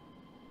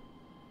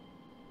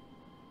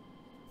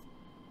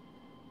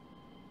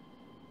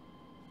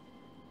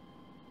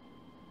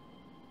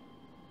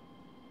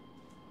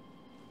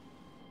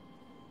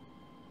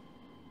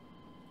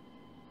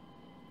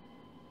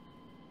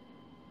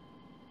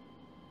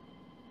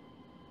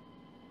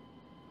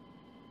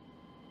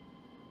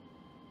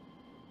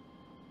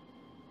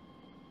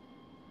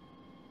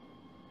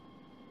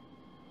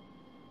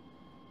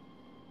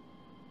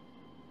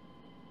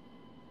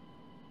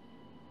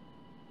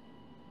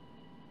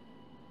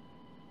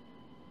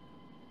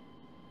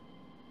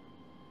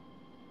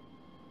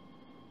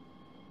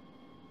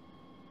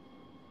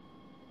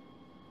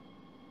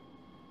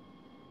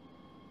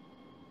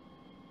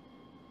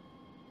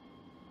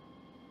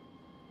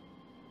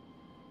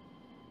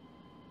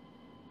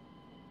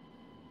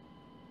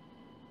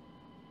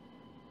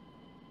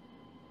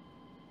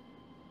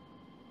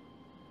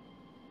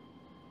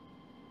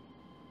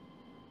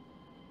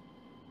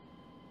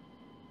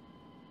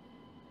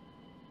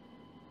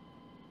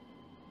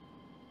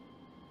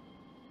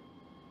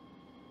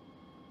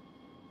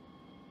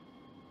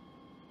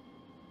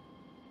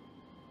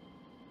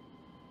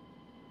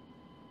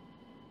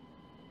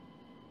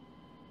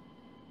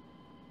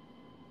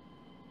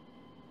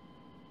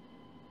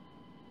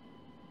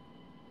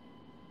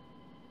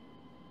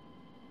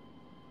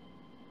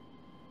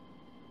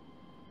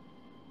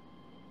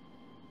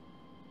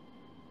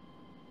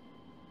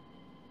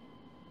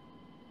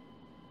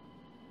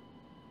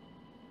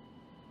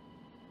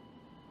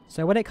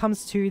 So when it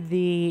comes to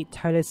the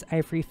ToLiSs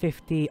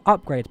A350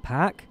 upgrade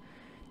pack,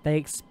 they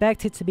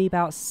expect it to be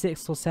about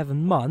 6 or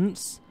 7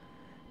 months,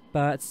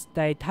 but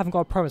they haven't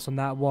got a promise on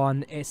that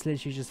one. It's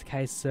literally just a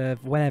case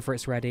of whenever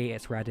it's ready,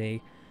 it's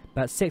ready.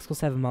 But 6 or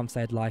 7 months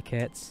they'd like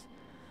it.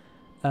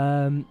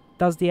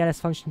 Does the LS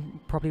function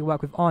properly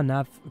work with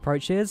RNAV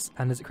approaches,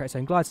 and does it create its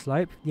own glide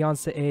slope? The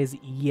answer is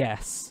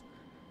yes.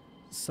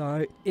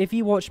 So if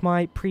you watch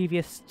my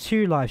previous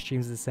 2 live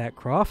streams of this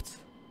aircraft,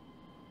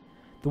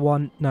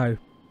 not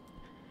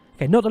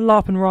the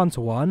LARP and Ranta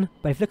one,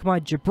 but if you look at my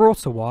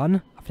Gibraltar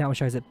one, I think that one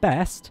shows it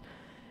best,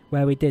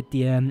 where we did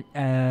the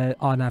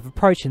RNAV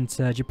approach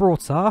into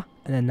Gibraltar,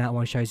 and then that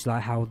one shows you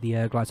like how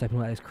the glide slope and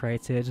all that is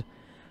created.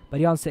 But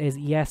the answer is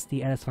yes,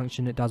 the LS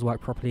function, it does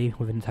work properly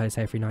within the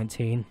ToLiSs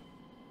A319.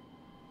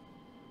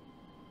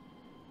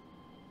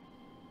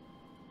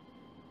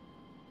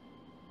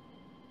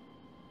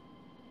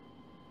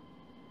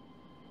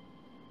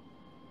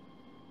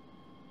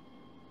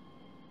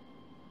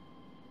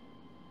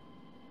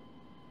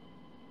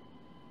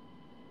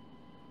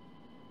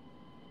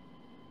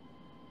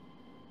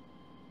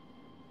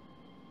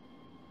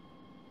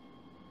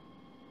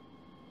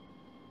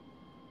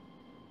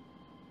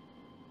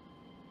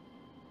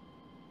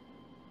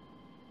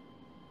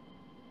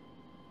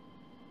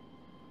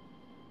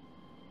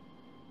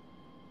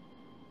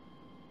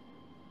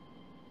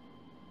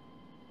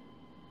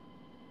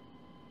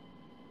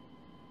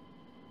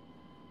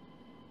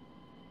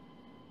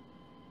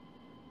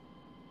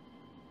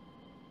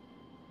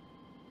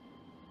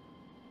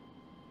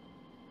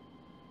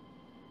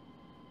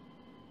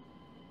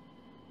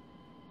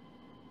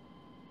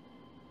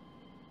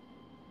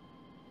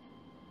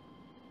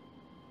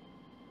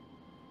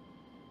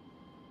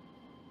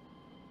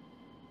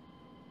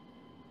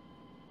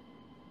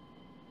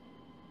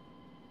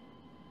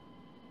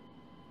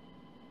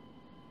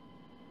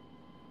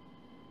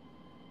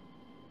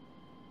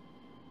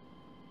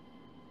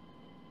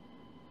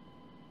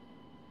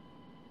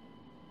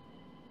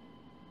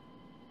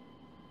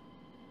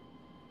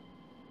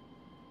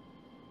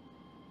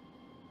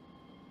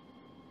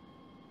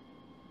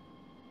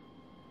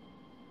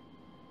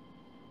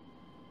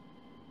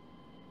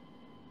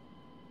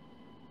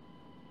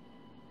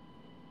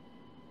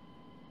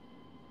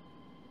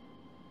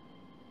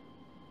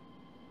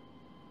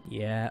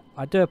 Yeah,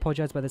 I do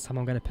apologise, but this time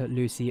I'm going to put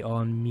Lucy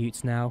on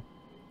mute now.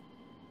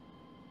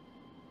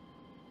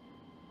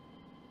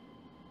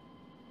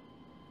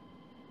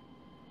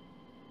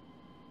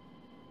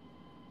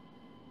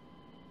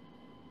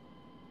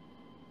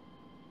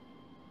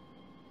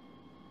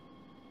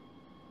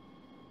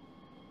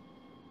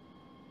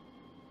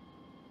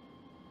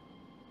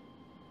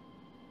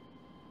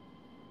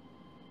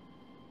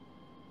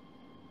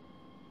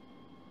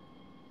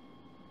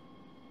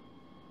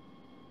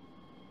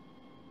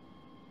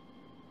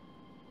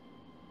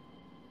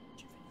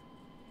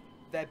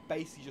 They're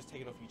basically just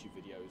taking off YouTube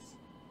videos.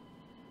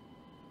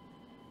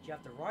 Do you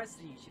have the rights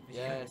to the YouTube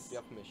videos? Yes, you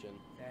have permission.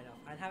 Fair enough.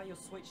 And how about your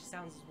Switch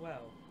sounds as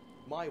well?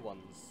 My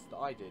ones that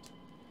I did.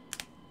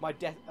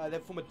 They're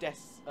from a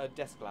desk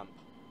lamp.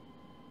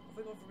 Have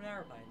we got from an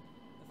aeroplane?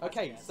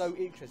 Okay, so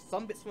interesting.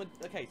 Some bits from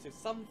so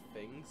some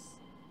things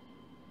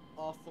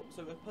are from.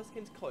 So a person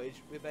came to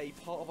college with a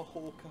part of a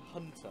Hawker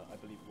Hunter, I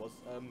believe it was,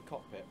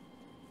 cockpit.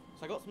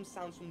 So I got some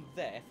sounds from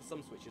there for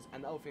some switches,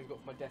 and the other things I got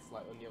from my desk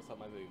light on the other side of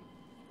my room.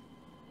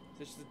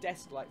 So it's just a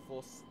desk light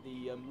for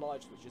the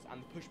large switches,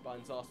 and the push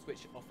buttons are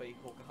switched off a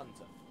Hawker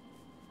Hunter.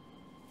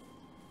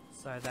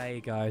 So there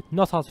you go.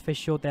 Not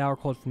artificial, they are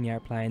recorded from the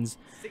airplanes.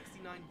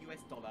 $69 US.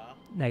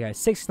 There you go.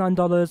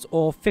 $69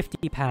 or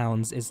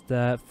 £50 is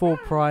the full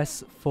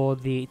price for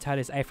the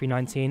ToLiSs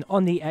A319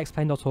 on the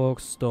xplane.org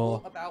store.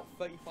 Or about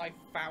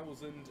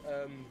 35,000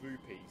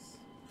 rupees.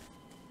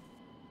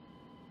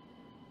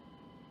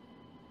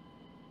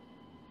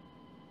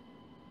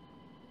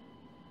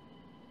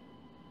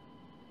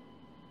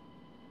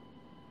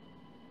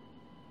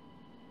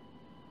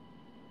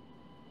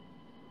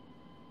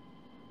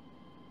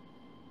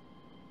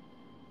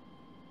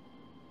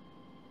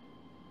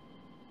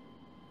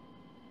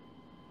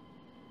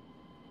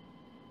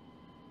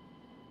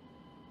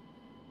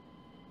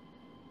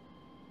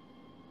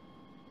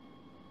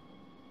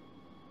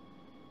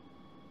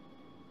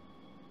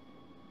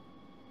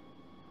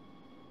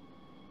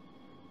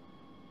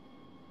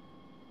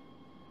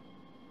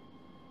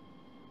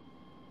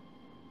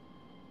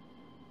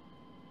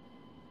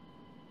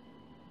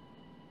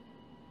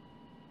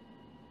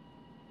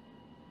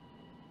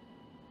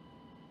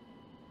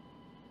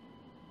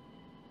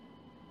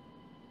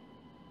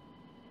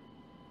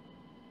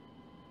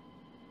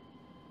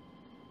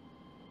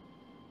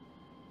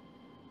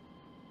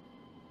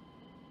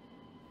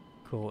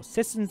 Cool.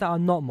 Systems that are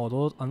not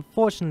modelled,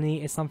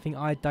 unfortunately, is something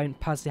I don't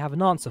personally have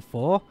an answer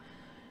for.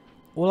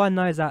 All I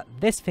know is that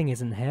this thing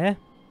isn't here,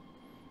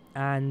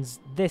 and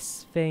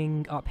this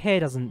thing up here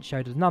doesn't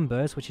show the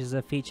numbers, which is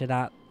a feature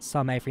that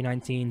some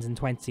A319s and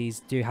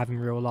 20s do have in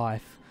real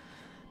life.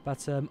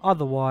 But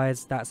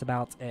otherwise, that's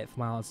about it for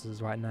my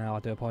answers right now. I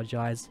do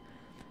apologise.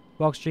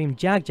 Welcome stream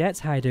Jagjets,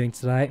 how are you doing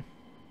today?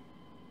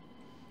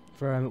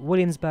 from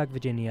Williamsburg,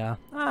 Virginia.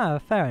 Ah,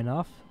 fair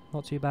enough.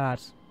 Not too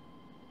bad.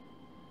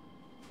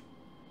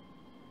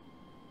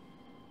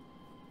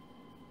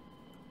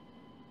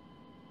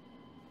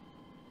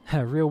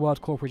 Real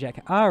world corporate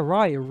jet. Ah,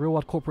 right, real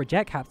world corporate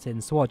jet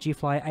captain. So what? Do you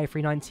fly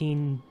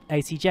A319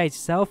 ACJs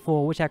yourself,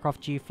 or which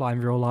aircraft do you fly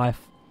in real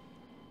life?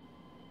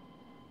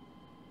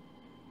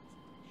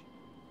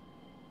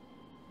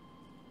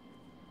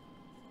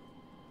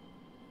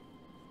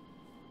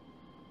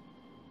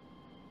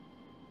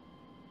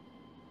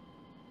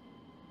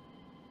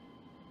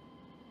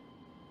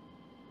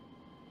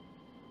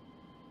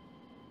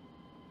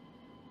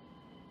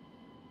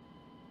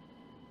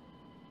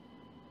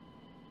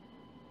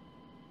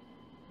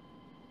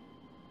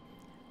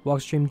 Welcome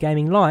to Stream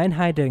Gaming Lion,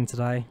 how you doing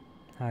today?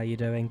 How are you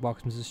doing?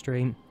 Welcome to the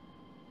stream.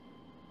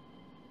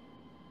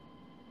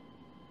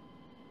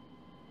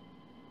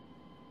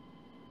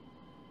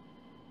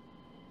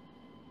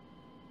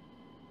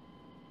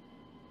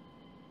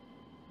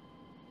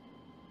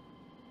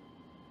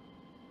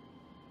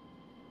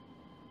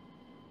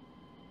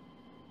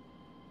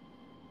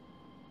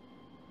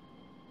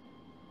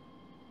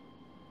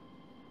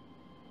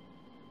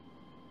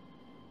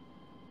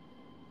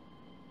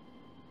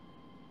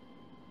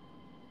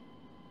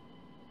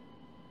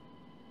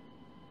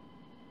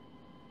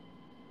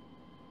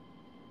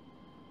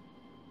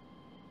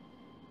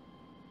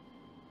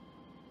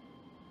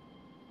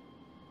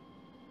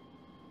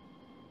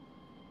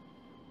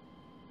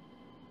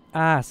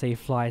 Ah, so you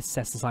fly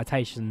Cessna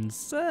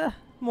Citations.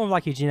 More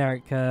like your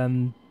generic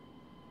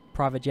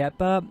private jet,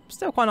 but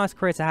still quite a nice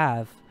career to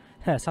have.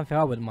 Something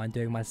I wouldn't mind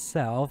doing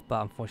myself,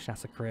 but unfortunately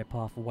that's a career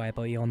path way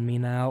beyond me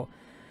now.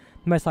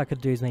 The most I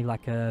could do is maybe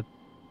like a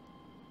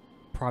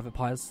private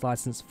pilot's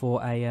license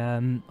for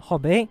a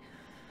hobby.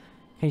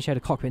 Can you show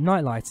the cockpit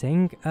night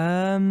lighting? Do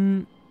I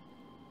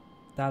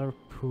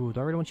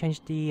really want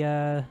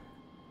to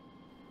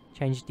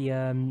change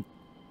the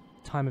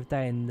time of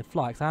day in the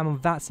flight? Because I am on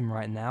VATSIM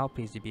right now,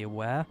 please do be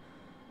aware.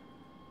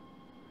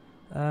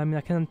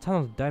 I can turn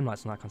on the dome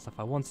lights and that kind of stuff if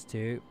I wanted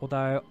to,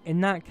 although in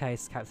that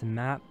case, Captain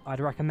Matt, I'd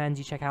recommend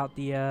you check out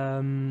the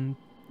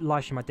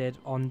live stream I did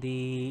on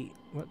the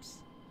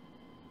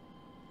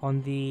LARP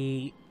and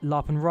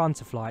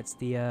Ranta flights,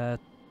 the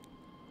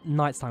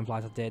nighttime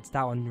flights I did.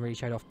 That one really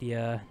showed off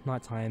the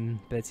nighttime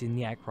ability in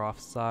the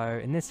aircraft.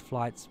 So in this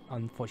flight,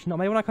 unfortunately not.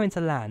 Maybe when I come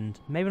into land,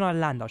 maybe when I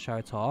land I'll show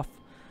it off.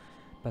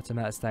 But at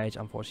that stage,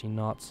 unfortunately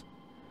not.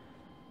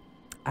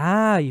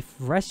 Ah, you've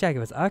rest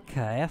Jaguars.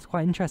 Okay, that's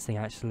quite interesting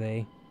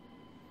actually.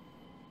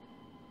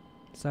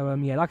 So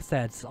yeah, like I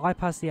said, I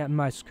personally at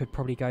most could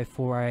probably go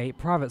for a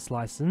private's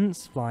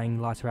license, flying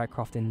lighter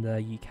aircraft in the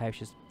UK,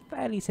 which is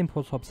fairly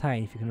simple to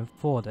obtain if you can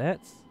afford it.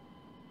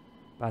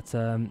 But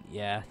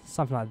yeah,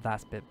 something like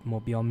that's a bit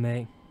more beyond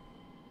me.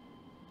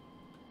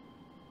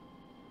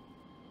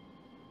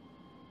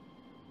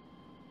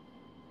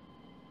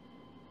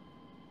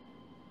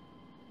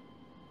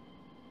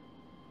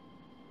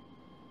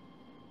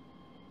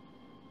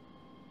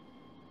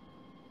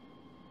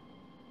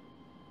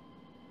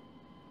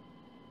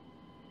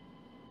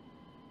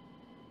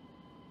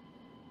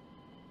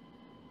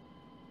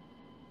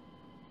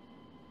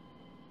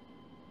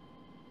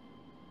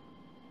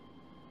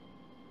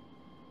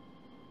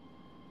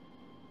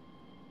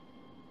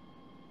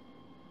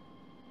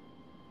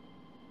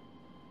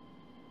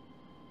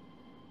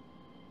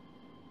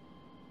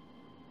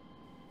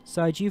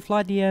 So do you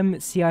fly the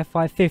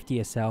CI550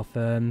 yourself,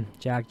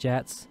 Jag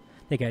Jets?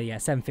 There you go, yeah,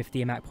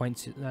 750 Mach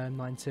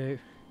 .92.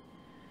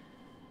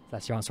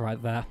 That's your answer right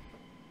there.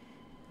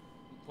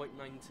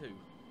 0.92.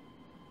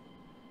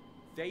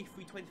 The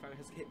A320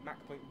 has hit Mach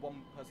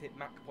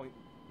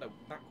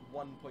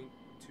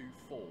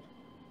 1.24.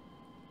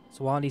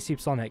 So why aren't these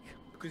supersonic?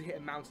 Because it hit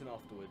a mountain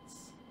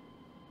afterwards.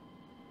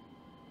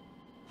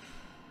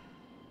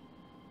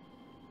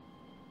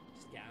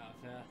 Just get out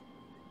of here.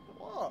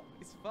 What?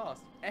 It's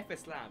fast.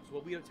 FS Labs.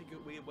 Well, we don't take it.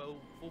 Well,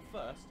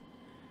 first,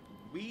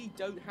 we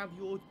don't have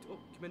your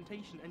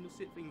documentation and your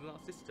things in our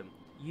system.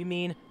 You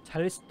mean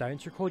ToLiSs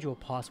don't record your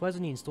passwords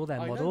when you install their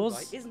models? Know,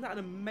 right? Isn't that an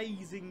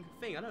amazing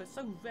thing? I know it's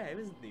so rare,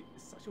 isn't it?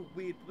 It's such a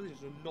weird position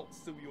to not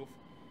steal your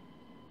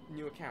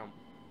new account.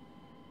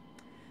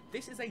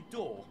 This is a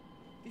door.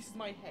 This is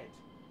my head.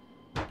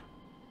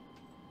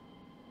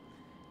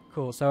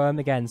 Cool. So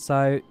again,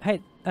 so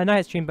hey, no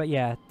hate stream, but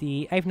yeah,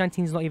 the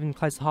A319 is not even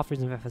close to half the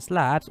reason of FS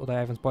Labs, although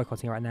everyone's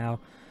boycotting it right now.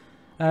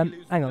 Hang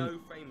on. No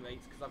frame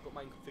rates because I've got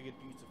mine configured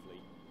beautifully.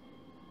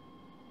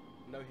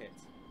 No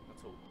hits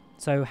at all.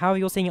 So how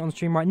you're seeing it on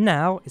stream right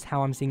now is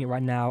how I'm seeing it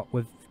right now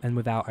with and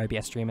without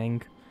OBS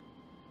streaming.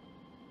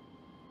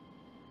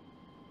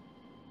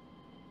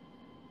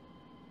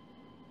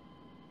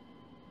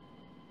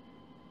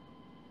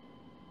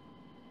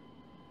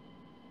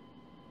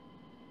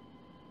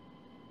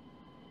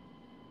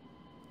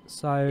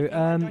 So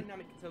dynamic in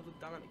terms of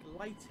dynamic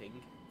lighting,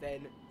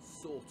 then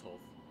sort of.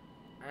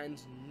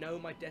 And no,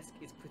 my desk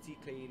is pretty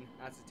clean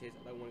as it is.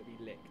 I don't want it to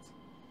be licked.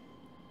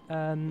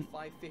 The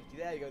 550.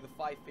 There you go. The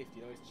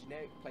 550. The most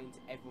generic planes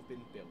ever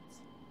been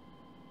built.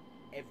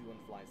 Everyone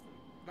flies them.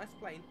 Nice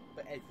plane,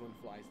 but everyone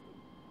flies them.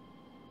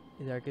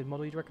 Is there a good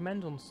model you'd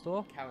recommend on the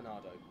store?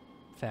 Carenado.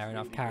 Fair It's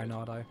enough, really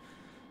good.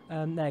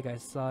 Carenado. There you go.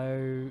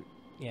 So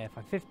yeah,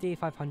 550,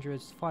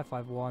 500,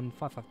 551,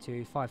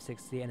 552,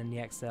 560, and then the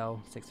XL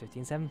 650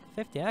 and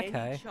 750.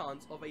 Okay. Any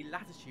chance of a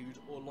latitude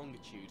or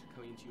longitude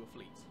coming into your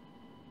fleet?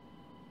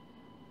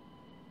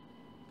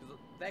 Because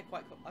they're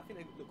quite cool. I think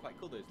they look quite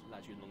cool, those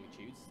latitude and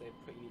longitudes. They're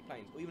pretty neat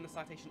planes. Or even a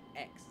Citation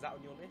X. Is that on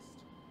your list?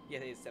 Yeah,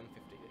 it is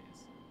 750. It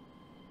is.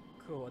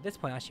 Cool. At this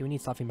point, actually, we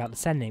need something about the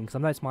sending because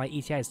I've noticed my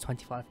ETA is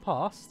 25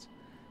 past,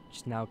 which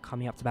is now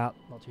coming up to about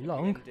not too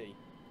long. MD.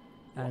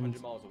 You're And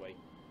 100 miles away.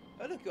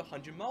 Oh look, you're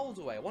 100 miles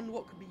away. I wonder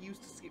what could be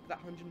used to skip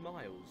that 100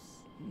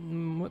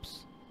 miles. whoops.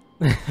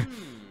 Well,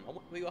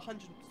 you're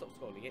 100. Stop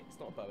scrolling it. It's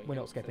not a Boeing. We're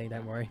not skipping.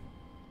 Don't worry.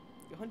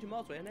 You're 100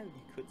 miles away. I know you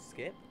could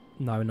skip.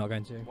 No, we're not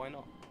going to. Why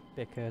not?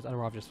 Because I'd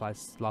rather just fly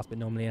last bit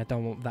normally. I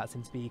don't want that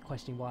thing to be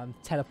questioning why I'm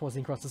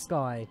teleporting across the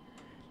sky,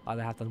 like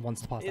they have done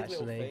once in the past. Here's a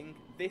little Actually. thing.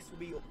 This will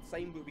be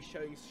same. We'll be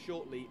showing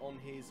shortly on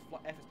his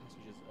FS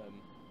Passengers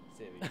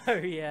series.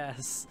 Oh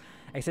yes.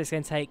 Except it's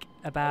going to take A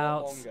lot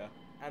about longer.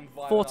 And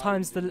via four an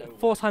times island the in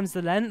four nowhere. times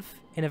the length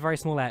in a very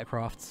small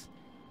aircraft.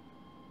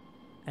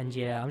 And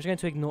yeah, Yeah. I'm just going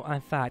to ignore.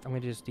 In fact, I'm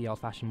going to do just the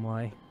old-fashioned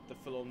way. The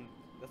full-on.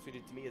 That's what he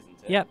did to me, isn't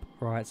it? Yep.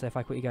 Right. So if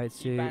I quickly go He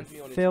to banned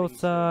me on his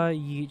filter,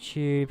 thing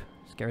YouTube,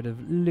 let's get rid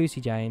of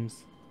Lucy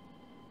James.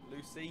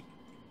 Lucy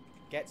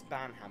gets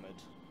ban-hammered.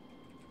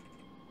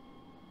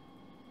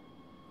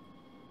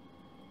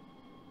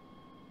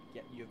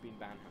 Yep, you have been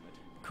ban-hammered.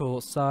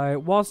 Cool.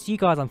 So whilst you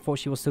guys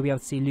unfortunately will still be able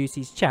to see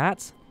Lucy's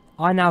chat,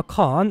 I now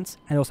can't,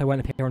 and also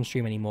won't appear on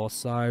stream anymore.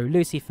 So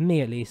Lucy, for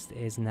me at least,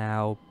 is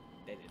now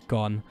Dead.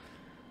 gone.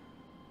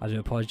 I do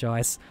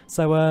apologise.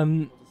 So What was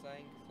I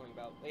saying? Something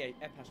about Air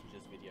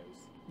Passengers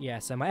videos. yeah.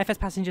 So my FS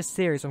Passenger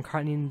series, I'm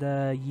currently in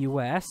the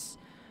US.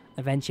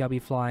 Eventually, I'll be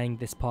flying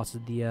this part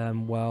of the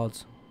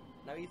world.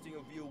 Now he's doing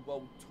a real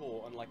world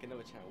tour, unlike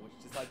another channel,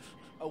 which is like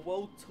a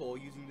world tour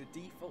using the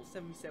default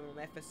 77 on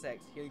FSX.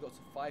 He only got to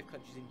 5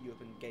 countries in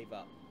Europe and gave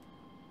up.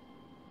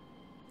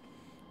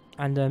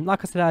 And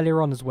like I said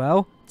earlier on as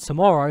well,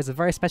 tomorrow is a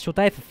very special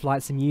day for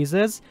Flight Sim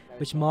users, No,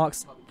 which it's not.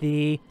 marks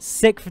the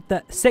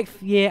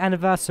sixth year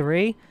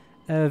anniversary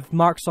of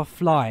Microsoft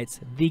Flight,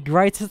 the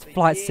greatest The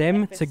flight year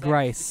sim to FSX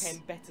grace.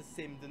 became better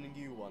sim than the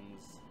new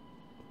ones.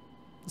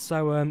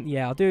 So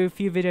yeah, I'll do a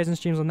few videos and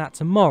streams on that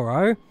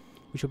tomorrow,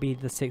 which will be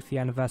the 6th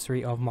year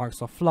anniversary of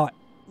Microsoft Flight.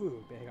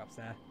 Ooh, big ups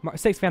there.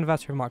 6th year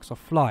anniversary of Microsoft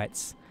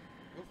Flights.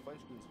 Your phone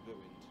screen's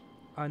ruined.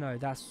 I know,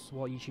 that's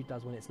what YouTube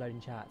does when it's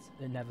loading chat.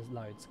 It never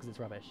loads because it's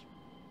rubbish.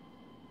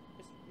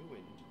 It's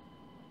ruined.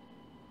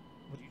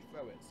 Would you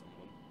throw it at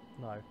someone?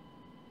 No.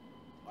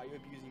 Are you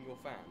abusing your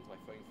fans by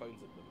throwing phones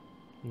at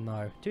them?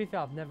 No. To be fair,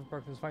 I've never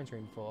broken this phone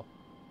screen before.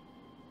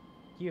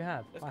 You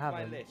have. Let's I go for my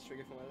haven't. list. Should we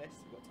go for my list?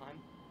 We've got time.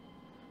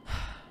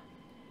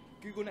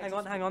 Google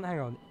Nexus. Hang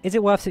on. Is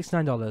it worth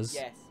 $69?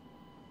 Yes.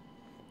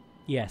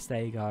 Yes,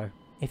 there you go.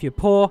 If you're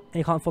poor and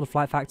you can't afford the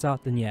flight factor,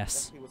 then That's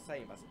yes. what people were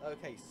saying.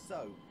 Okay,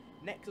 so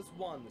Nexus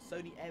 1,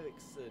 Sony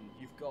Ericsson.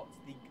 You've got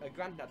a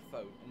Grandad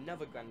phone,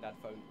 another Grandad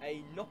phone,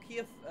 a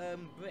Nokia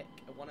brick,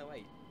 a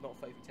 108, not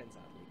 3310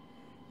 sadly.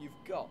 You've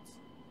got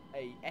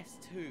a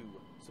S2,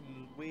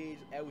 some weird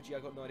LG. I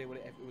got no idea what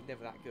it was.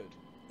 Never that good.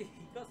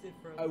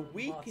 A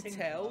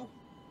Weakitel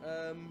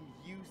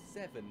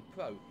U7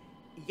 Pro.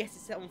 Yes,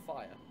 it's set on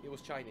fire. It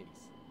was Chinese.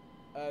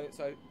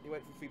 So it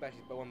went for 3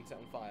 batteries, but one set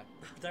on fire.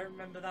 I don't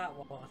remember that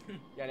one.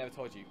 Yeah, I never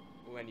told you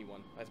or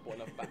anyone. I just bought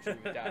enough battery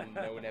with Dad, and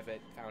no one ever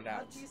found How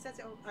out. do you set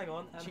it on? Hang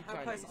on. Cheap How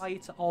close Chinese. are you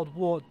to Old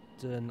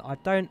Warden? I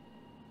don't.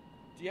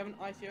 Do you have an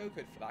ITO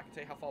code for that? I can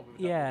tell you how far we've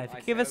Yeah, if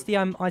you give us the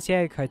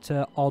ICO code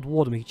to Old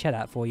Warden, we can check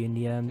that for you in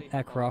the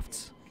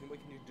aircraft. We can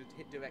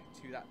hit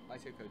direct to that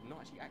ITO code,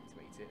 not actually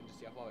activate it, and just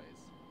see how far it is.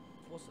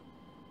 What's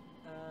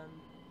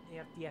you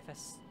have the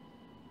FS.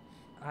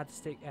 I had to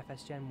stick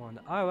FS Gen 1.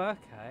 Oh,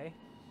 okay.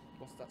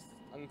 What's that?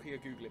 I'm gonna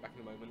Google it back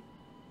in a moment.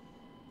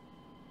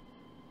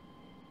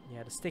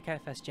 Yeah, the stick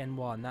FS Gen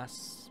 1.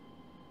 That's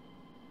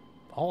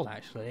old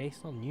actually.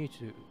 It's not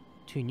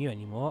too new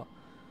anymore.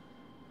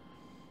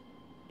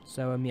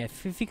 So yeah,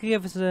 if you could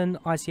give us an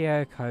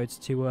ICO code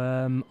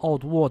to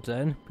Old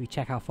Warden, we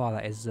check how far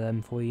that is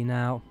for you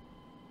now.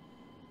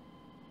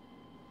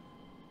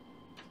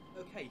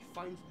 Okay,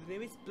 find the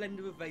nearest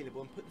blender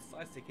available and put the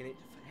side stick in it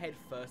head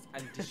first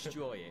and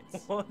destroy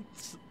it. What?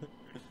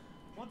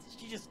 What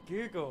did you just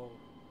Google?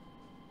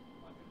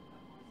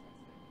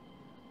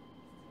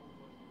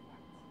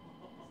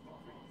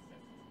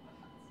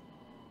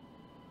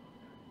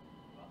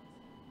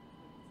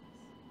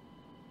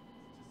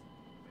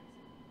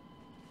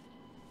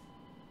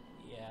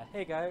 Yeah,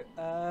 here you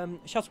go.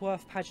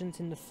 Shuttleworth pageant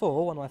in the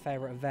fall, one of my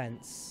favourite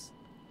events.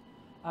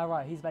 Oh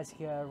right, he's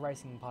basically a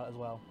racing pilot as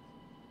well.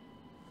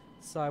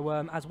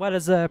 So as well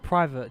as a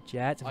private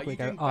jet, Are if we you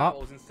go doing up,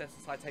 battles instead of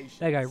citations?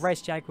 there you go,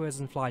 race Jaguars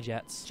and fly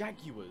jets.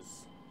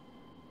 Jaguars.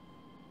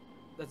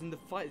 As in the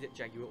fighter jet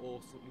Jaguar or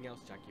something else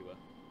Jaguar.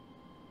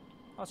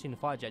 I've seen the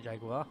fire jet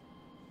Jaguar.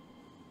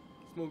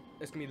 Small.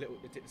 It's gonna be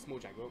a small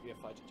Jaguar. Won't be a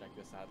fighter jet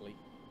Jaguar, sadly.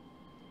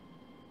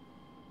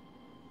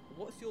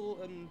 What's your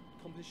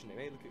competition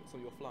name? Look at some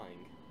of your flying.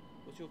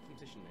 What's your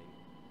competition name?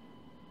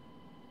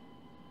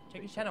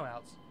 Check his channel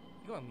out.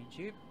 You go on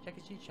YouTube. Check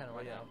his YouTube channel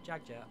right now.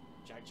 Jagjet.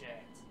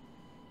 Jagjet.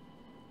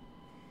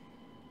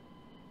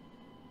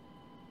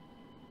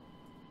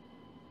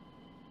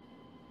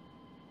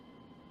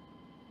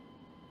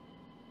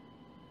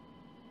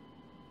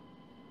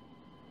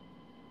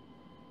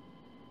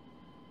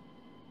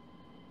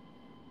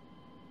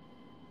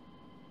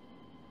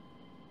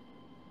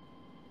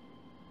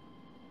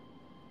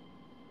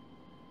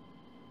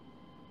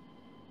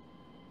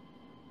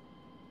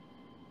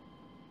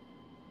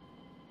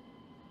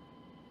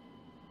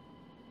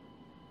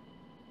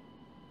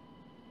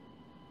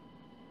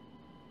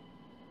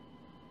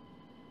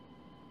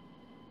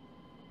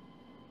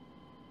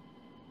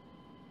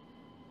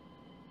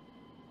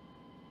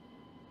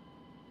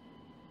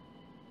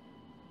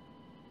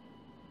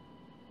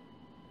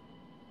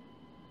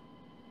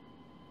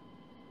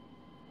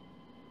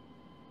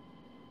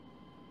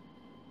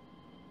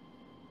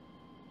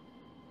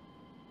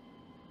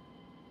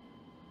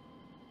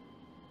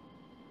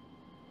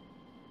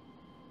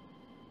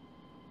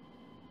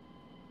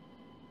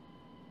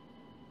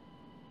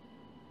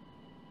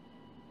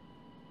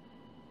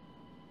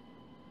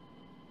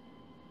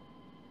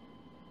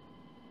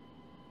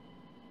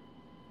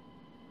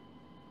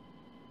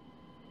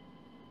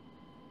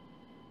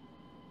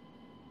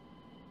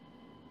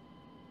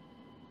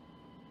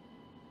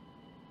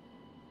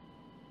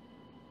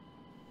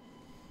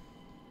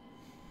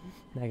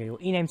 There you go. Your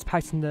e-name's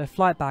packed in the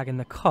flight bag in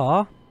the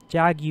car.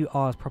 Jag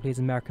UR probably is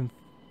American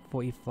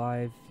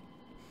 45.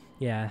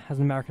 Yeah, has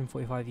an American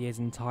 45 years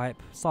in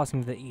type, starting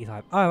with the E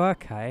type. Oh,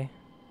 okay.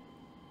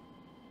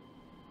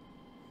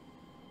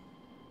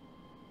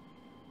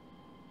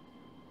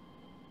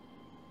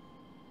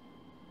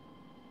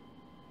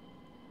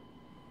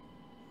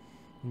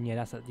 And yeah,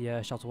 that's at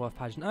the Shuttleworth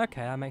pageant.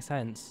 Okay, that makes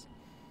sense.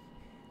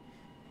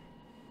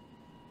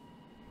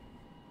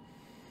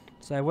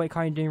 So what are you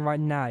kind of doing right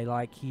now?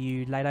 Like,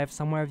 you laid over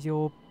somewhere with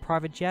your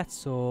private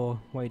jets, or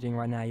what are you doing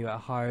right now? You're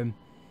at home.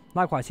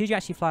 Likewise, who do you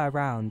actually fly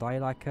around? Are you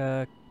like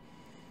a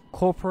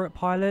corporate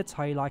pilot?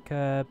 Are you like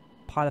a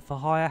pilot for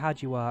hire? How do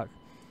you work?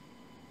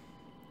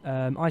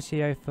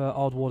 ICO for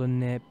Old Warden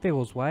near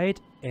Biggleswade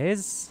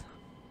is...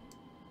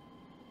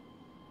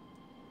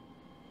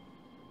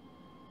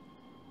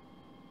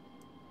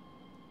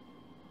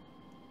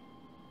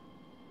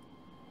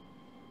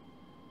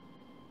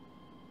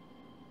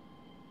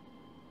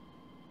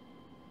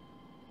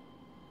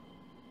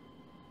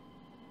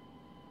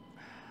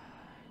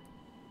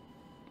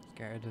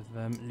 Get rid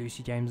of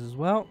Lucy James as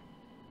well.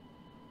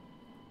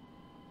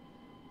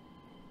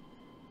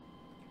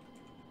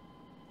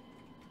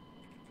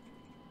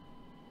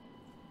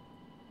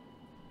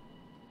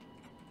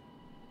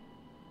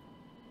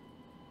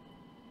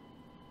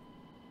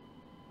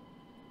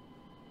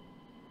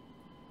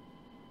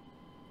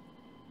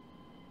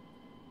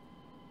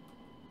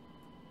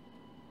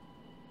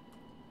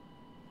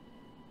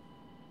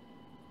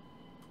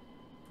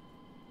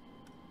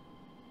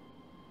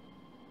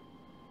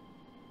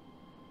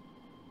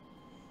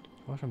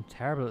 Gosh, I'm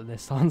terrible at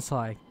this, aren't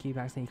I? Keep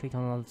accidentally clicking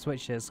on other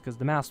switches because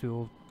the mouse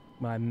wheel,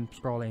 when I'm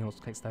scrolling, also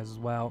clicks those as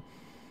well.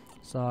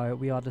 So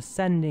we are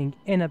descending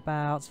in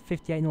about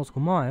 58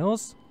 nautical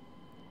miles.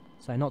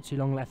 So not too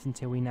long left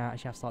until we now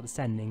actually have to start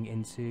descending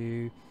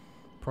into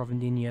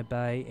Provideniya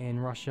Bay in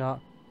Russia.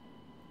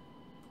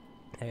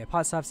 There you go,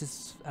 pilot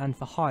services and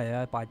for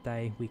hire by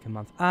day, week and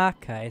month.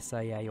 Okay, so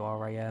yeah, you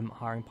are a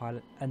hiring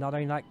pilot. And are there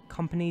any like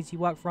companies you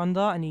work for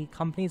under? Any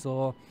companies,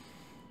 or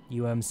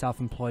you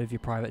self-employed with your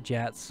private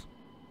jets?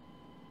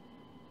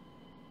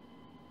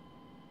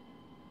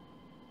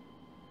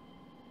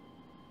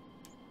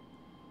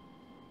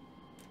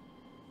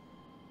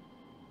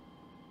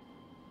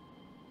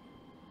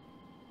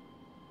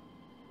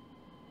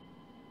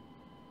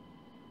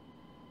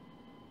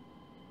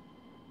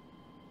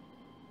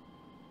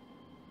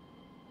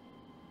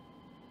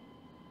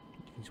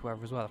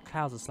 Weather as well. The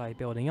clouds are slowly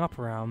building up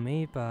around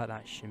me, but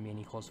that shouldn't be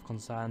any cause for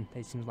concern.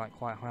 They seem like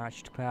quite high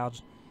altitude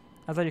clouds.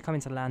 As I do come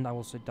into land, I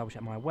also double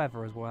check my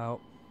weather as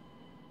well,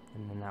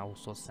 and then that all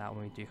sorts out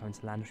when we do come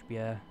into land, which will be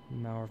a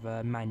more of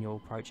a manual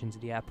approach into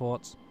the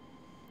airport.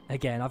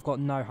 Again, I've got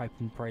no hope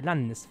in probably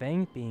landing this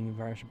thing, being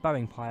very much a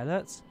Boeing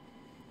pilot,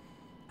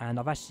 and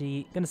I've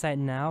actually, going to say it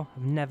now,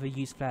 I've never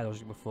used flare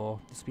logic before.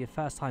 This will be the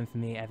first time for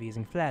me ever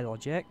using flare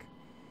logic,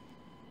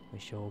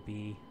 which will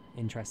be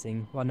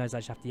interesting. Well, knows I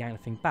just have to yank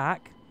the thing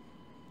back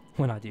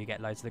when I do get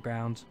low to the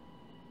ground.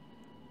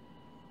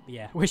 But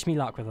yeah, wish me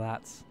luck with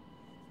that.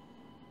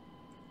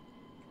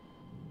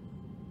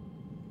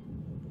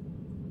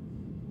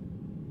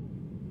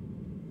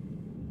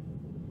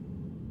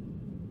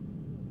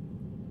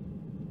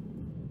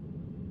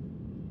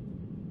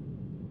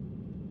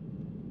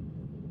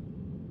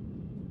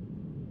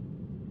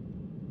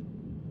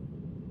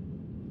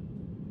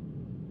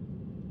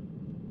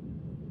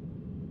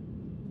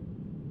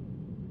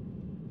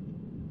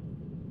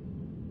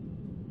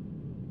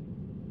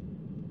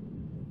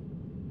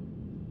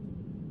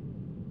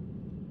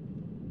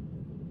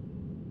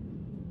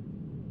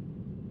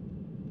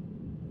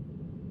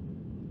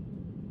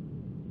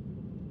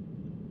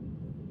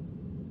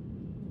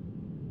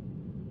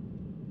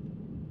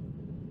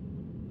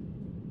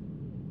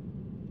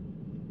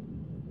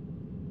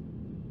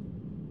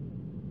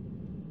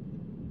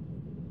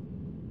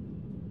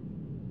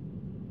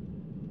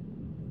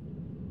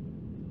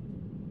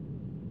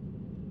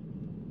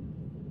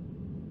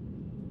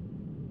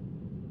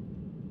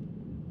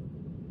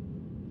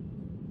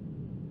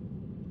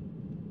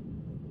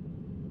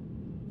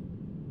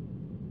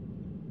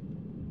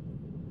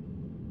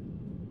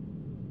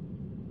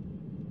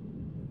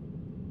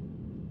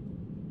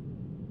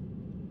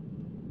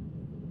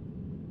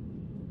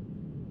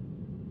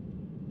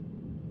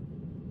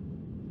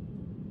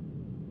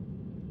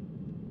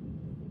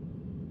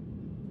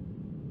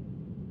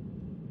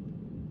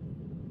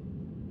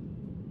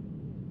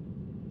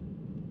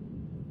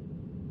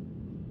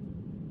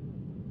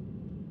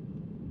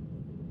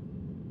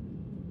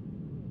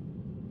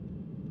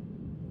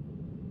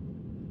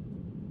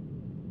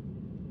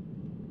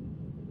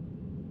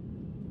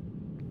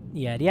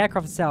 yeah, the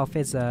aircraft itself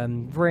is a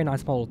very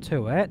nice model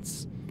to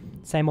it.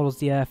 Same model as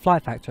the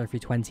Flight Factor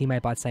A320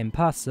 made by the same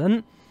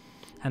person.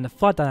 And the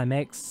flight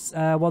dynamics,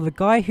 well, the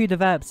guy who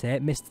develops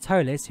it, Mr.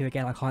 ToLiSs, who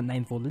again I can't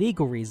name for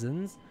legal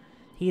reasons,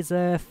 he's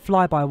a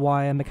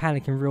fly-by-wire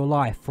mechanic in real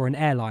life for an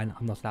airline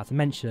I'm not allowed to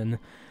mention.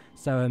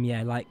 So,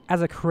 yeah, like,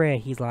 as a career,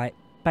 he's, like,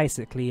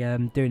 basically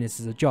doing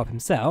this as a job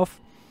himself.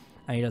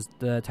 And he does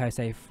the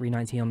ToLiSs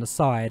A319 on the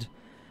side.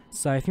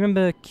 So, if you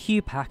remember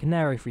QPAC and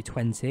Aero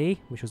 320,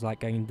 which was, like,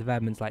 going in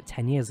development, like,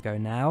 10 years ago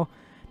now,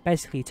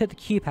 basically he took the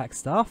QPAC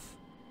stuff,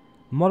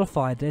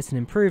 modified this and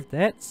improved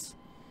it,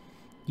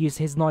 used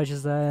his knowledge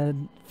as a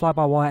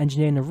fly-by-wire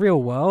engineer in the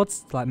real world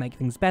to like make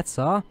things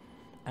better,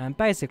 and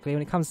basically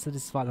when it comes to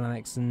this flight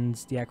dynamics and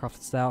the aircraft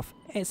itself,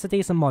 it's a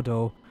decent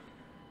model,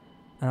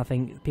 and I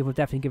think people have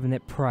definitely given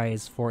it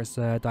praise for its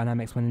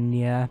dynamics when in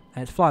the air,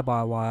 and its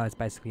fly-by-wire is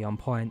basically on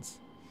point.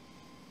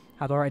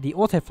 However, the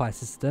autofly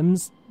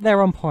systems,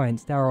 they're on point,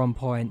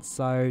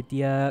 so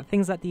the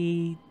things that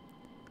the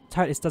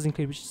ToLiSs does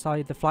include, which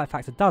side the Flight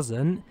Factor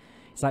doesn't,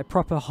 is like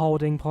proper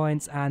holding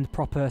points and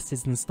proper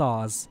citizen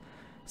stars.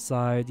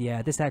 So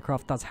yeah, this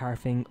aircraft does have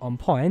everything on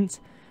point.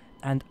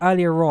 And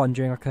earlier on,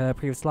 during like a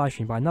previous live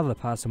stream by another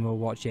person we were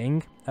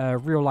watching, a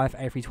real life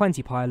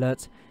A320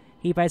 pilot,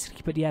 he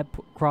basically put the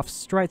aircraft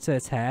straight to a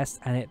test,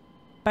 and it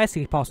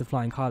basically passed with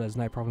flying colours,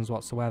 no problems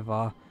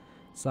whatsoever.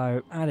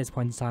 So at this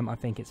point in time, I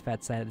think it's fair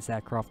to say that this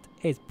aircraft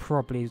is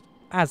probably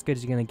as good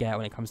as you're going to get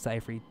when it comes to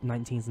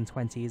A319s and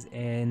 20s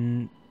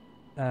in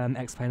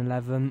X-Plane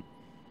 11.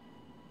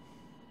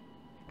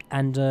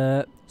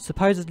 And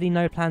supposedly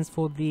no plans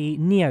for the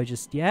Neo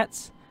just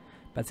yet,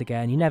 but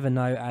again, you never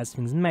know, as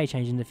things may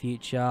change in the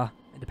future.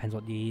 It depends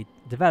what the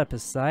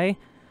developers say,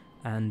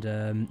 and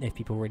if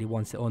people really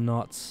want it or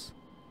not.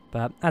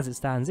 But as it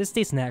stands, it's a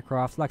decent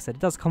aircraft. Like I said,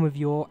 it does come with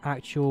your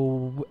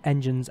actual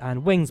engines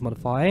and wings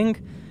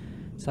modifying.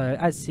 So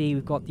as you see,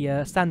 we've got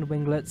the standard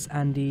winglets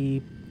and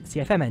the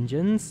CFM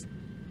engines.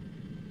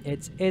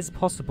 It is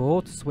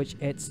possible to switch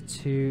it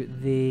to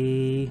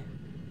the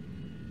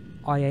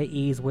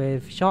IAEs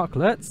with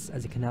sharklets,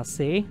 as you can now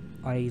see.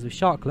 IAEs with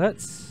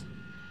sharklets.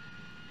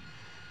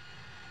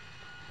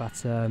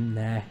 But,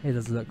 nah, it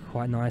does look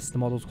quite nice. The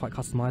model's quite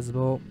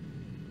customizable.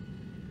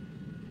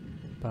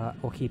 But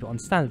we'll keep it on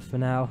standard for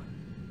now,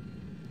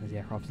 as the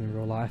aircraft is in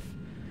real life.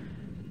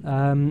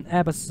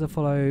 Airbus is a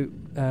follow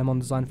on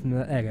design from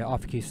the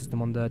RFQ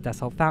system on the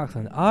Dassault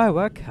Falcon. Oh,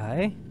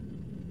 okay.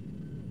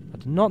 I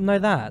did not know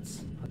that.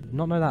 I did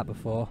not know that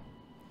before.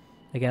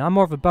 Again, I'm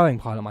more of a Boeing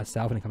pilot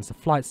myself when it comes to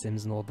flight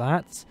sims and all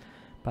that.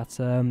 But,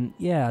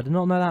 yeah, I did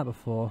not know that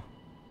before.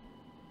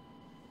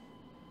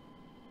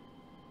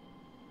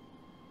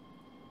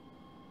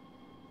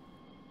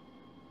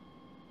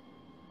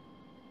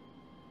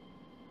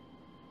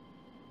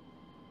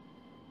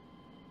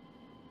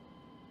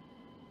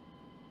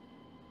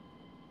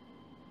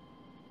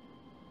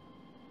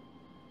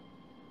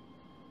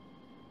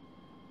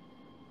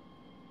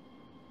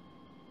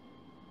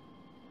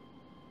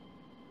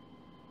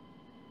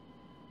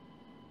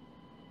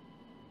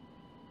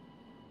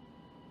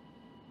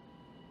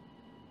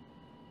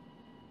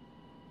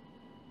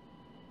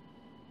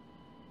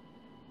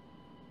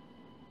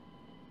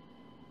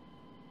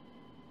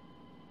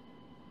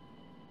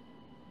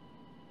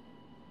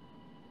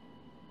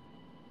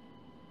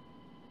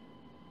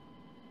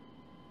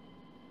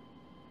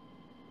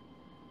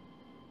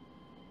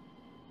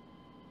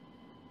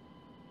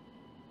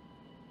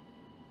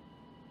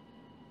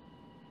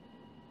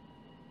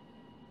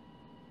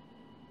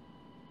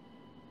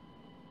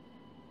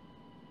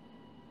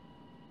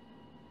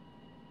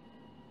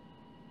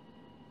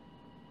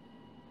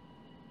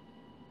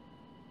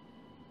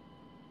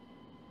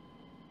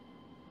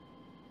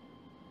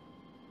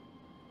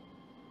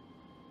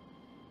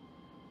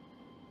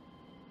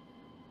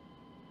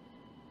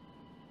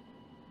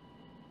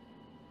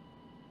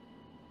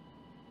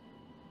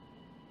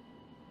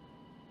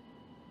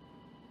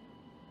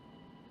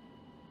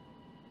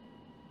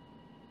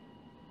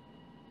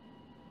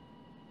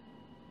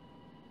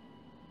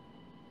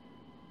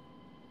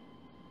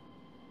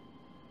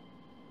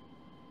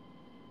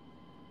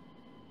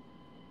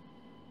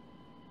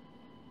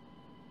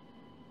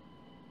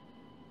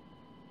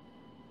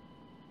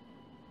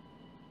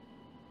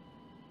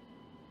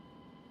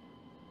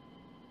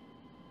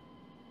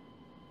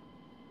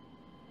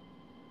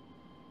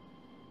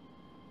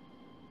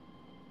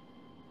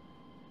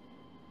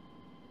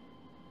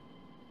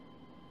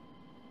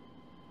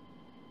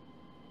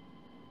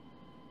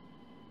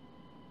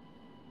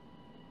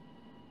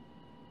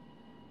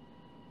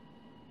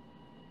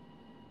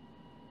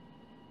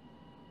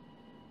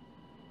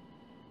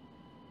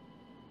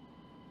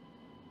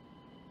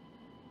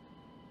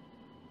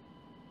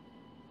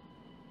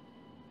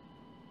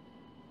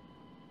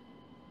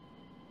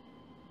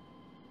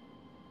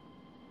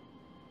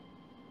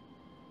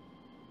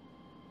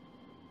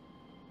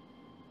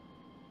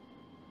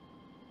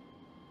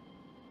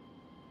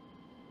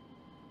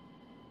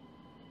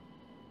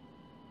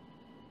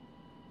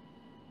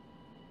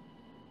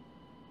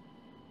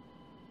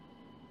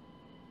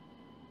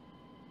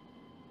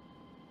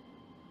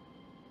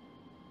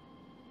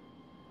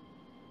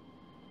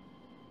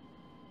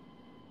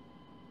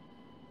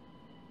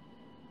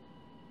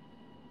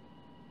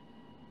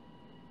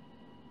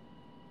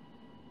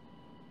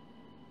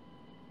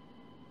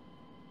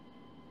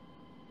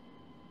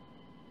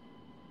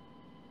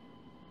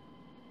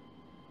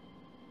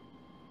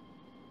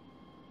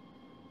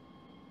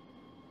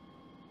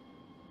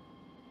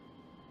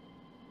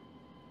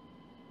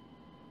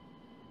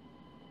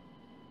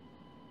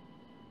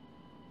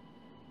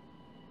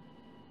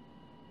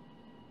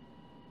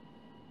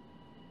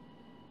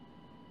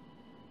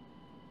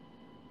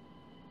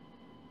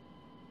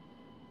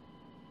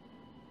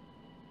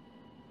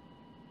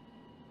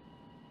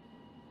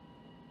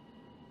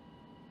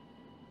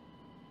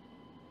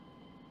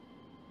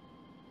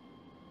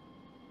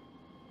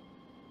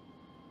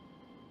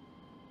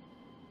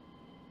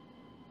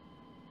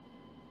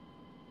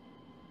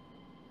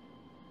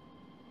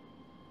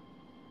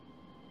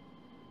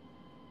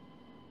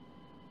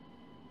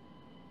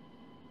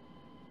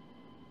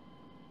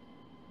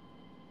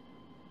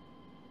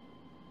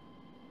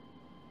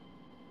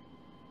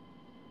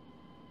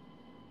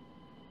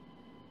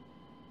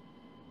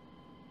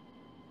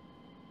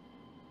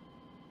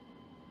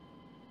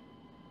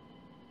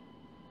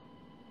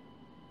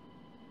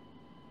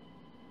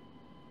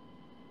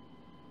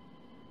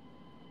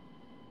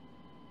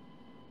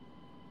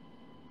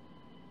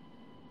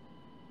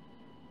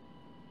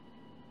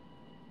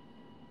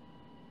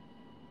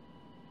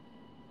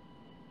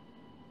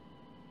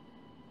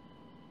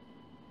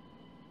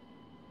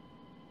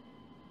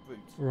 route.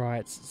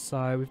 Right,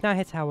 so we've now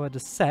hit our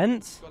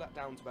descent. Scroll that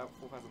down to about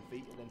 4,000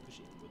 feet and then push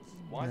it inwards.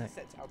 Why is it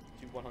set to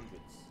altitude 100s?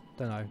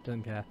 Don't know,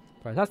 don't care.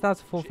 Right, that's down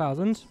to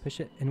 4,000. Push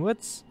it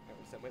inwards.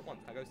 Wait, one.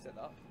 How go set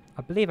that up?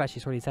 I believe actually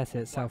it's already set it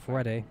itself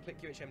already.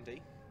 Click UHMD.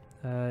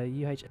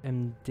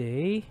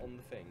 UHMD. On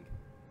the thing.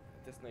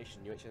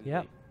 Destination UHMD.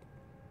 Yep.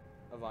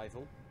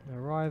 Arrival.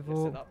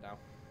 Arrival. Set up now.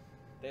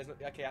 There's no,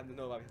 okay, there's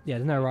no arrival. Yeah,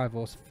 there's no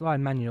arrivals.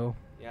 Flying manual.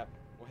 Yep.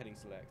 Or heading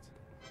select.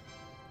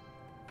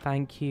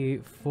 Thank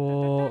you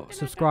for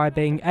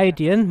subscribing,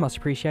 Adian. Much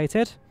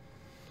appreciated.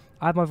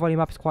 I have my volume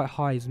up. It's quite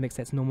high. It's mixed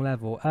it to normal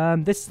level.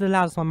 This is as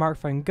loud as my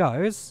microphone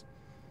goes.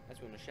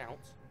 That's when I shout.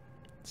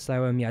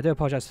 So yeah, I do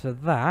apologise for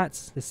that.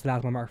 This is as loud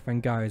as my microphone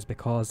goes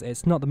because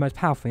it's not the most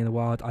powerful thing in the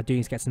world. I do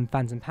need to get some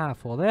phantom power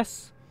for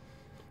this.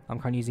 I'm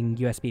currently using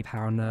USB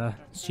power on the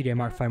studio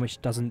microphone,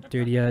 which doesn't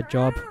do the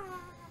job.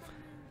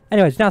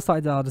 Anyways, we've now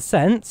started our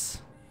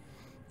descent,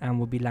 and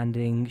we'll be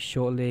landing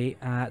shortly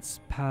at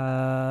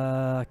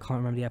can't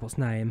remember the airport's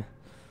name.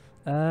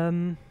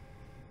 There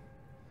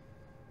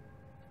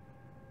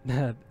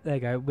you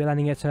go. We're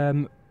landing at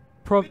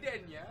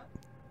Provideniya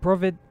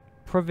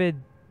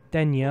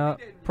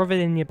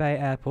Bay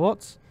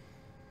Airport.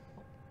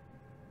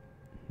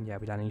 Yeah,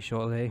 we're landing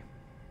shortly.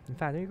 In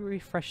fact, let me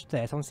refresh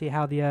this. I want to see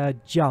how the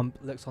jump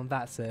looks on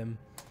that sim.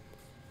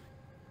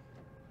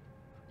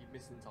 You've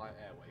missed the entire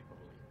airway,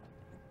 probably.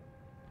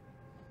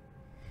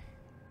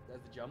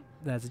 There's the jump.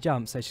 There's a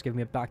jump, so it's just giving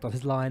me a back on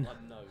his line. Oh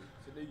no.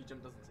 So now you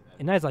jump, doesn't it then?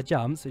 It knows I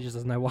jumped, so it just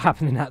doesn't know what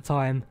happened in that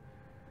time.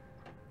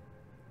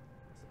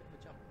 It's a bit of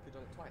a jump. Could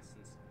have done it twice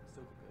and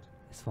still got good.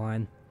 It's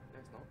fine. No,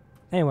 it's not.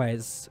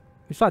 Anyways,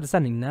 we've started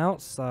descending now,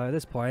 so at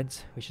this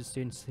point, we should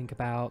soon think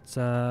about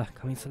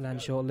coming to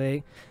land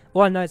shortly.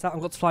 All I know is that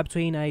I've got to fly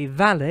between a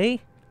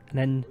valley, and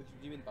then... What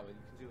do you mean by that?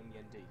 You can zoom on the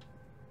ND. You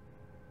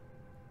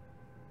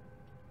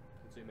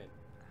can zoom in.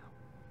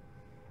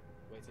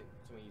 Wait, is it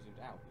somewhere you zoomed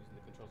out, using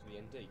the controls for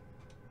the ND?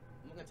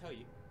 I'm not going to tell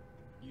you.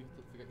 You have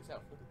to figure it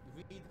yourself.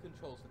 Read the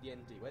controls for the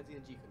ND. Where's the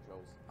NG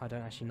controls? I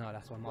don't actually know,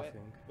 that's what I'm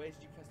asking. Where did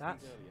you press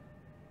That's... these earlier?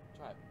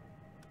 Try it.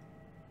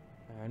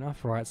 Fair enough.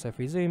 Right, so if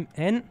we zoom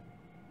in...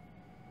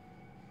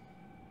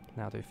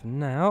 That'll do for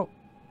now.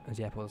 As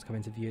the airport has come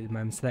into view at the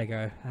moment. So there you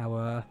go.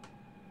 Our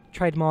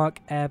trademark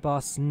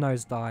Airbus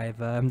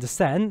nosedive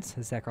descent.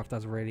 This aircraft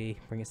does really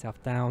bring itself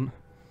down.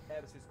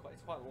 Airbus is quite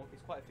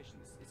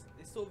efficient.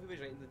 It's sort of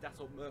originating the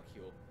Dassault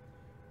Mercure.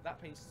 That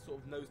plane sort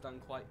of nose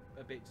down quite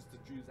a bit just to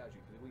cruise out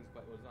because the wings are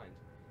quite well designed.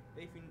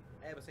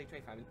 Airbus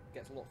A319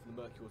 gets a lot from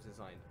the Mercure's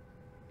design.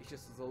 It's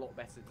just a lot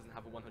better. It doesn't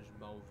have a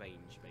 100-mile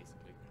range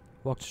basically.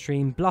 Welcome to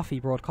stream Bluffy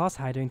Broadcast.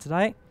 How are you doing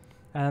today?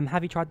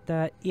 Have you tried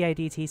the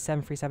EADT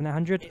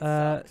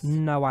 737-800?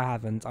 No, I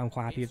haven't. I'm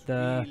quite happy with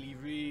the...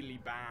 It's really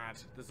bad.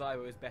 The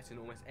Zyro is better in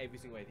almost every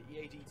single way. The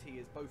EADT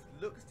is both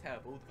looks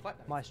terrible, the flight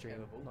My is stream,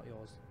 terrible. Not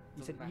yours.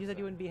 You said you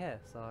wouldn't be here,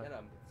 so... Yeah, no,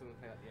 like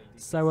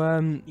the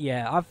so,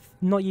 yeah, I've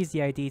not used the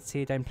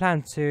EADT, don't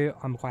plan to.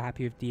 I'm quite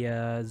happy with the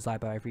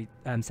Zyro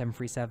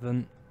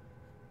 737.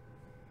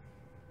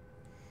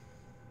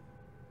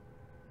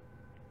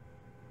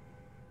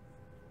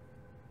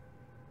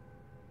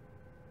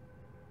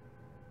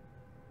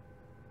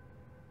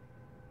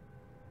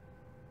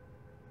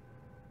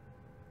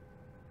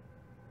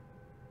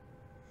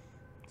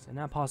 So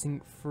now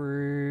passing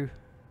through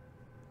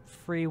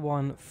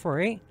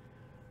 313.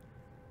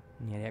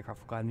 Yeah, the aircraft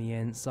will guide me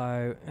in.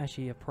 So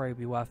actually, it'll probably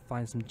be worth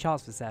finding some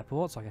charts for this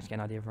airport so I can get an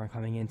idea of where I'm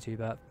coming into.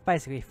 But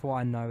basically, for what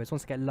I know is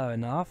once I get low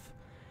enough,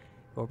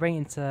 we'll bring it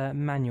into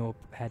manual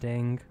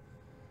heading.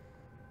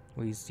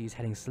 We'll use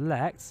heading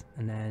select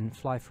and then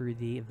fly through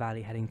the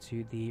valley heading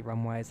to the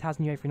runways. How's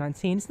the new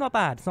A319? It's not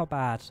bad. It's not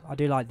bad. I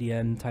do like the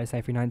ToLiSs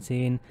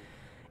A319.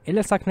 It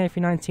looks like an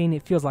A319.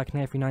 It feels like an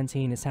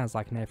A319. It sounds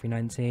like an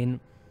A319.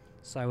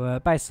 So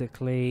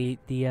basically,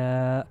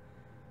 the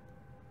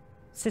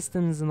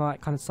systems and that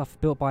kind of stuff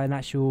built by an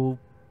actual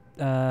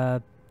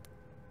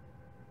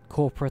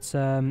corporate.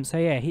 So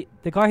yeah,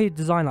 the guy who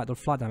designed like the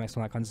flight dynamics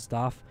and that kind of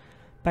stuff,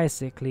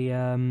 basically,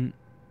 I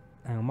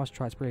must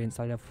try. It's brilliant.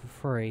 So level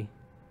 3.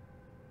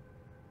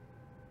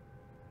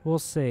 We'll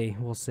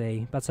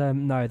see. But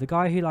no, the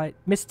guy who like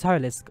Mr.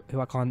 ToLiSs, who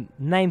I can't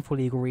name for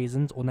legal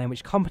reasons or name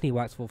which company he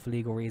works for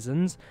legal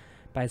reasons.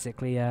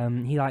 Basically,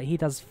 he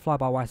does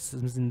fly-by-wire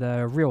systems in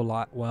the real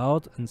life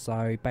world, and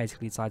so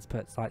basically decides to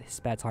put like his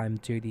spare time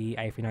to the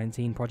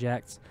A319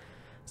 project.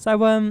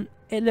 So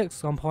it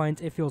looks on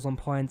point, it feels on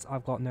point.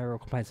 I've got no real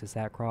complaints with this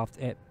aircraft.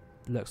 It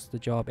looks the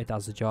job, it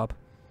does the job.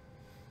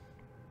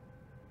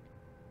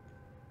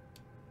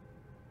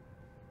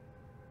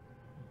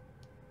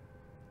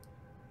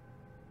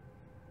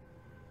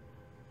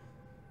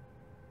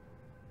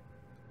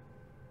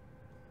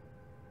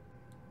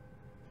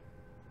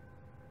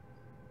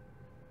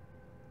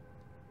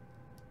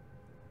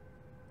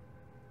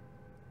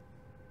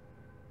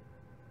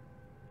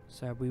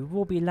 So we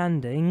will be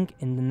landing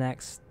in the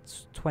next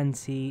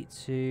 20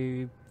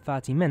 to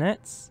 30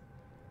 minutes.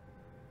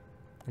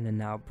 And then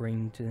now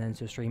bring to the end of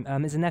the stream.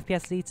 Is an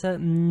FPS liter?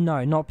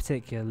 No, not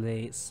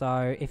particularly.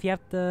 So if you have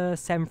the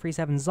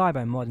 737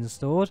 Zybo mod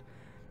installed,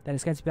 then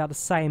it's going to be about the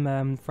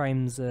same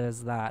frames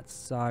as that.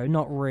 So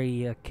not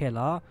really a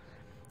killer,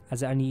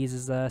 as it only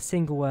uses a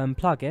single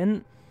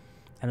plugin,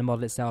 and the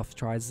model itself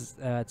tries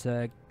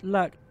to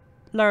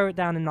lower it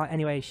down in like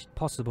any way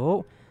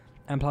possible.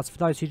 And plus, for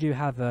those who do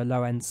have a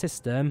low-end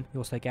system, you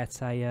also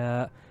get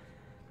a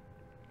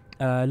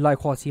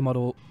low-quality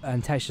model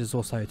and textures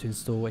also to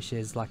install, which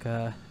is like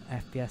a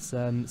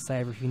FPS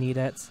saver if you need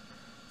it.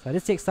 So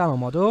this is the external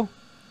model.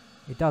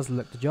 It does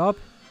look the job.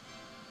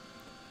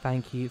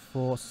 Thank you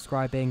for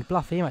subscribing,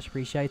 Bluffy, much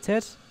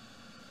appreciated. So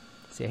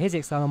yeah, here's the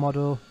external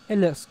model. It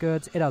looks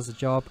good, it does the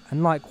job,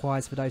 and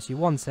likewise for those who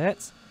want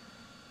it,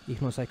 you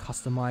can also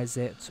customize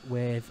it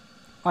with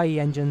IE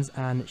engines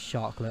and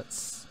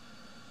sharklets.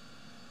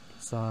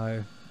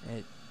 So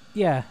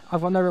yeah,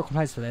 I've got no real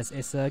complaints for this.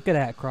 It's a good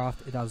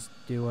aircraft, it does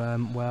do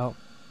well.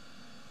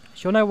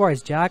 Sure, no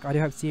worries, Jag. I do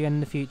hope to see you again in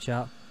the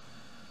future.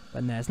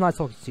 But no, it's nice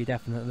talking to you,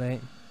 definitely.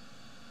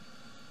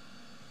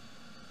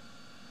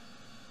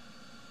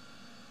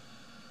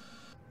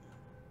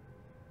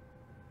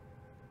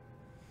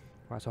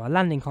 Right, so our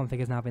landing config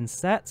has now been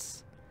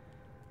set,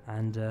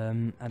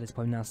 and at this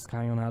point now it's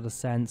carrying on our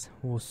descent.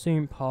 We'll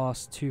soon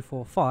pass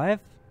 245.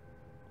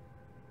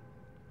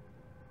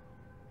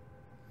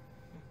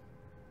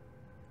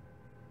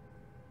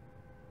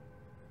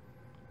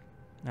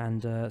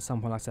 And at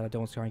some point, like I said, I do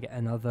want to try and get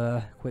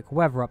another quick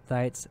weather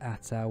update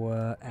at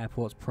our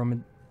airport's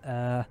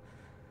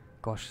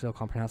gosh, still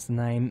can't pronounce the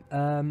name.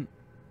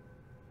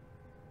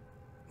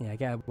 Yeah,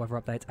 get a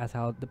weather update at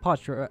our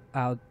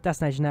our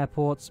destination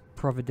airport,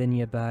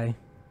 Provideniya Bay,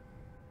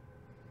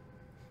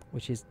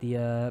 which is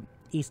the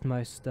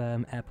eastmost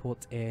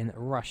airport in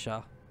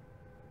Russia.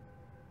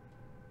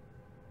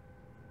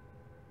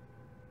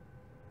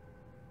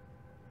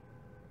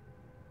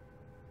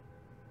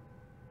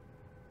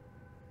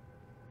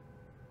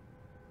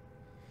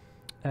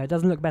 It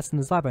doesn't look better than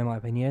the Zybo in my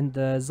opinion.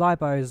 The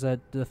Zybo is a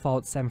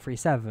default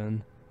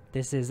 737.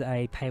 This is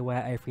a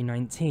Payware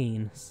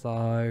A319,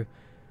 so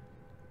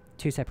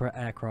two separate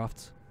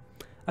aircraft.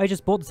 I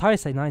just bought the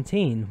ToLiSs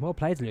A319. Well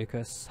played,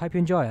 Lucas. Hope you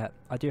enjoy it.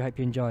 I do hope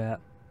you enjoy it.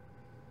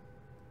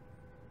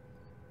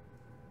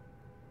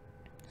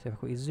 So if I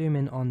quickly zoom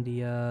in on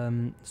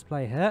the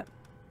display here,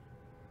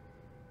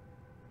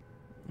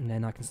 and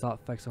then I can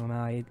start focusing on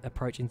my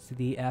approach into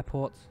the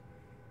airport.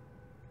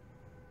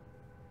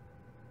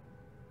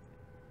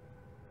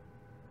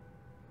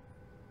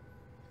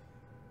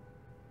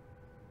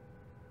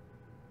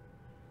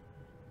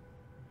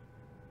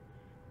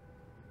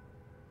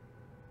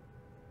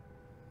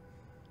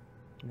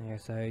 There,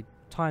 so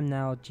time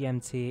now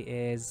GMT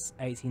is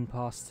 18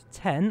 past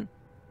 10.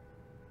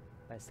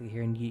 Basically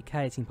here in the UK,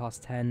 18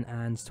 past 10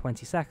 and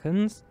 20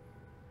 seconds.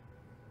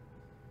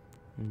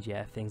 And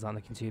yeah, things aren't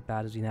looking too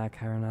bad as we now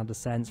carry on our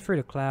descent through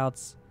the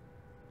clouds.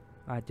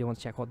 I do want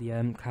to check what the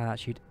cloud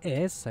altitude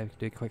is, so we can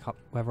do a quick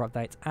weather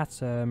update at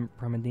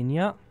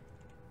Provideniya.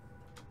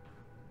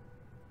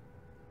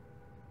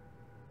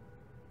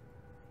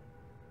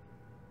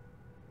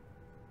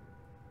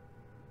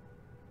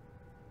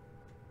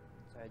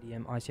 The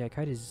ICO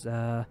code is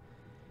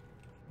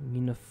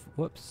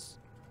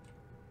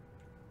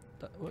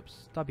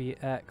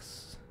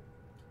WX.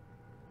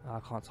 I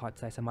can't type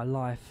today, so my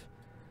life.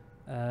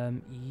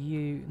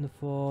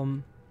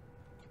 Uniform.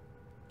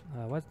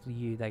 Where's the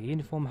U? There.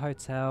 Uniform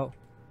Hotel.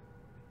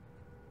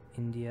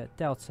 India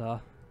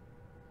Delta.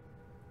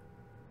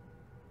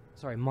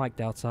 Sorry, Mike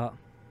Delta.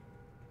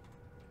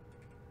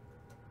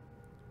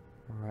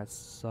 Alright,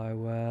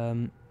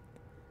 so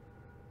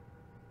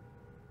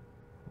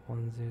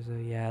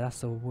 100, yeah,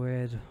 that's a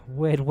weird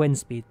wind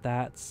speed.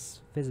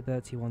 That's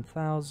visibility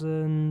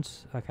 1000.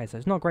 Okay, so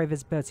it's not great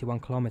visibility, 1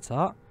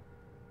 kilometer.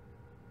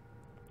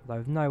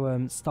 Although if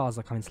no stars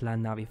are coming to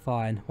land, that'll be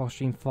fine. While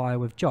stream fire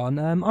with John,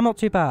 I'm not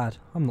too bad.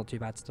 I'm not too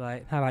bad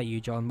today. How about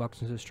you, John?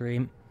 Welcome to the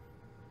stream.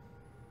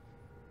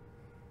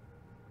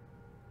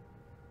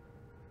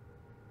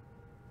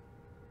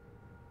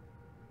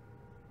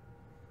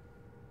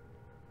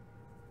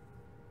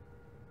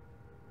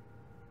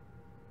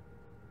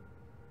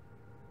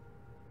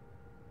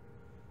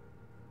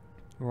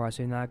 Right,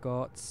 so now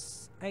got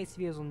 80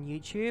 viewers on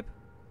YouTube,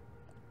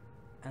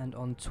 and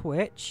on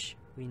Twitch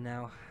we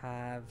now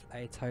have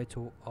a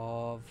total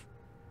of,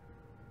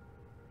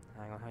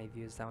 hang on, how many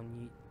viewers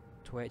on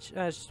Twitch?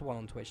 It's just 1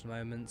 on Twitch at the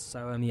moment.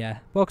 So yeah,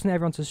 welcome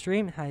everyone to the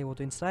stream. How are you all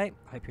doing today?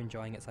 Hope you're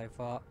enjoying it so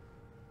far.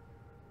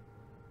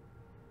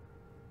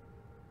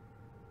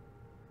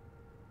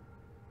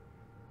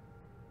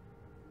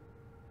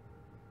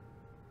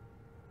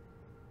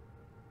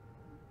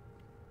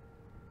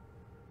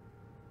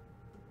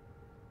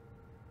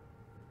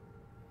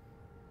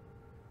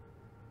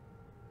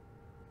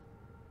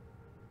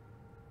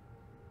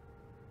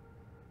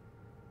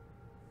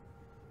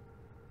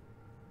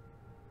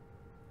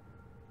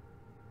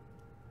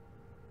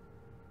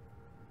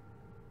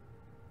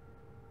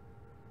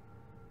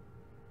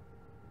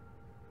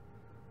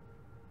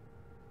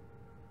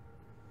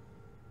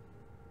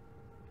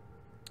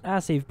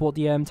 So you've bought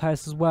the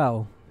ToLiSs as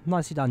well.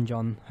 nicely done,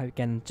 John. Hope,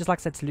 again, just like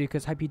I said to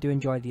Lucas, hope you do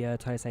enjoy the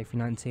ToLiSs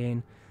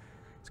A319.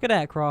 It's a good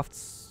aircraft.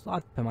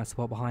 I'd put my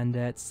support behind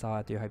it, so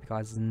I do hope you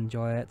guys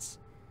enjoy it.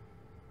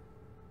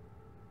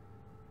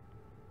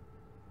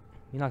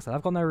 Like I said,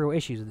 I've got no real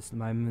issues with this at the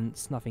moment.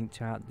 It's nothing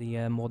too out the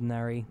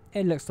ordinary.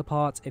 It looks the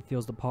part, it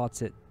feels the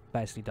part, it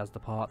basically does the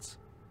part.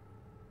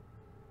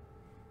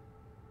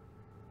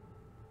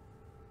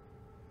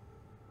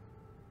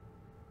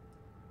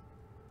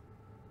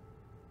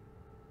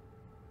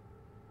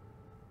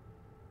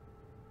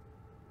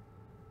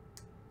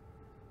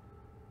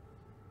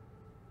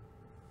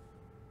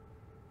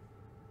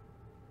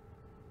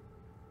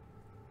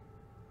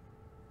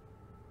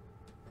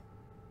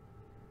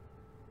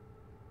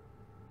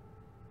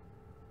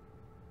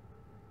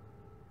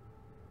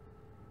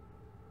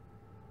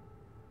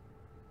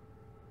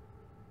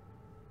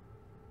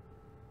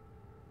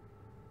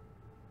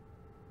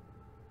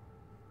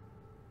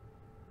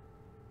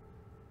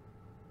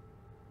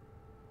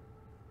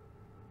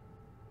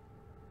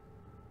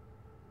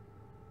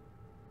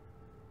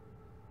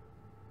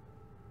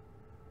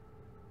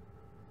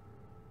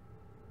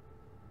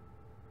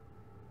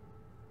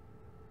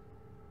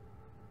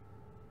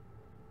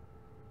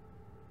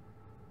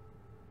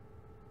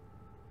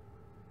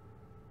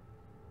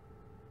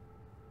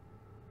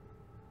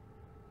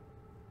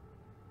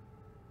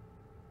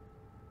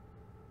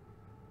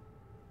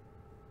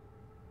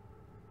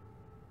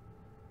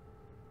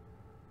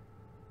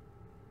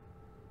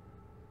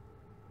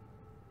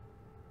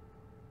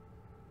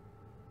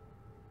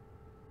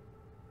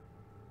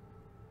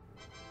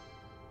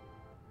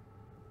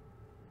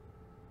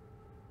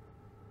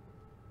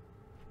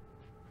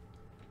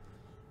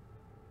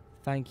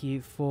 Thank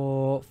you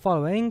for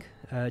following,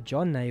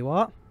 John. There you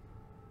are.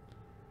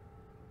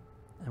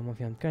 And one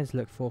thing I'm going to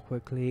look for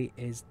quickly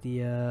is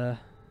the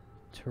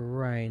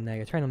terrain. There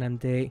you go, terrain on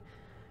MD.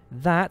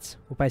 That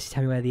will basically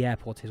tell me where the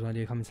airport is when I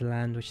do come into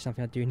land, which is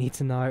something I do need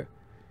to know.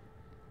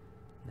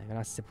 There you go,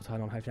 nice simple turn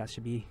on. Hopefully that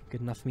should be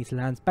good enough for me to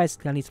land.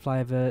 Basically, I need to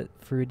fly over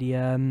through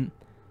the.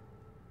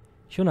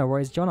 Sure, no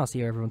worries, John. I'll see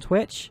you over on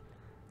Twitch.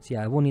 So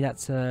yeah, I will need that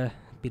to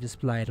be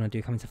displayed when I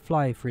do come into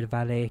fly through the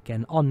valley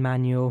again on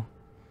manual.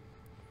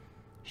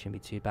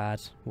 Shouldn't be too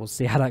bad. We'll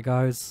see how that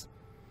goes.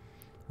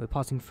 We're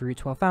passing through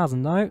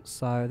 12,000 though,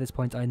 so at this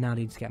point I now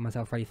need to get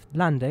myself ready for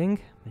landing.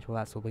 Make sure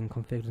that's all been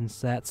configured and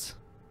set.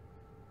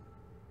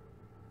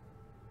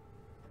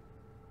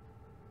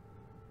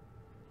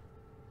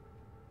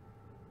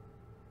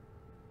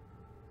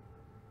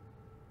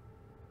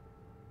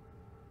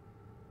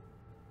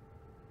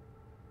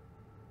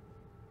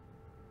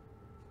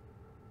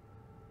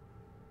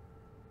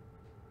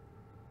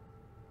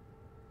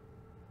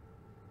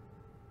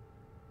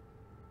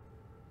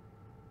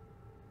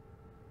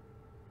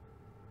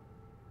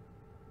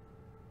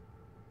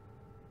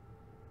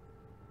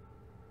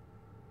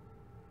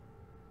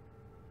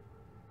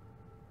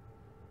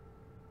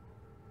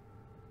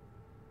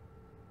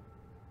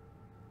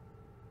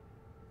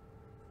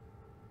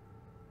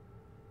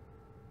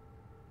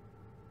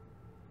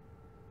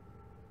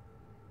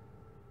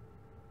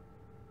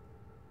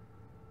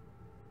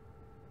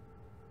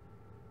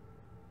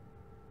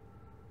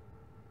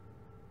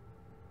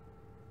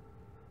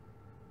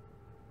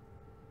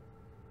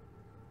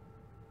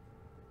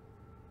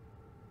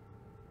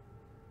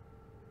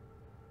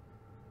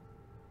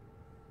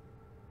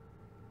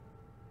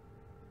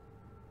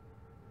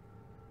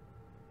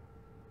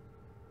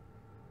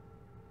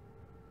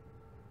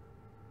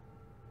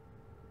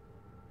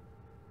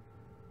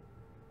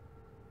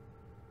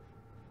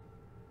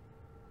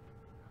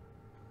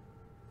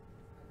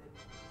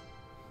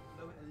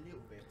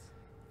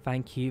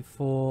 Thank you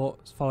for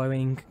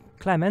following,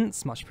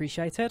 Clements. Much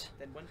appreciated.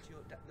 Then once your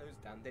nose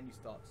down, then you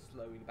start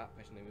slowing the back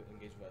pressure and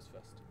engage reverse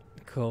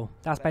first. Cool.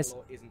 That's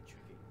basically. Isn't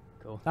tricky.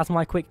 Cool. That's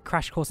my quick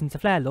crash course into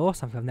flare law,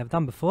 something I've never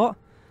done before.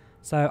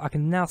 So I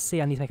can now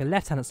see I need to make a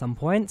left hand at some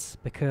point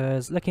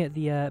because looking at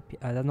the,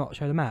 I'll not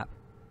show the map.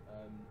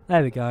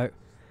 There we go.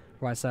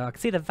 Right, so I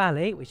can see the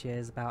valley, which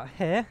is about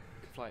here.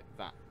 You can fly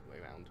that way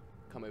around,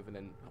 come over and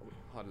then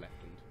hard left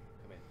and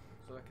come in.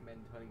 So I recommend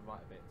turning right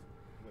a bit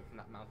away from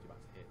that mountain you're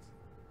about to hit.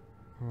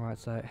 Right,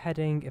 so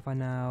heading, if I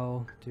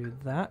now do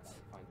that.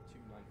 Fine,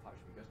 295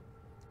 should be good.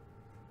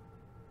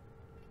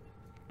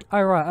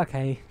 Oh right,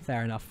 okay,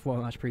 fair enough.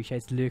 Well, much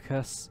appreciated,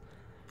 Lucas.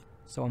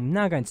 So what I'm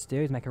now going to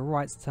do is make a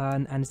right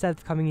turn, and instead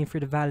of coming in through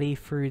the valley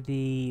through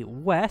the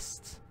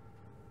west,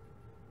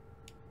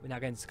 we're now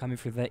going to come in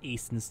through the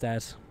east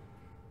instead.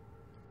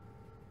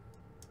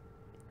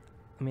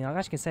 I mean, I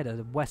actually can say that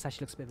the west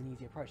actually looks a bit of an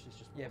easier approach. It's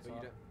just yeah, but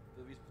you don't.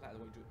 The reason for that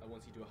is I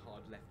want you to do a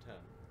hard left turn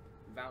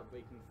without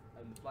breaking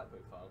the flight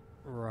profile.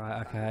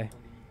 Right. Okay.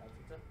 On the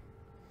altimeter,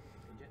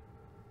 change it.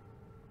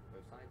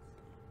 Both sides.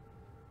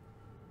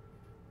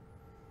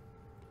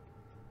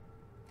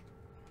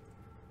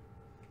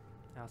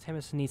 Now,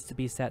 altimeter needs to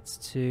be set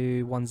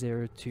to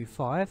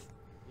 1025.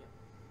 Yep.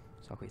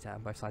 So I'll quickly set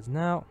on both sides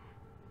now.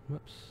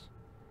 Whoops.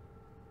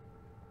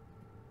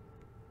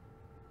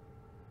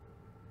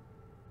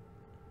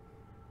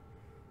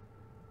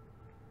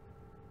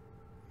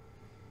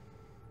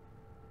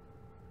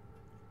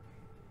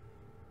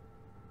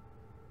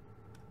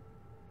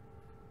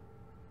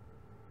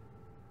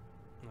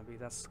 I believe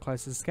that's as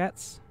close as it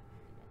gets.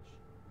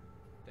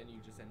 Then you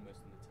just end most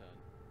of the turn.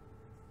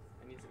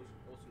 And yes,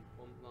 also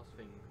one last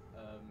thing.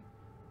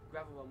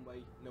 Gravel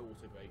runway, no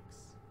auto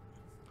brakes.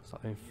 So,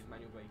 Use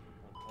manual braking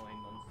on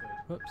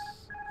non-third.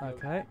 whoops. No,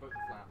 Okay. you broke the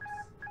flaps.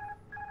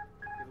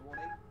 Give a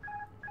warning.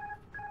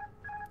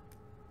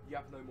 You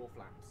have no more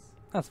flaps.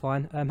 That's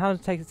fine. How long does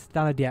it take to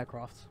download the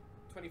aircraft?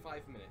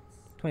 25 minutes.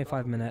 25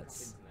 Rather than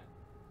minutes.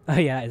 internet. Oh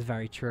yeah, it's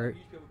very true. You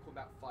should be able to call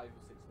about 5 or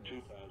 6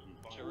 minutes.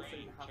 Also,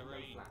 you have no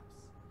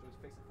flaps. Do you want me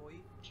to fix it for you?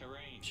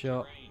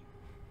 Sure.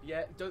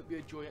 Yeah, don't be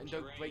a joy and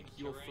don't break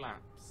your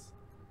flaps.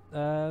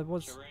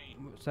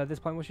 So at this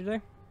point, what should you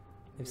do?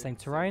 It's saying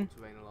Disable terrain.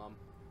 Terrain alarm.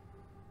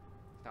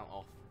 It's now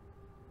off.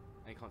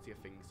 And you can't see a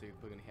thing, so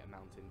we're going to hit a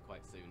mountain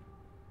quite soon.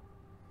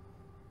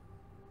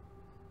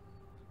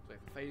 So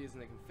if the failures,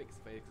 and they can fix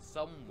the failure because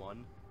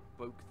someone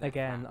broke their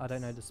Again, I flaps.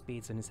 don't know the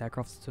speeds in this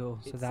aircraft at all,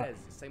 so It that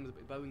says, same as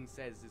Boeing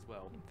says as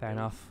well. Fair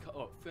enough.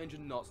 300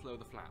 knots, lower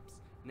the flaps.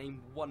 Name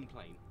one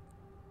plane.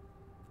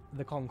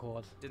 the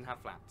Concorde. Didn't have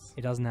flaps.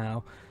 It does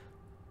now.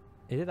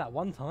 It did that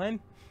one time.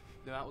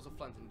 No, that was a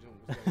flight engine.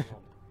 What was going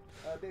on?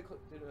 And there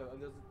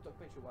was a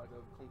documentary a while ago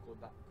of Concorde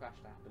that crash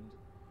that happened,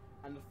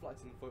 and the flight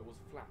attendant thought it was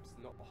flaps,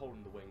 not a hole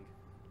in the wing.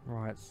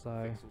 Right,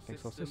 so Fix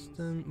fix all all systems.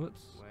 system.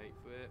 Whoops. Wait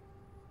for it.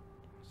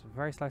 It's a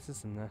very slow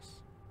system.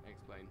 This.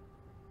 Explain.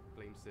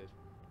 Blame Sid.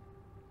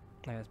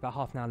 No, it's about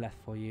half an hour left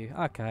for you.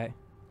 Okay.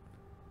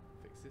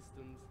 Fix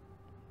systems.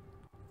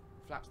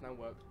 Flaps now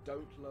work.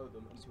 Don't lower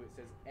them until it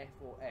says F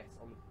or S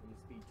on the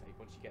speed tape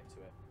once you get to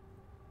it.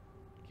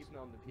 Keep an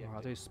eye on the PF. Right,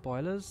 I'll do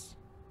spoilers.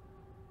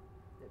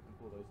 Yeah, we can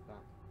pull those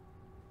back.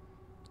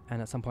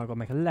 And at some point I've got to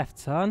make a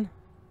left turn.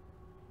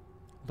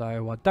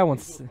 Though I don't want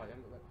to... Use your side, you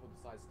haven't got to hold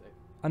the side stick.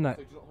 I know.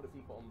 So do not hold it from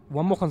the bottom.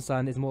 One more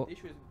concern is more... The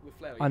issue is with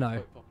flaring, I you know. have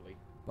to throw it properly.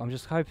 I'm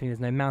just hoping there's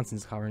no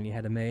mountains currently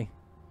ahead of me.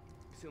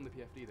 You see on the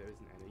PFD there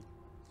isn't any.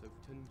 So if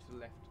we turn to the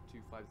left,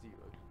 250.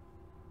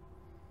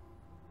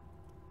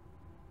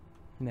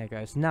 There you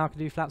go. So now I can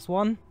do flaps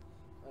 1.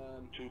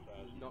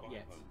 Not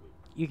yet.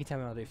 You can tell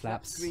me when I'll do That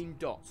flaps. green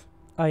dot.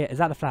 Oh yeah, is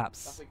that the That's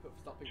flaps? why you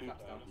start putting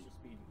flaps down. That's your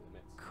speed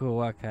limit.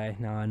 Cool, okay.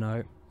 Now I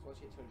know. So once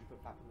you hit 200,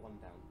 put flap 1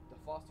 down. The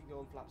fastest you go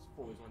on flaps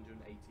 4 is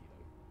 180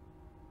 though.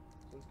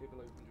 So let's go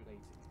below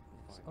 180.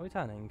 Fine. Are we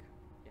turning?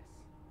 Yes.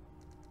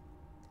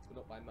 But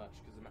not by much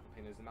because the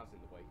plane is a mountain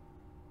in the way.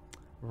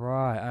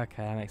 Right,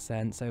 okay, that makes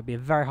sense. So it'll be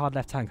a very hard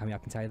left turn coming up,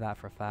 I can tell you that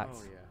for a fact.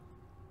 Oh yeah.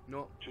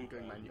 Not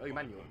going manual. Oh, you're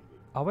manual.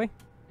 Are we?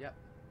 Yep.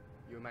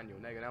 You're manual.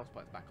 Now you're going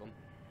to back on.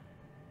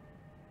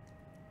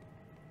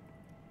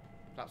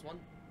 Flaps 1.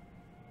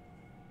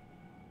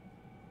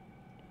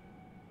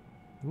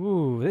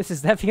 Ooh, this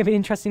is definitely going to be an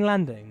interesting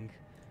landing.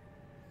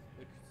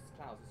 Look, it's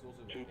clouds. It's also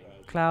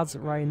raining. Clouds,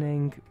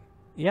 raining.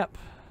 Yep.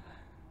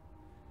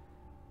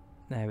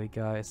 There we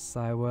go.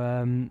 So,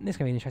 this is going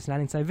to be an interesting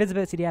landing. So,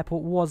 visibility of the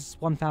airport was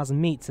 1,000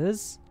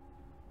 metres.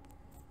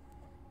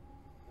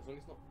 As long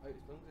as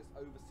it's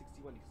over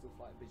 61, you can still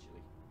fly it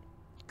visually.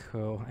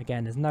 Cool.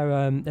 Again, there's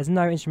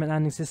no instrument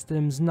landing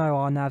systems, no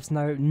RNAVs,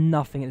 no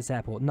nothing at this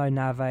airport. No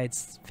nav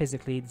aids.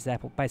 Physically, this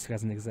airport basically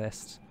doesn't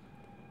exist.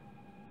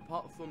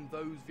 Apart from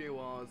those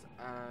VORs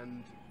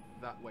and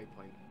that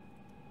waypoint.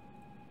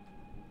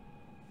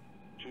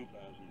 2,500.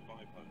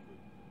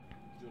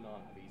 Do an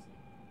RNAV easy.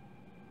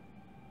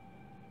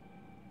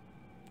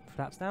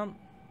 Flaps down. One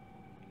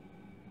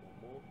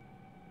more.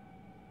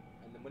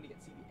 And then when you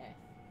get see the F,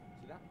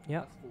 see that?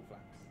 Yep. That's full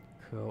flaps.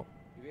 Cool.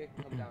 You're going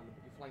to come down,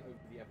 you're flying over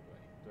the other way,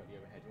 directly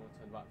overhead. You want to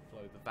turn right,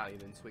 follow the valley,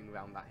 then swing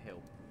around that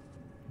hill.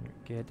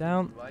 Gear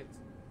down. Right?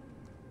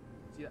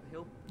 See that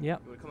hill?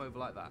 Yep. You want to come over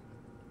like that.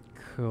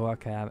 Cool.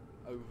 Okay. Over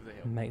the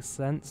hill. Makes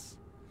sense.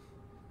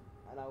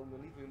 And I'm going to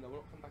leave you in there. We'll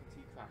not come back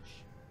until you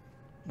crash.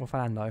 What if I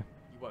land though? You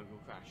won't, you'll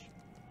crash.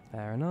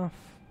 Fair enough.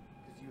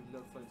 Because you've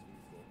never flown to me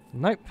before.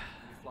 Nope.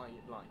 You're flying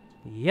it blind.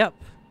 Yep.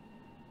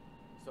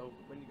 So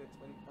when you go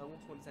to,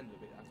 once one descend a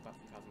bit, that's about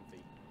 3,000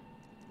 feet.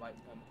 Right,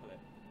 pull it.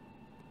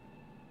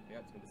 Yeah,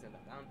 it's going to descend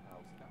that down. I'll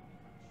sit down and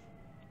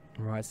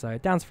crash. Right. So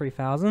down to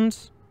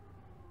 3,000.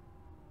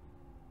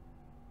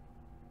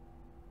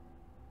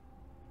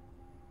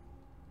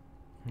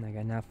 There you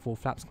go. Now 4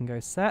 flaps can go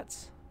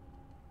set.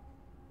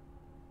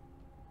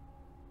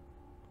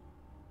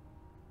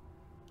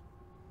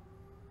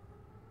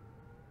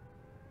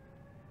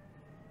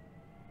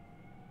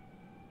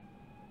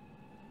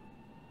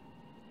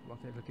 We'll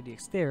take a look at the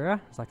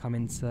exterior as I come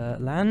into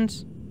land.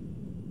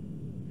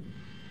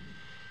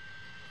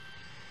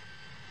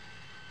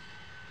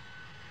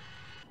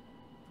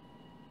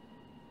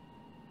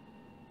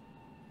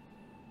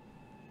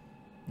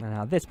 And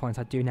now at this point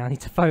I do now need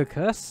to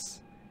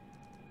focus,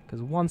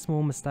 because one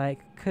small mistake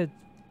could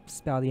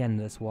spell the end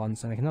of this one,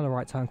 so make another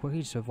right turn quickly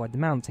just to avoid the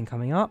mountain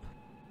coming up.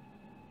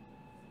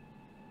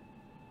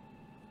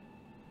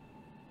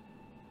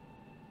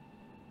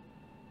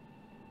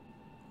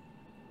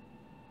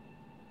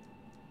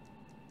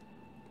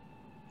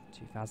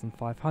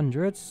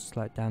 $2,500,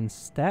 slow it down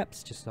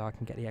steps just so I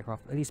can get the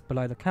aircraft at least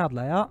below the cloud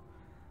layer.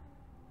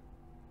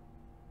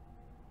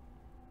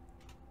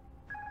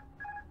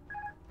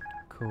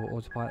 Cool,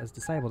 autopilot is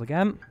disabled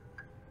again.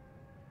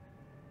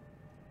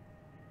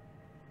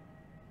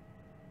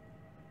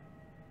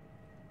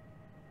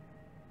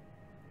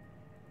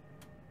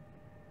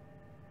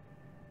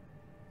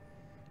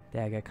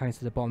 There we go, coming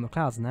to the bottom of the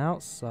clouds now,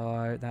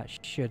 so that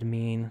should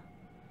mean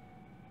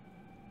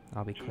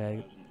I'll be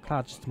clear.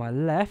 Cloud just to my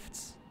left.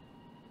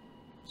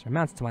 So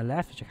mountain to my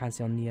left, which I can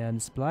see on the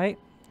display,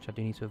 which I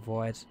do need to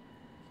avoid.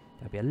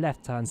 There'll be a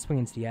left turn, swing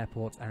into the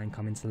airport, and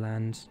come into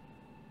land.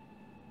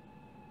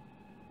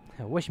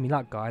 Wish me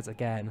luck, guys.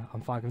 Again,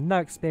 I'm flying with no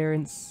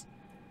experience.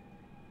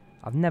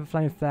 I've never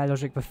flown with Flare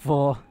Logic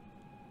before.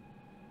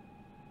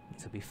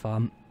 This will be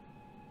fun.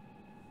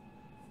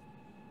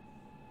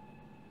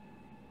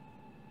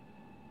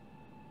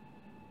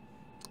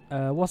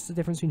 What's the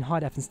difference between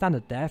high def and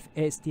standard def?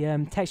 It's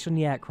the texture on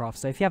the aircraft.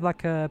 So if you have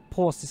like a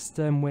poor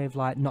system with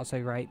like not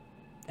so great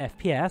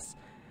FPS,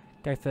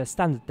 go for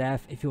standard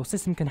def. If your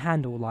system can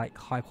handle like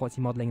high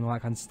quality modeling and all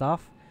that kind of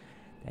stuff,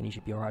 then you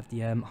should be alright with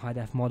the high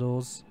def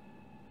models.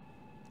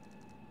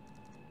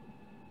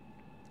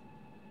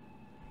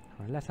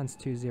 Alright, left hand's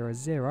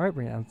 200,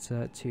 bring it down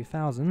to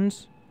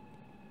 2000,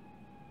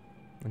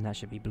 and that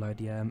should be below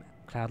the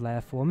cloud layer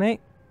for me.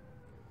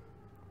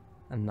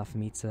 Enough for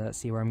me to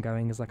see where I'm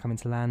going as I come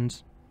into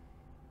land.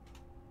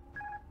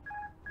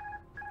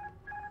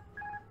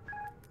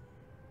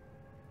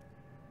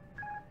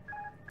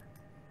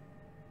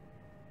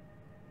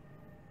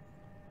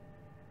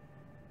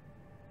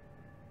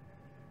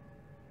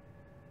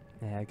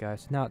 There we go,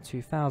 so now at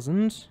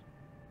 2000. Just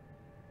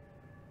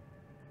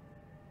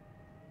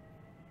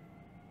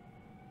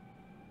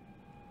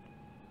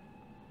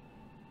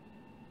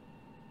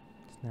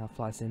now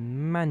flies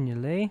in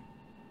manually.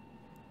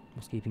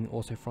 Just keeping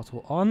auto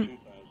throttle on.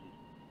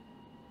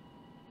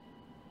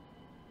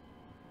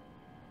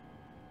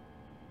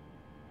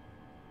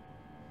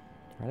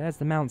 Right, there's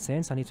the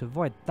mountain, so I need to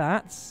avoid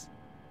that.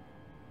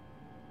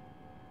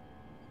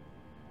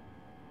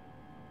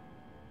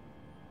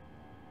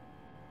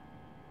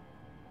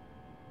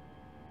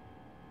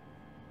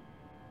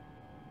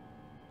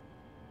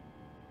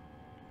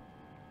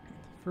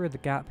 Through the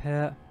gap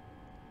here.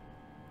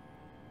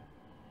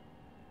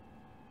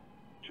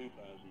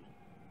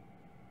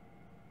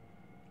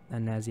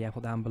 And there's the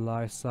airport down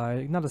below, so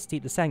another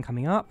steep descent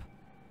coming up.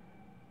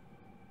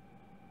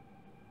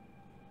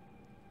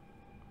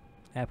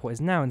 Airport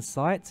is now in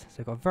sight, so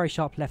we've got a very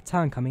sharp left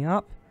turn coming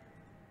up.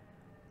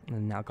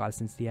 And now guide us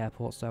into the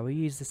airport, so we'll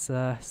use this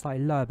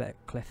slightly lower bit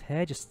of cliff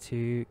here just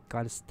to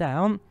guide us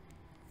down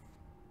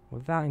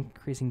without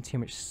increasing too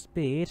much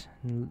speed.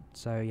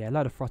 So yeah,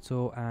 load of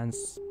throttle and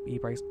speed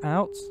brakes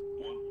out.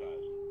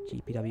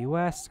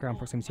 GPWS, ground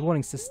proximity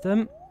warning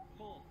system.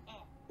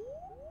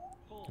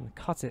 I'm gonna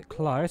cut it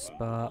close,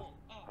 but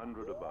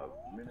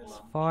it's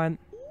fine.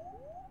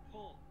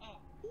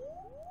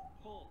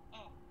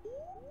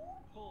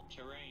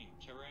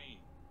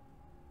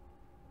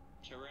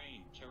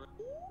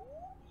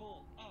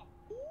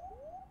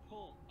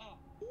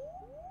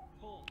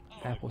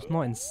 Airport's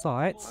not in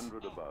sight.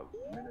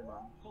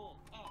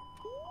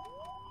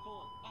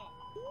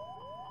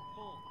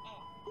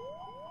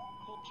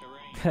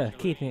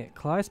 Keeping it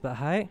close, but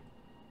hey.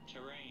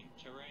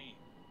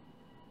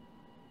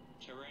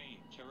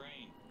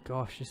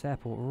 Gosh, this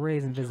airport really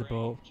is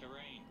invisible.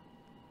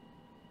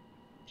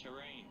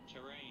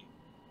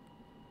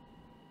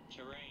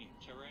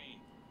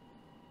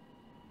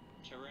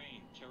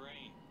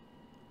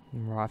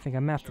 Right, I think I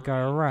may have to go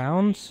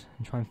around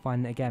and try and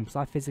find it again, because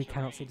I physically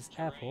cannot see this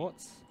airport.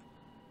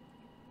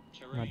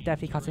 I'm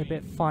definitely cutting a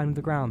bit fine with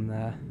the ground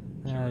there.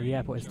 The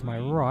airport is to my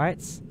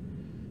right.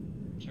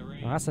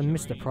 Well, that's a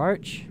missed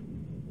approach.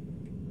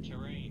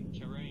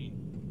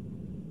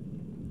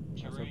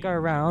 So we'll go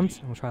around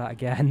and we'll try that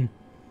again.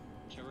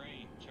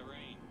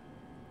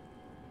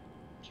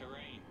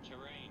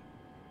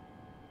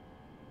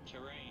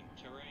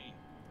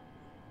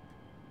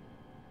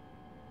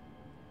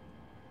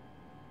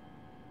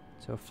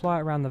 So we'll fly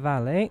around the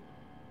valley.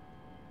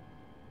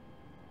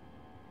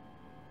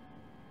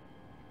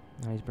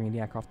 Now he's bringing the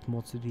aircraft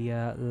more to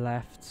the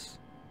left.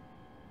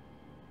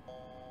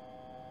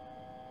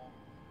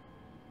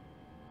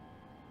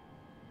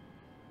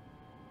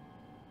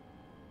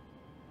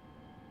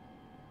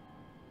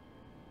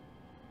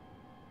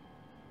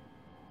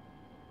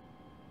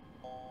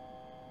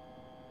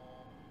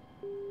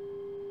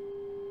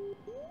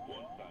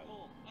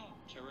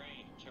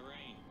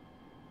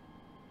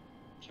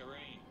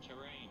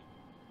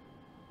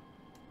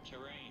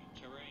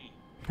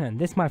 And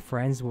this, my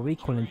friends, is what we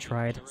call in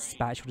trade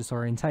spatial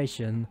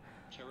disorientation.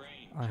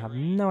 I have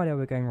no idea where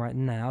we're going right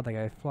now. They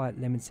go flight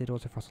limited,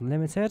 auto throttle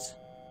limited. So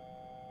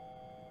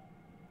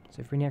if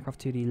we bring the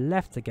aircraft to the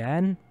left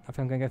again, I think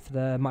I'm going to go for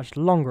the much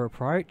longer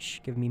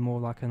approach, giving me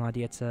more like an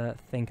idea to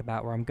think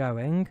about where I'm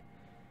going.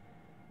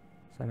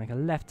 So make a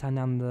left turn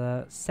down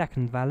the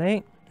second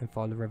valley and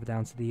follow the river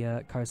down to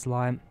the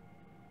coastline.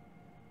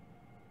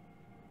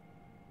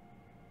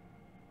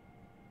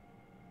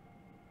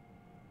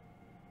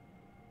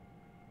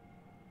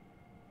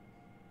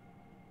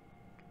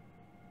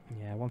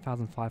 Yeah,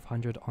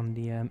 1,500 on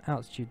the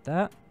altitude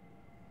there.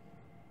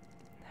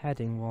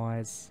 Heading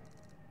wise,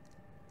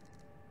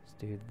 let's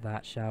do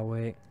that, shall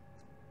we?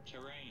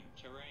 Terrain,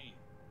 terrain,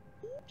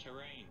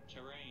 terrain,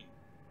 terrain.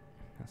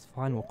 That's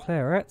fine, we'll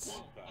clear it.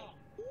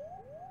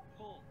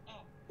 Pull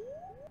up.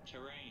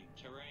 Terrain,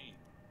 terrain,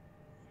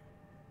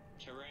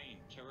 terrain,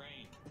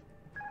 terrain.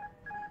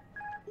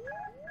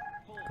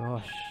 Pull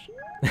Gosh.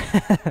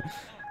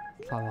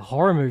 It's like a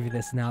horror movie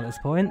this now at this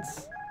point.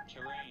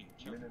 terrain,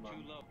 too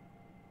low.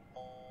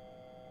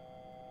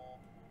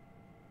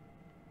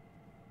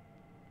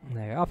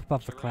 There you go, up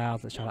above the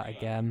clouds, let's try that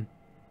again.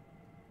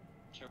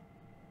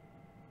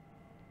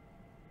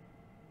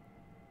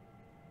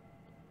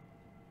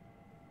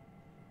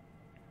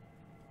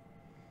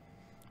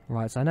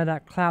 Right, so I know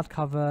that cloud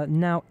cover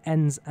now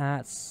ends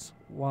at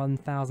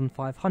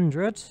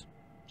 1,500.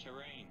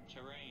 Terrain,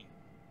 terrain,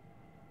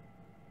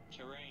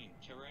 terrain,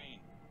 terrain.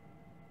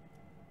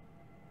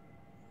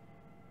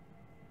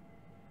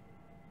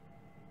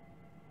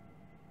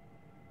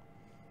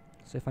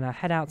 So if I now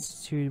head out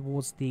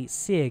towards the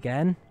sea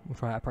again, we'll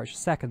try to approach a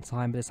second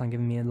time, but this time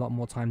giving me a lot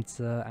more time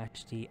to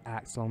actually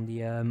act on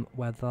the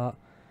weather.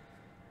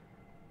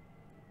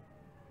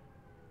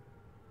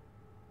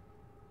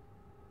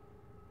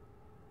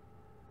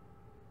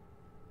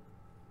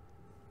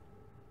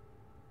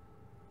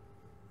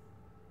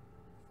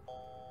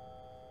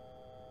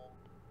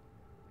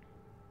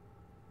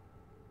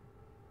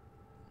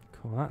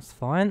 Cool, that's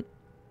fine.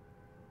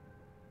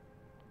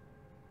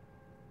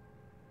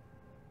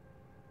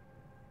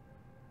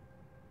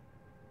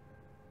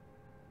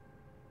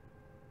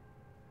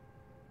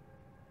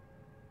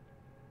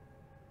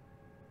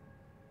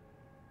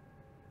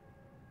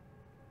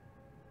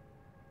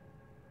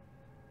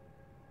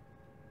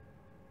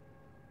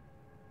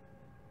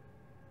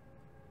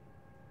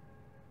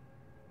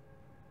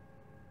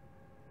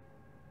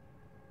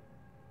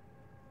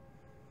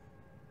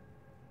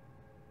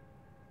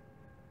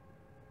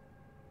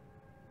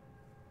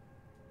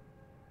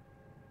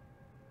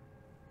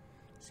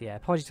 So yeah,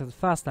 apologies for the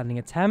first landing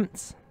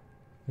attempt.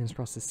 Fingers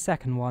crossed the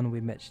second one we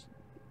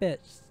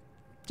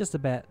just a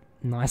bit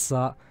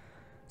nicer.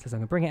 So I'm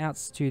going to bring it out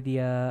to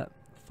the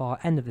far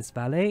end of this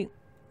valley,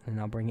 and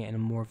I'll bring it in a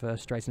more of a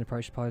straightened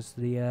approach opposed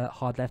to the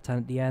hard left turn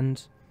at the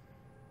end.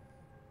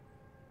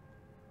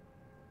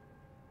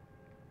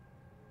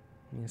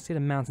 You can see the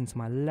mountain to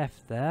my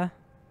left there.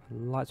 I'd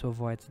like to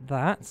avoid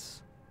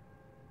that.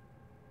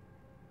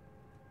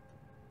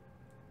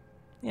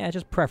 Yeah,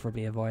 just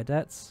preferably avoid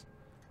it.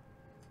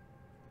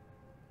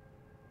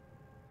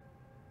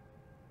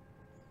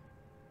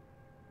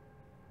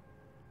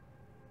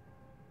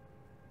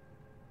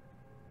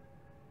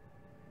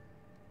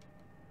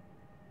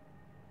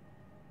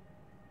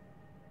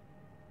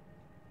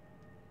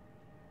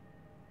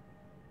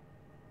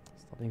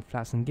 Doing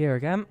flats and gear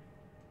again.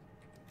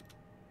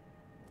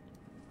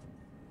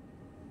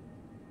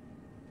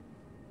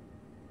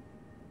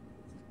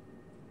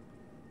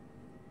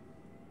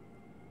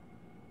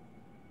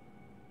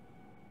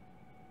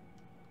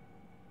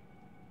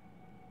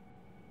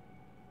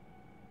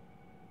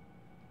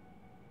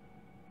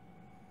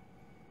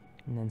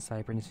 And then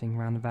slowly bring this thing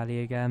around the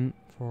valley again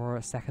for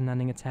a second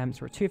landing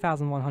attempt. We're at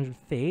 2,100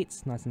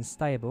 feet, nice and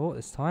stable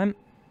this time.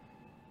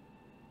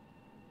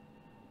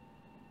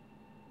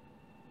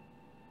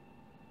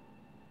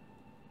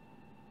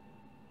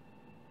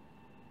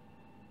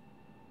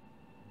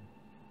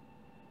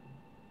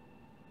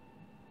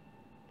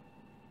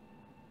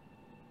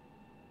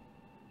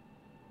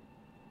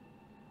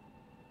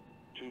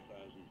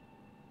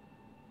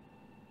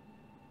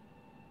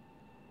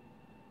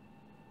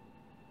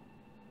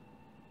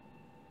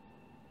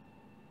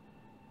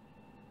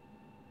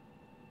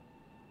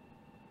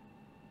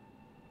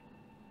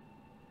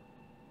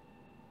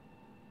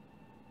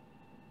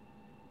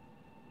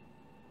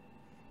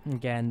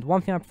 Again, the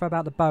one thing I prefer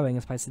about the Boeing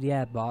as opposed to the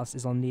Airbus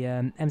is on the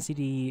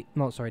the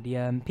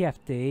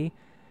PFD, you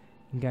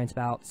can go into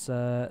about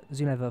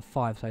zoom over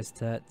 5 as opposed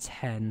to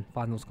 10,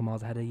 5 nautical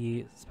miles ahead of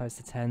you as opposed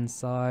to 10,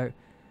 so at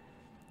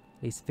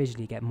least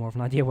visually get more of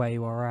an idea where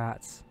you are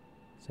at.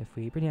 So if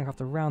we bring the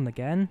aircraft around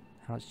again,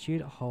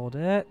 altitude, hold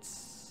it.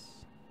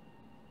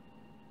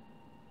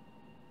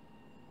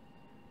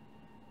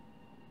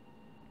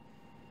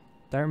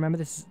 Do remember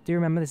this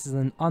is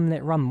an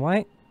unlit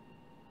runway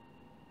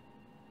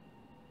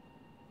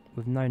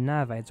with no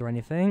nav aids or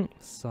anything,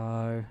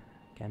 so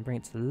again bring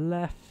it to the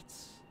left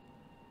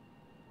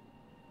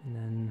and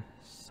then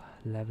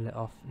level it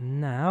off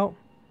now.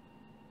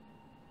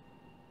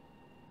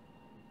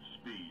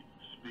 Speed.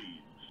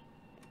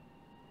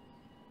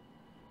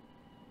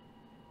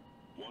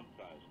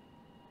 1,000.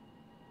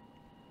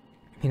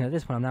 You know, at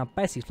this point I'm now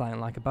basically flying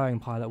like a Boeing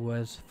pilot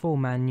would, full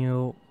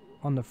manual,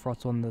 on the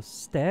throttle, on the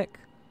stick.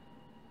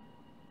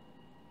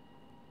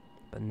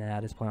 But now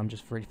at this point I'm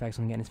just really focused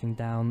on getting this thing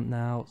down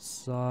now,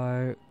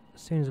 so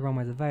as soon as the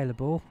runway is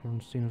available, and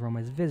as soon as the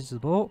runway is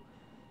visible,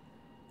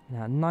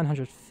 now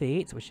 900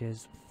 feet, which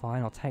is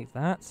fine, I'll take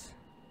that.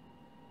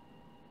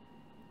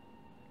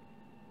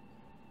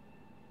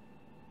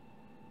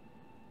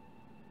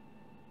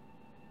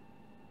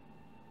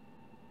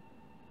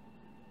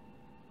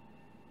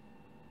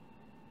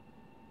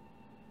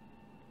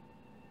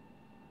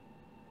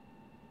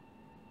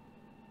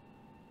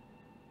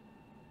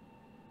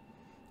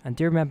 And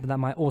do remember that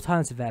my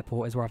alternative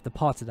airport is where I've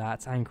departed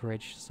at,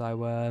 Anchorage. So,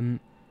 500.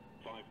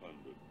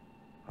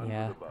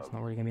 yeah, it's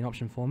not really going to be an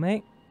option for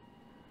me.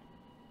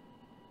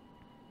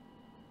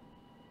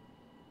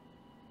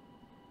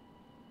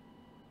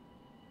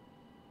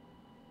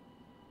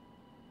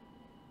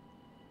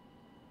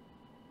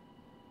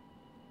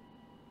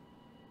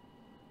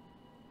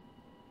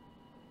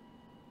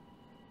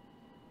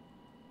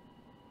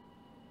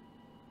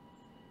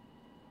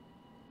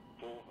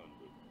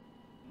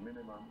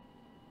 Minimum.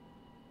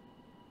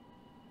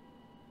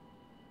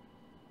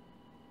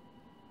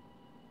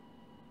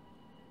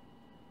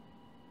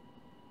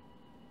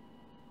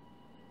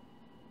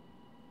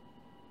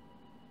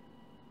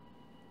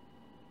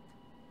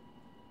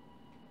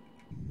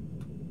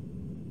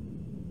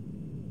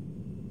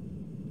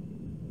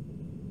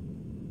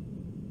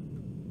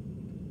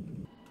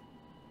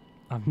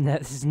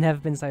 This has never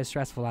been so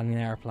stressful landing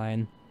an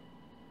airplane.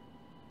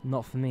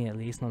 Not for me, at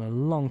least. Not in a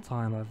long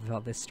time I've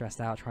felt this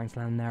stressed out trying to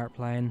land an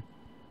airplane.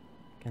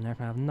 An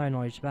airplane I have no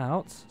knowledge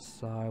about,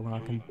 so when I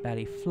can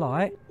barely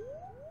fly.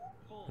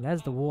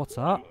 There's the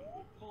water.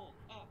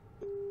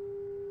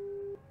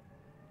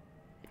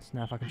 So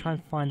now if I can try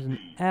and find an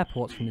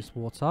airport from this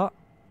water,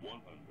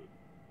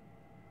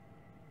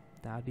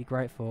 that would be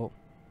grateful.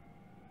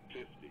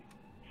 50,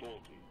 40,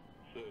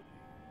 30,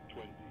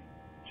 20,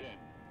 10.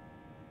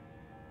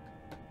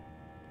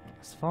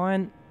 That's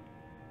fine.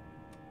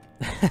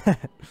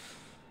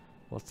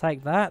 We'll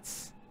take that.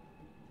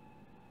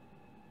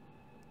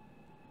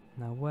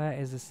 Now where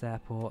is this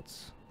airport?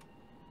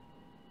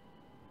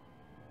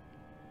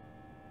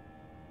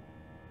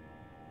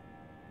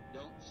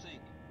 Don't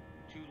sink.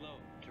 Too low.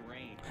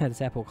 Terrain.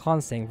 This airport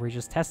can't sink, we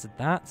just tested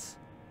that.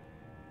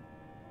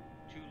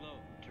 Too low.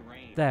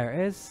 Terrain. There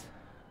it is.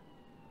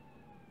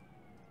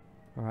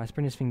 Alright, let's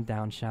bring this thing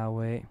down, shall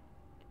we?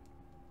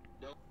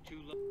 Don't. Too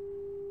low.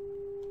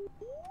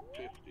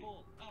 50,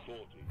 Pull up.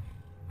 40,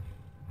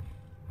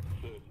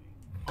 30.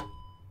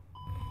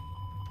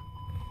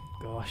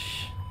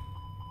 Gosh.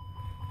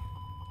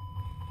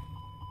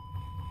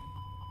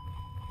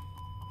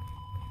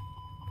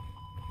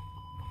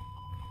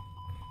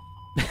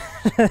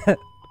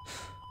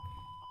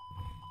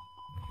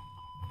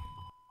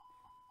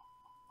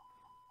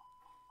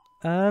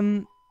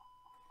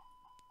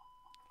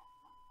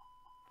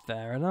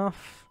 Fair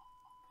enough.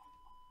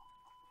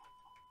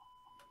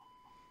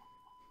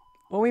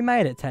 Well, we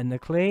made it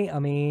technically. I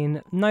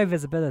mean, no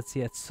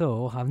visibility at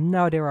all. I have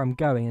no idea where I'm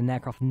going. An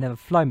aircraft I've never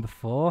flown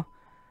before.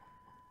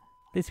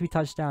 At least we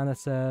touched down at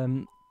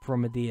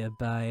Provideniya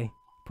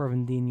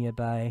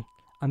Bay.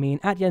 I mean,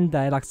 at the end of the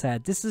day, like I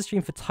said, this is a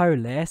stream for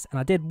ToLiSs, and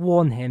I did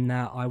warn him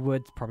that I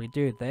would probably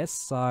do this,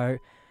 so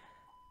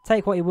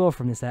take what you will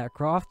from this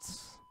aircraft.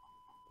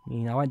 I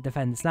mean, I won't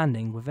defend this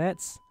landing with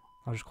it.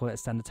 I'll just call it a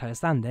standard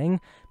ToLiSs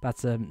landing.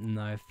 But,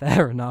 no,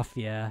 fair enough,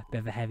 yeah. Bit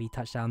of a heavy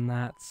touchdown,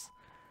 that.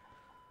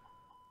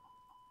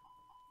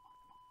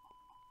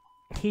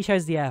 He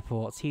chose the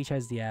airport.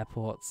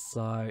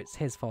 So it's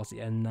his fault at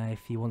the end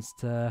if he wants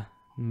to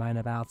moan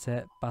about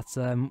it. But,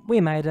 we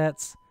made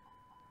it.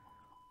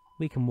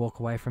 We can walk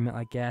away from it,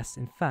 I guess.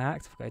 In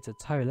fact, if we go to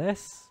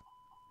ToLiSs,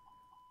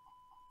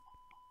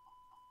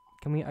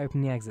 can we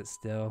open the exit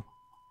still?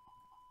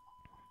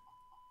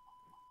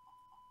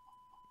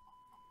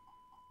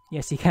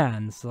 Yes, you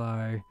can.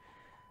 So,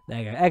 there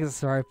you go.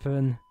 Exits are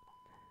open.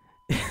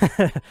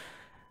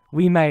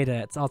 We made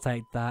it. I'll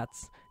take that.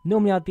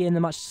 Normally, I'd be in a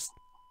much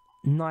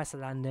nicer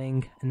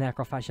landing, an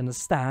aircraft I actually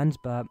understand,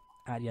 but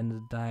at the end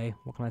of the day,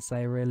 what can I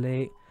say,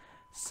 really?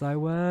 So,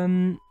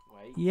 Wait.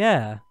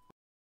 yeah.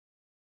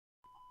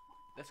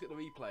 Let's get the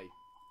replay.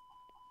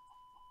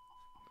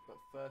 But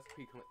first,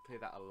 clear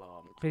that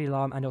alarm. Clear the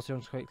alarm, and also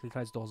just quickly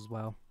close the doors as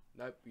well.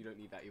 Nope, you don't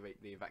need that. You're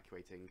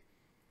evacuating.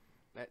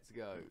 Let's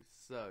go.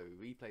 So,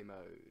 replay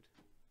mode.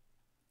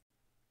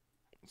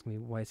 It's going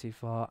to be way too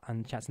far,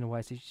 and chat's in the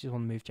way, so you just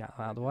want to move chat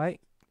out of the way.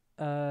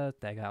 There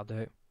you go, I'll do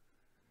it.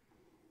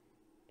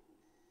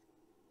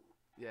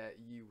 Yeah,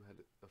 you had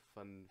a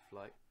fun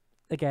flight.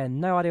 Again,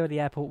 no idea where the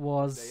airport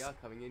was. They are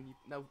coming in.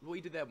 Now, what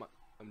you did there,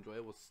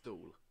 Andrea, was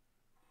stall.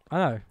 I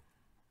know.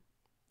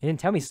 He didn't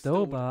tell me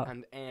stall, but...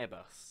 And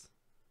Airbus.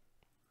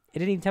 He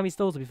didn't even tell me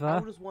stall, to be fair. How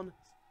does one...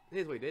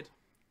 Here's what he did.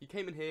 You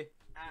came in here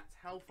at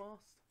how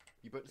fast?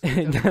 You broke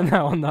the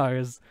No one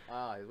knows.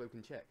 Ah, here's what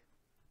we can check.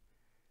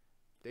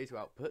 Data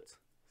output.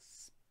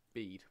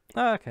 Speed.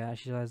 Oh, okay, I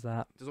should realize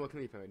that. Doesn't work in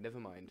replay mode, never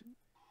mind.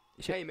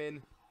 You came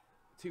in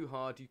too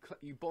hard,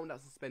 you bombed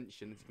out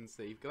suspension, as you can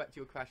see. Go back to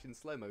your crash in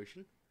slow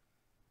motion.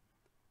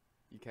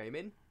 You came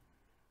in.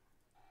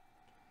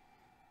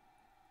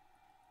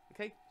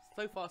 Okay,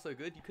 so far so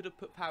good. You could have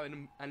put power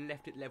in and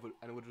left it level,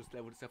 and it would have just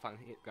leveled itself out and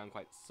hit the ground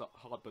quite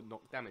hard, but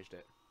not damaged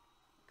it.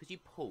 Because you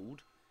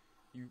pulled,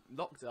 you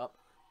locked up,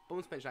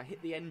 bombed suspension,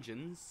 hit the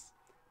engines,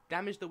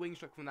 damaged the wing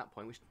structure from that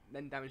point, which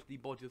then damaged the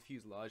body of the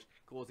fuselage,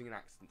 causing an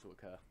accident to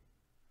occur.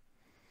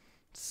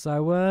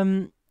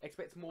 So,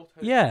 Expect more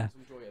yeah. to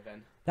enjoy it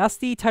then. That's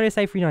the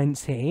ToLiSs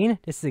A319.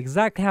 This is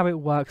exactly how it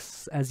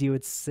works, as you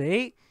would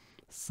see.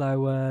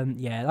 So,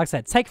 yeah, like I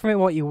said, take from it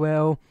what you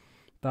will.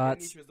 But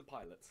Only issue is the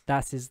pilot.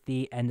 that is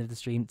the end of the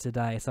stream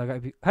today. So I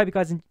hope you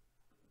guys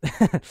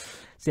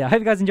so yeah, I hope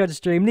you guys enjoyed the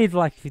stream. Leave a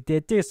like if you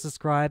did. Do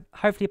subscribe.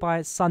 Hopefully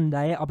by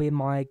Sunday I'll be in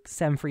my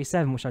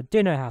 737, which I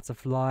do know how to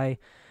fly.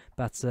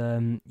 But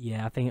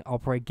yeah, I think I'll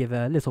probably give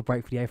a little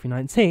break for the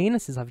A319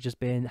 since I've just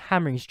been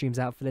hammering streams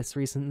out for this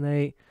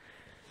recently.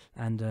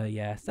 And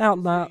yeah, it's out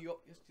now.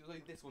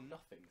 This or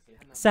nothing. So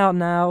It's out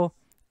now.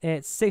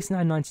 It's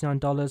 $69.99,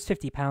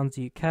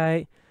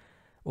 £50 UK,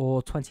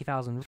 or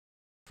 20,000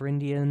 for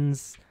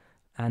Indians.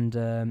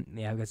 And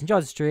yeah, guys, enjoy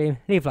the stream.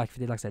 Leave a like if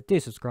you did. Like I said, do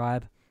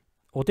subscribe,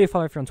 or do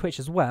follow if you're on Twitch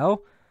as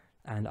well.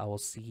 And I will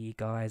see you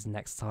guys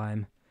next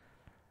time.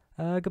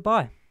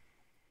 Goodbye.